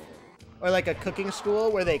chef or like a cooking school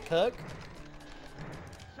where they cook.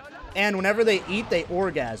 And whenever they eat, they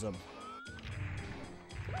orgasm.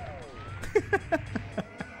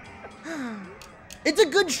 It's a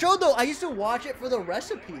good show though. I used to watch it for the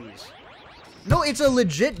recipes. No, it's a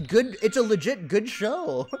legit good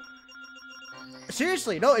show.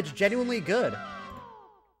 Seriously, no, it's genuinely good.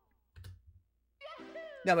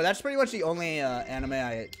 No, but that's pretty much the only anime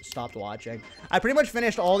I stopped watching. I pretty much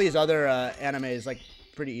finished all these other animes like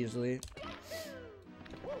pretty easily.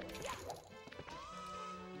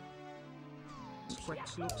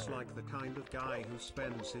 Squeex looks like the kind of guy who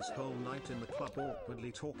spends his whole night in the club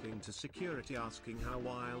awkwardly talking to security, asking how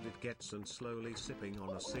wild it gets and slowly sipping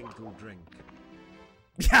on a single drink.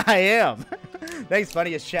 Yeah, I am. Thanks,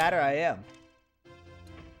 funniest chatter, I am.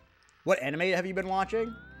 What anime have you been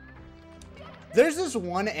watching? There's this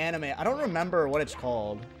one anime, I don't remember what it's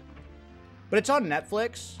called, but it's on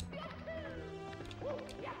Netflix. I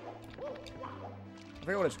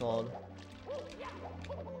forget what it's called.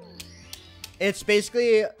 It's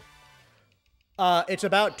basically, it's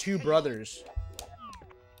about two brothers.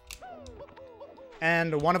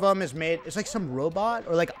 And one of them is made, it's like some robot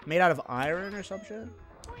or like made out of iron or some shit.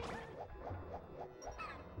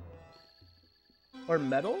 Or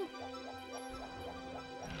metal?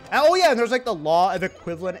 Oh yeah, and there's like the law of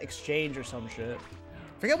equivalent exchange or some shit.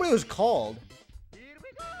 Forget what it was called.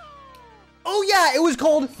 Oh yeah, it was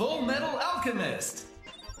called Full Metal Alchemist.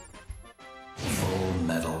 Full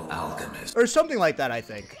Metal Alchemist. Or something like that, I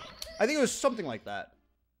think. I think it was something like that.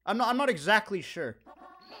 I'm not exactly sure.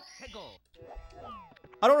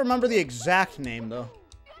 I don't remember the exact name though.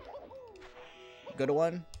 Good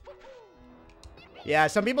one. Yeah,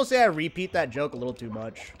 some people say I repeat that joke a little too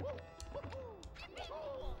much.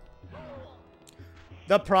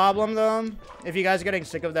 The problem though, if you guys are getting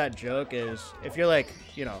sick of that joke, is if you're like,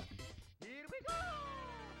 you know,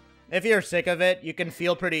 if you're sick of it, you can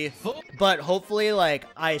feel pretty, but hopefully like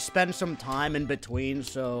I spend some time in between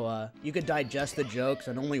so you could digest the jokes,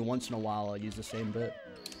 and only once in a while I'll use the same bit.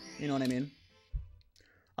 You know what I mean?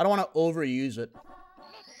 I don't want to overuse it.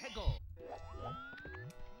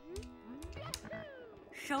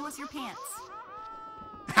 Show us your pants.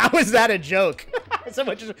 How is that a joke? So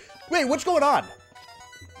much. Wait, what's going on?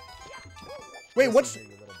 Wait, what's... Here,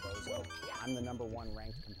 you little bozo. I'm the #1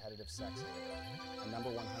 ranked competitive sex hater. A number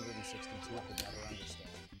 162 could never understand.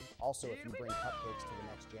 Also, if you bring cupcakes to the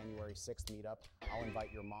next January 6th meetup, I'll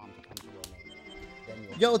invite your mom to come to Romania. Then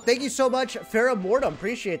you'll... Yo, thank you so much, Farrah Mortem.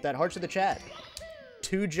 Appreciate that. Hearts of the chat.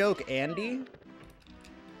 Two joke Andy?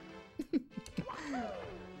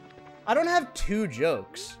 I don't have two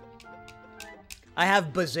jokes. I have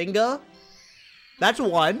Bazinga. That's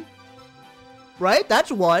one. Right?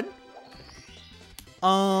 That's one.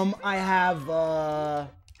 I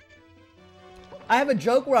have a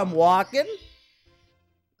joke where I'm walking.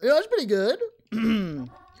 Yeah, that's pretty good.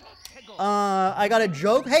 I got a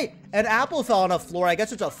joke. Hey, an apple fell on the floor. I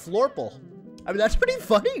guess it's a florple. I mean, that's pretty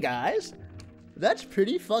funny, guys. That's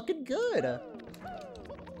pretty fucking good.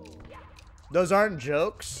 Those aren't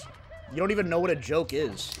jokes. You don't even know what a joke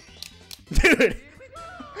is. Dude,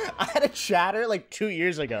 I had a chatter like 2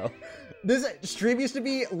 years ago. This stream used to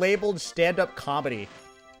be labeled stand-up comedy.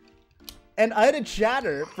 And I had a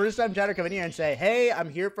chatter, first-time chatter come in here and say, hey, I'm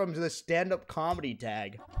here from the stand-up comedy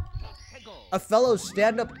tag. A fellow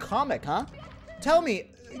stand-up comic, huh? Tell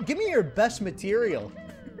me, give me your best material.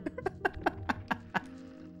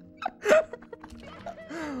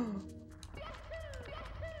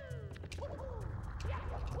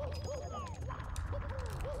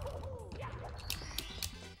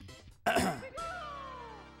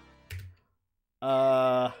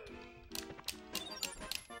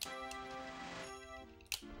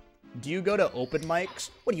 Do you go to open mics?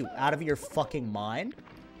 What are you, out of your fucking mind?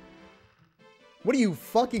 What are you,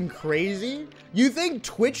 fucking crazy? You think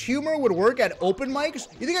Twitch humor would work at open mics?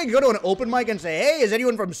 You think I could go to an open mic and say, hey, is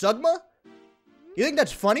anyone from Sugma? You think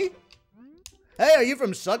that's funny? Hey, are you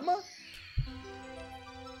from Sugma?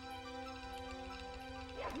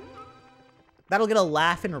 That'll get a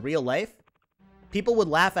laugh in real life? People would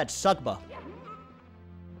laugh at Sugma.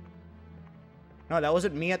 No, that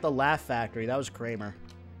wasn't me at the Laugh Factory. That was Kramer.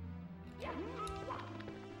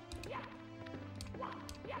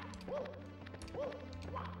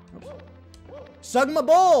 Sugma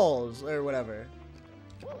balls! Or whatever.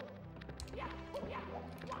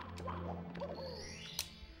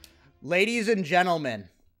 Ladies and gentlemen,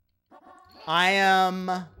 I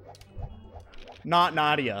am not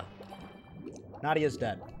Nadia. Nadia's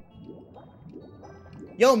dead.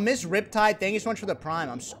 Yo, Miss Riptide, thank you so much for the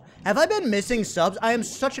prime. Have I been missing subs? I am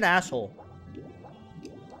such an asshole.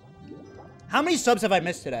 How many subs have I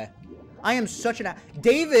missed today? I am such an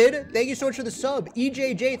David, thank you so much for the sub.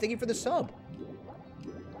 EJJ, thank you for the sub.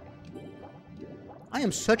 I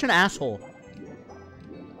am such an asshole.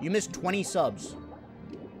 You missed 20 subs.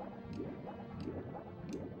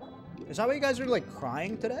 Is that why you guys are, like,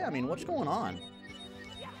 crying today? I mean, what's going on?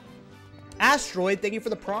 Asteroid, thank you for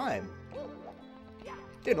the prime.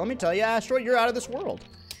 Dude, let me tell you, Asteroid, you're out of this world.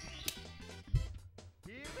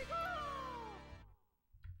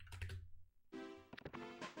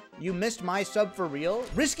 You missed my sub for real?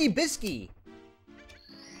 Risky Bisky!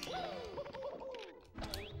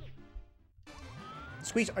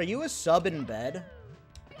 Squeex, are you a sub in bed?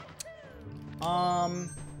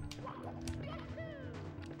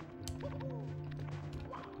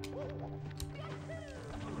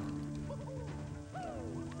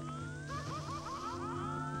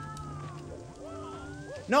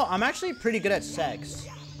 No, I'm actually pretty good at sex.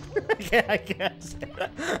 Yeah, I guess.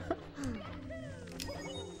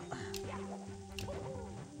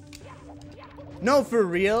 No, for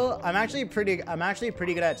real, I'm actually pretty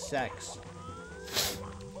good at sex.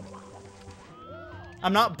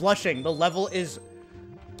 I'm not blushing. The level is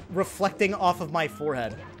reflecting off of my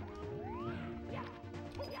forehead.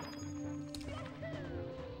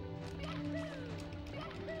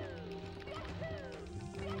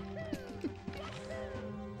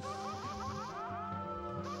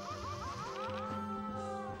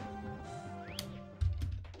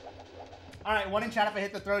 Alright, 1 in chat if I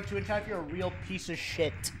hit the throw, 2 in chat if you're a real piece of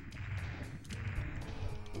shit.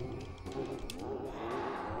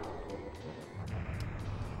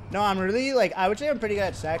 No, I'm really, like, I would say I'm pretty good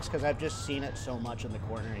at sex because I've just seen it so much in the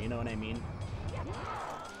corner, you know what I mean?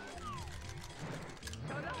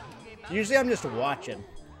 Usually I'm just watching.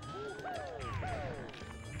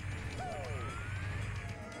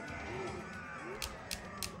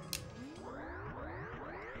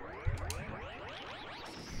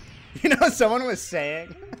 You know, someone was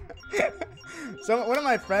saying, one of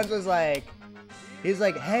my friends was like, he's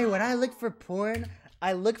like, hey, when I look for porn,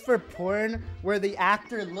 I look for porn where the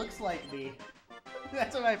actor looks like me.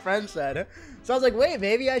 That's what my friend said. So I was like, wait,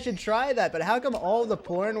 maybe I should try that. But how come all the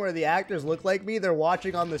porn where the actors look like me, they're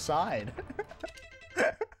watching on the side?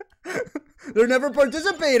 They're never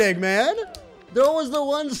participating, man. They're always the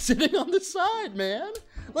ones sitting on the side, man.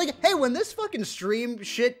 Like, hey, when this fucking stream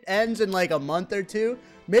shit ends in like a month or two,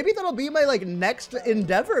 maybe that'll be my like next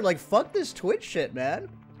endeavor. Like, fuck this Twitch shit, man.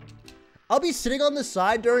 I'll be sitting on the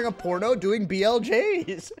side during a porno doing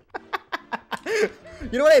BLJs.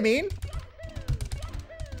 You know what I mean?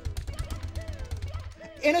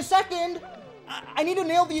 In a second, I need to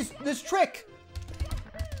nail this trick.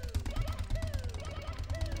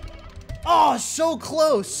 Oh, so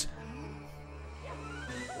close.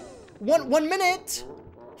 One minute.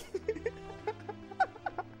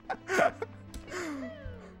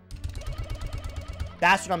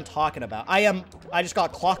 That's what I'm talking about. I just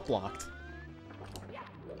got clock blocked.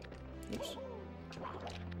 Oops.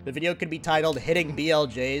 The video could be titled "Hitting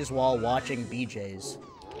BLJs while watching BJs."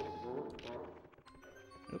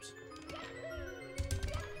 Oops.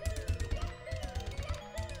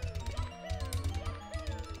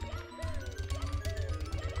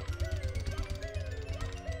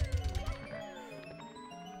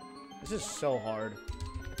 This is so hard.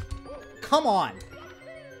 Come on.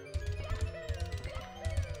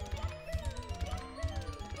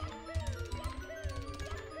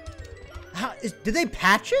 Did they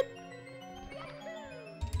patch it?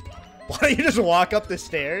 Why don't you just walk up the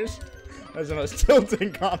stairs? That's the most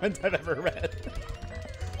tilting comment I've ever read.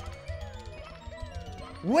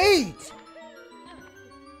 Wait!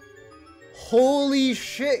 Holy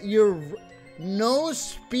shit, no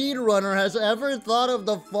speedrunner has ever thought of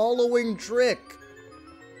the following trick.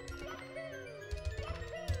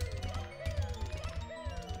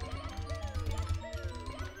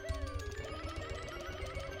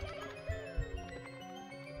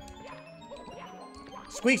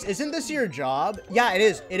 Squeex, isn't this your job? Yeah, it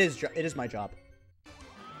is. It is my job.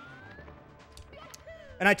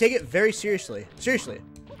 And I take it very seriously. Seriously.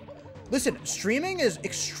 Listen, streaming is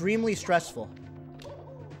extremely stressful.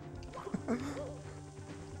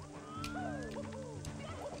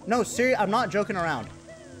 No, seriously, I'm not joking around.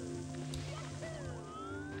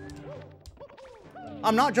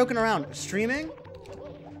 I'm not joking around. Streaming,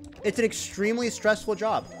 it's an extremely stressful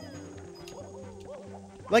job.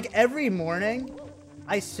 Like, every morning,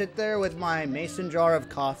 I sit there with my mason jar of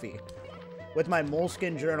coffee, with my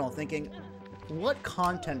moleskin journal, thinking, what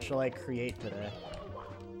content shall I create today?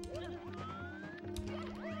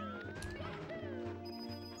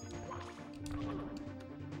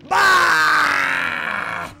 Bah!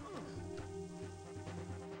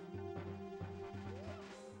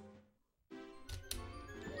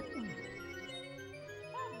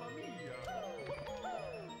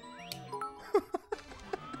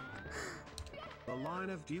 The line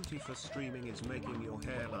of duty for streaming is making your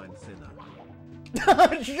hairline thinner.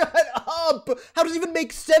 Shut up! How does it even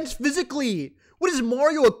make sense physically? What is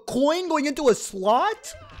Mario, a coin going into a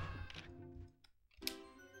slot?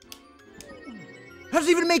 How does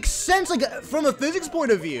it even make sense, like, from a physics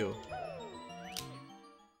point of view?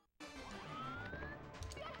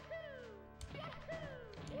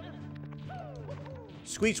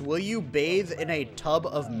 Squeex, will you bathe in a tub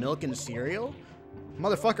of milk and cereal?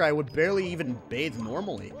 Motherfucker, I would barely even bathe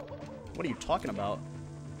normally. What are you talking about?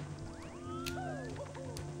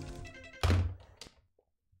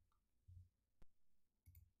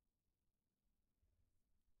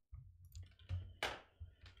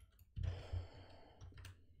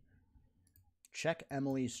 Check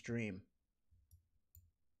Emily's stream.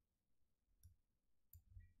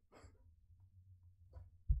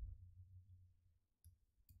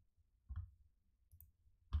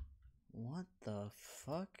 What the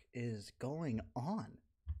fuck is going on?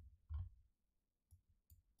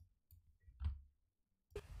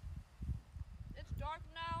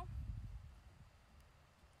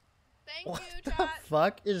 What the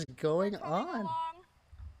fuck is going on?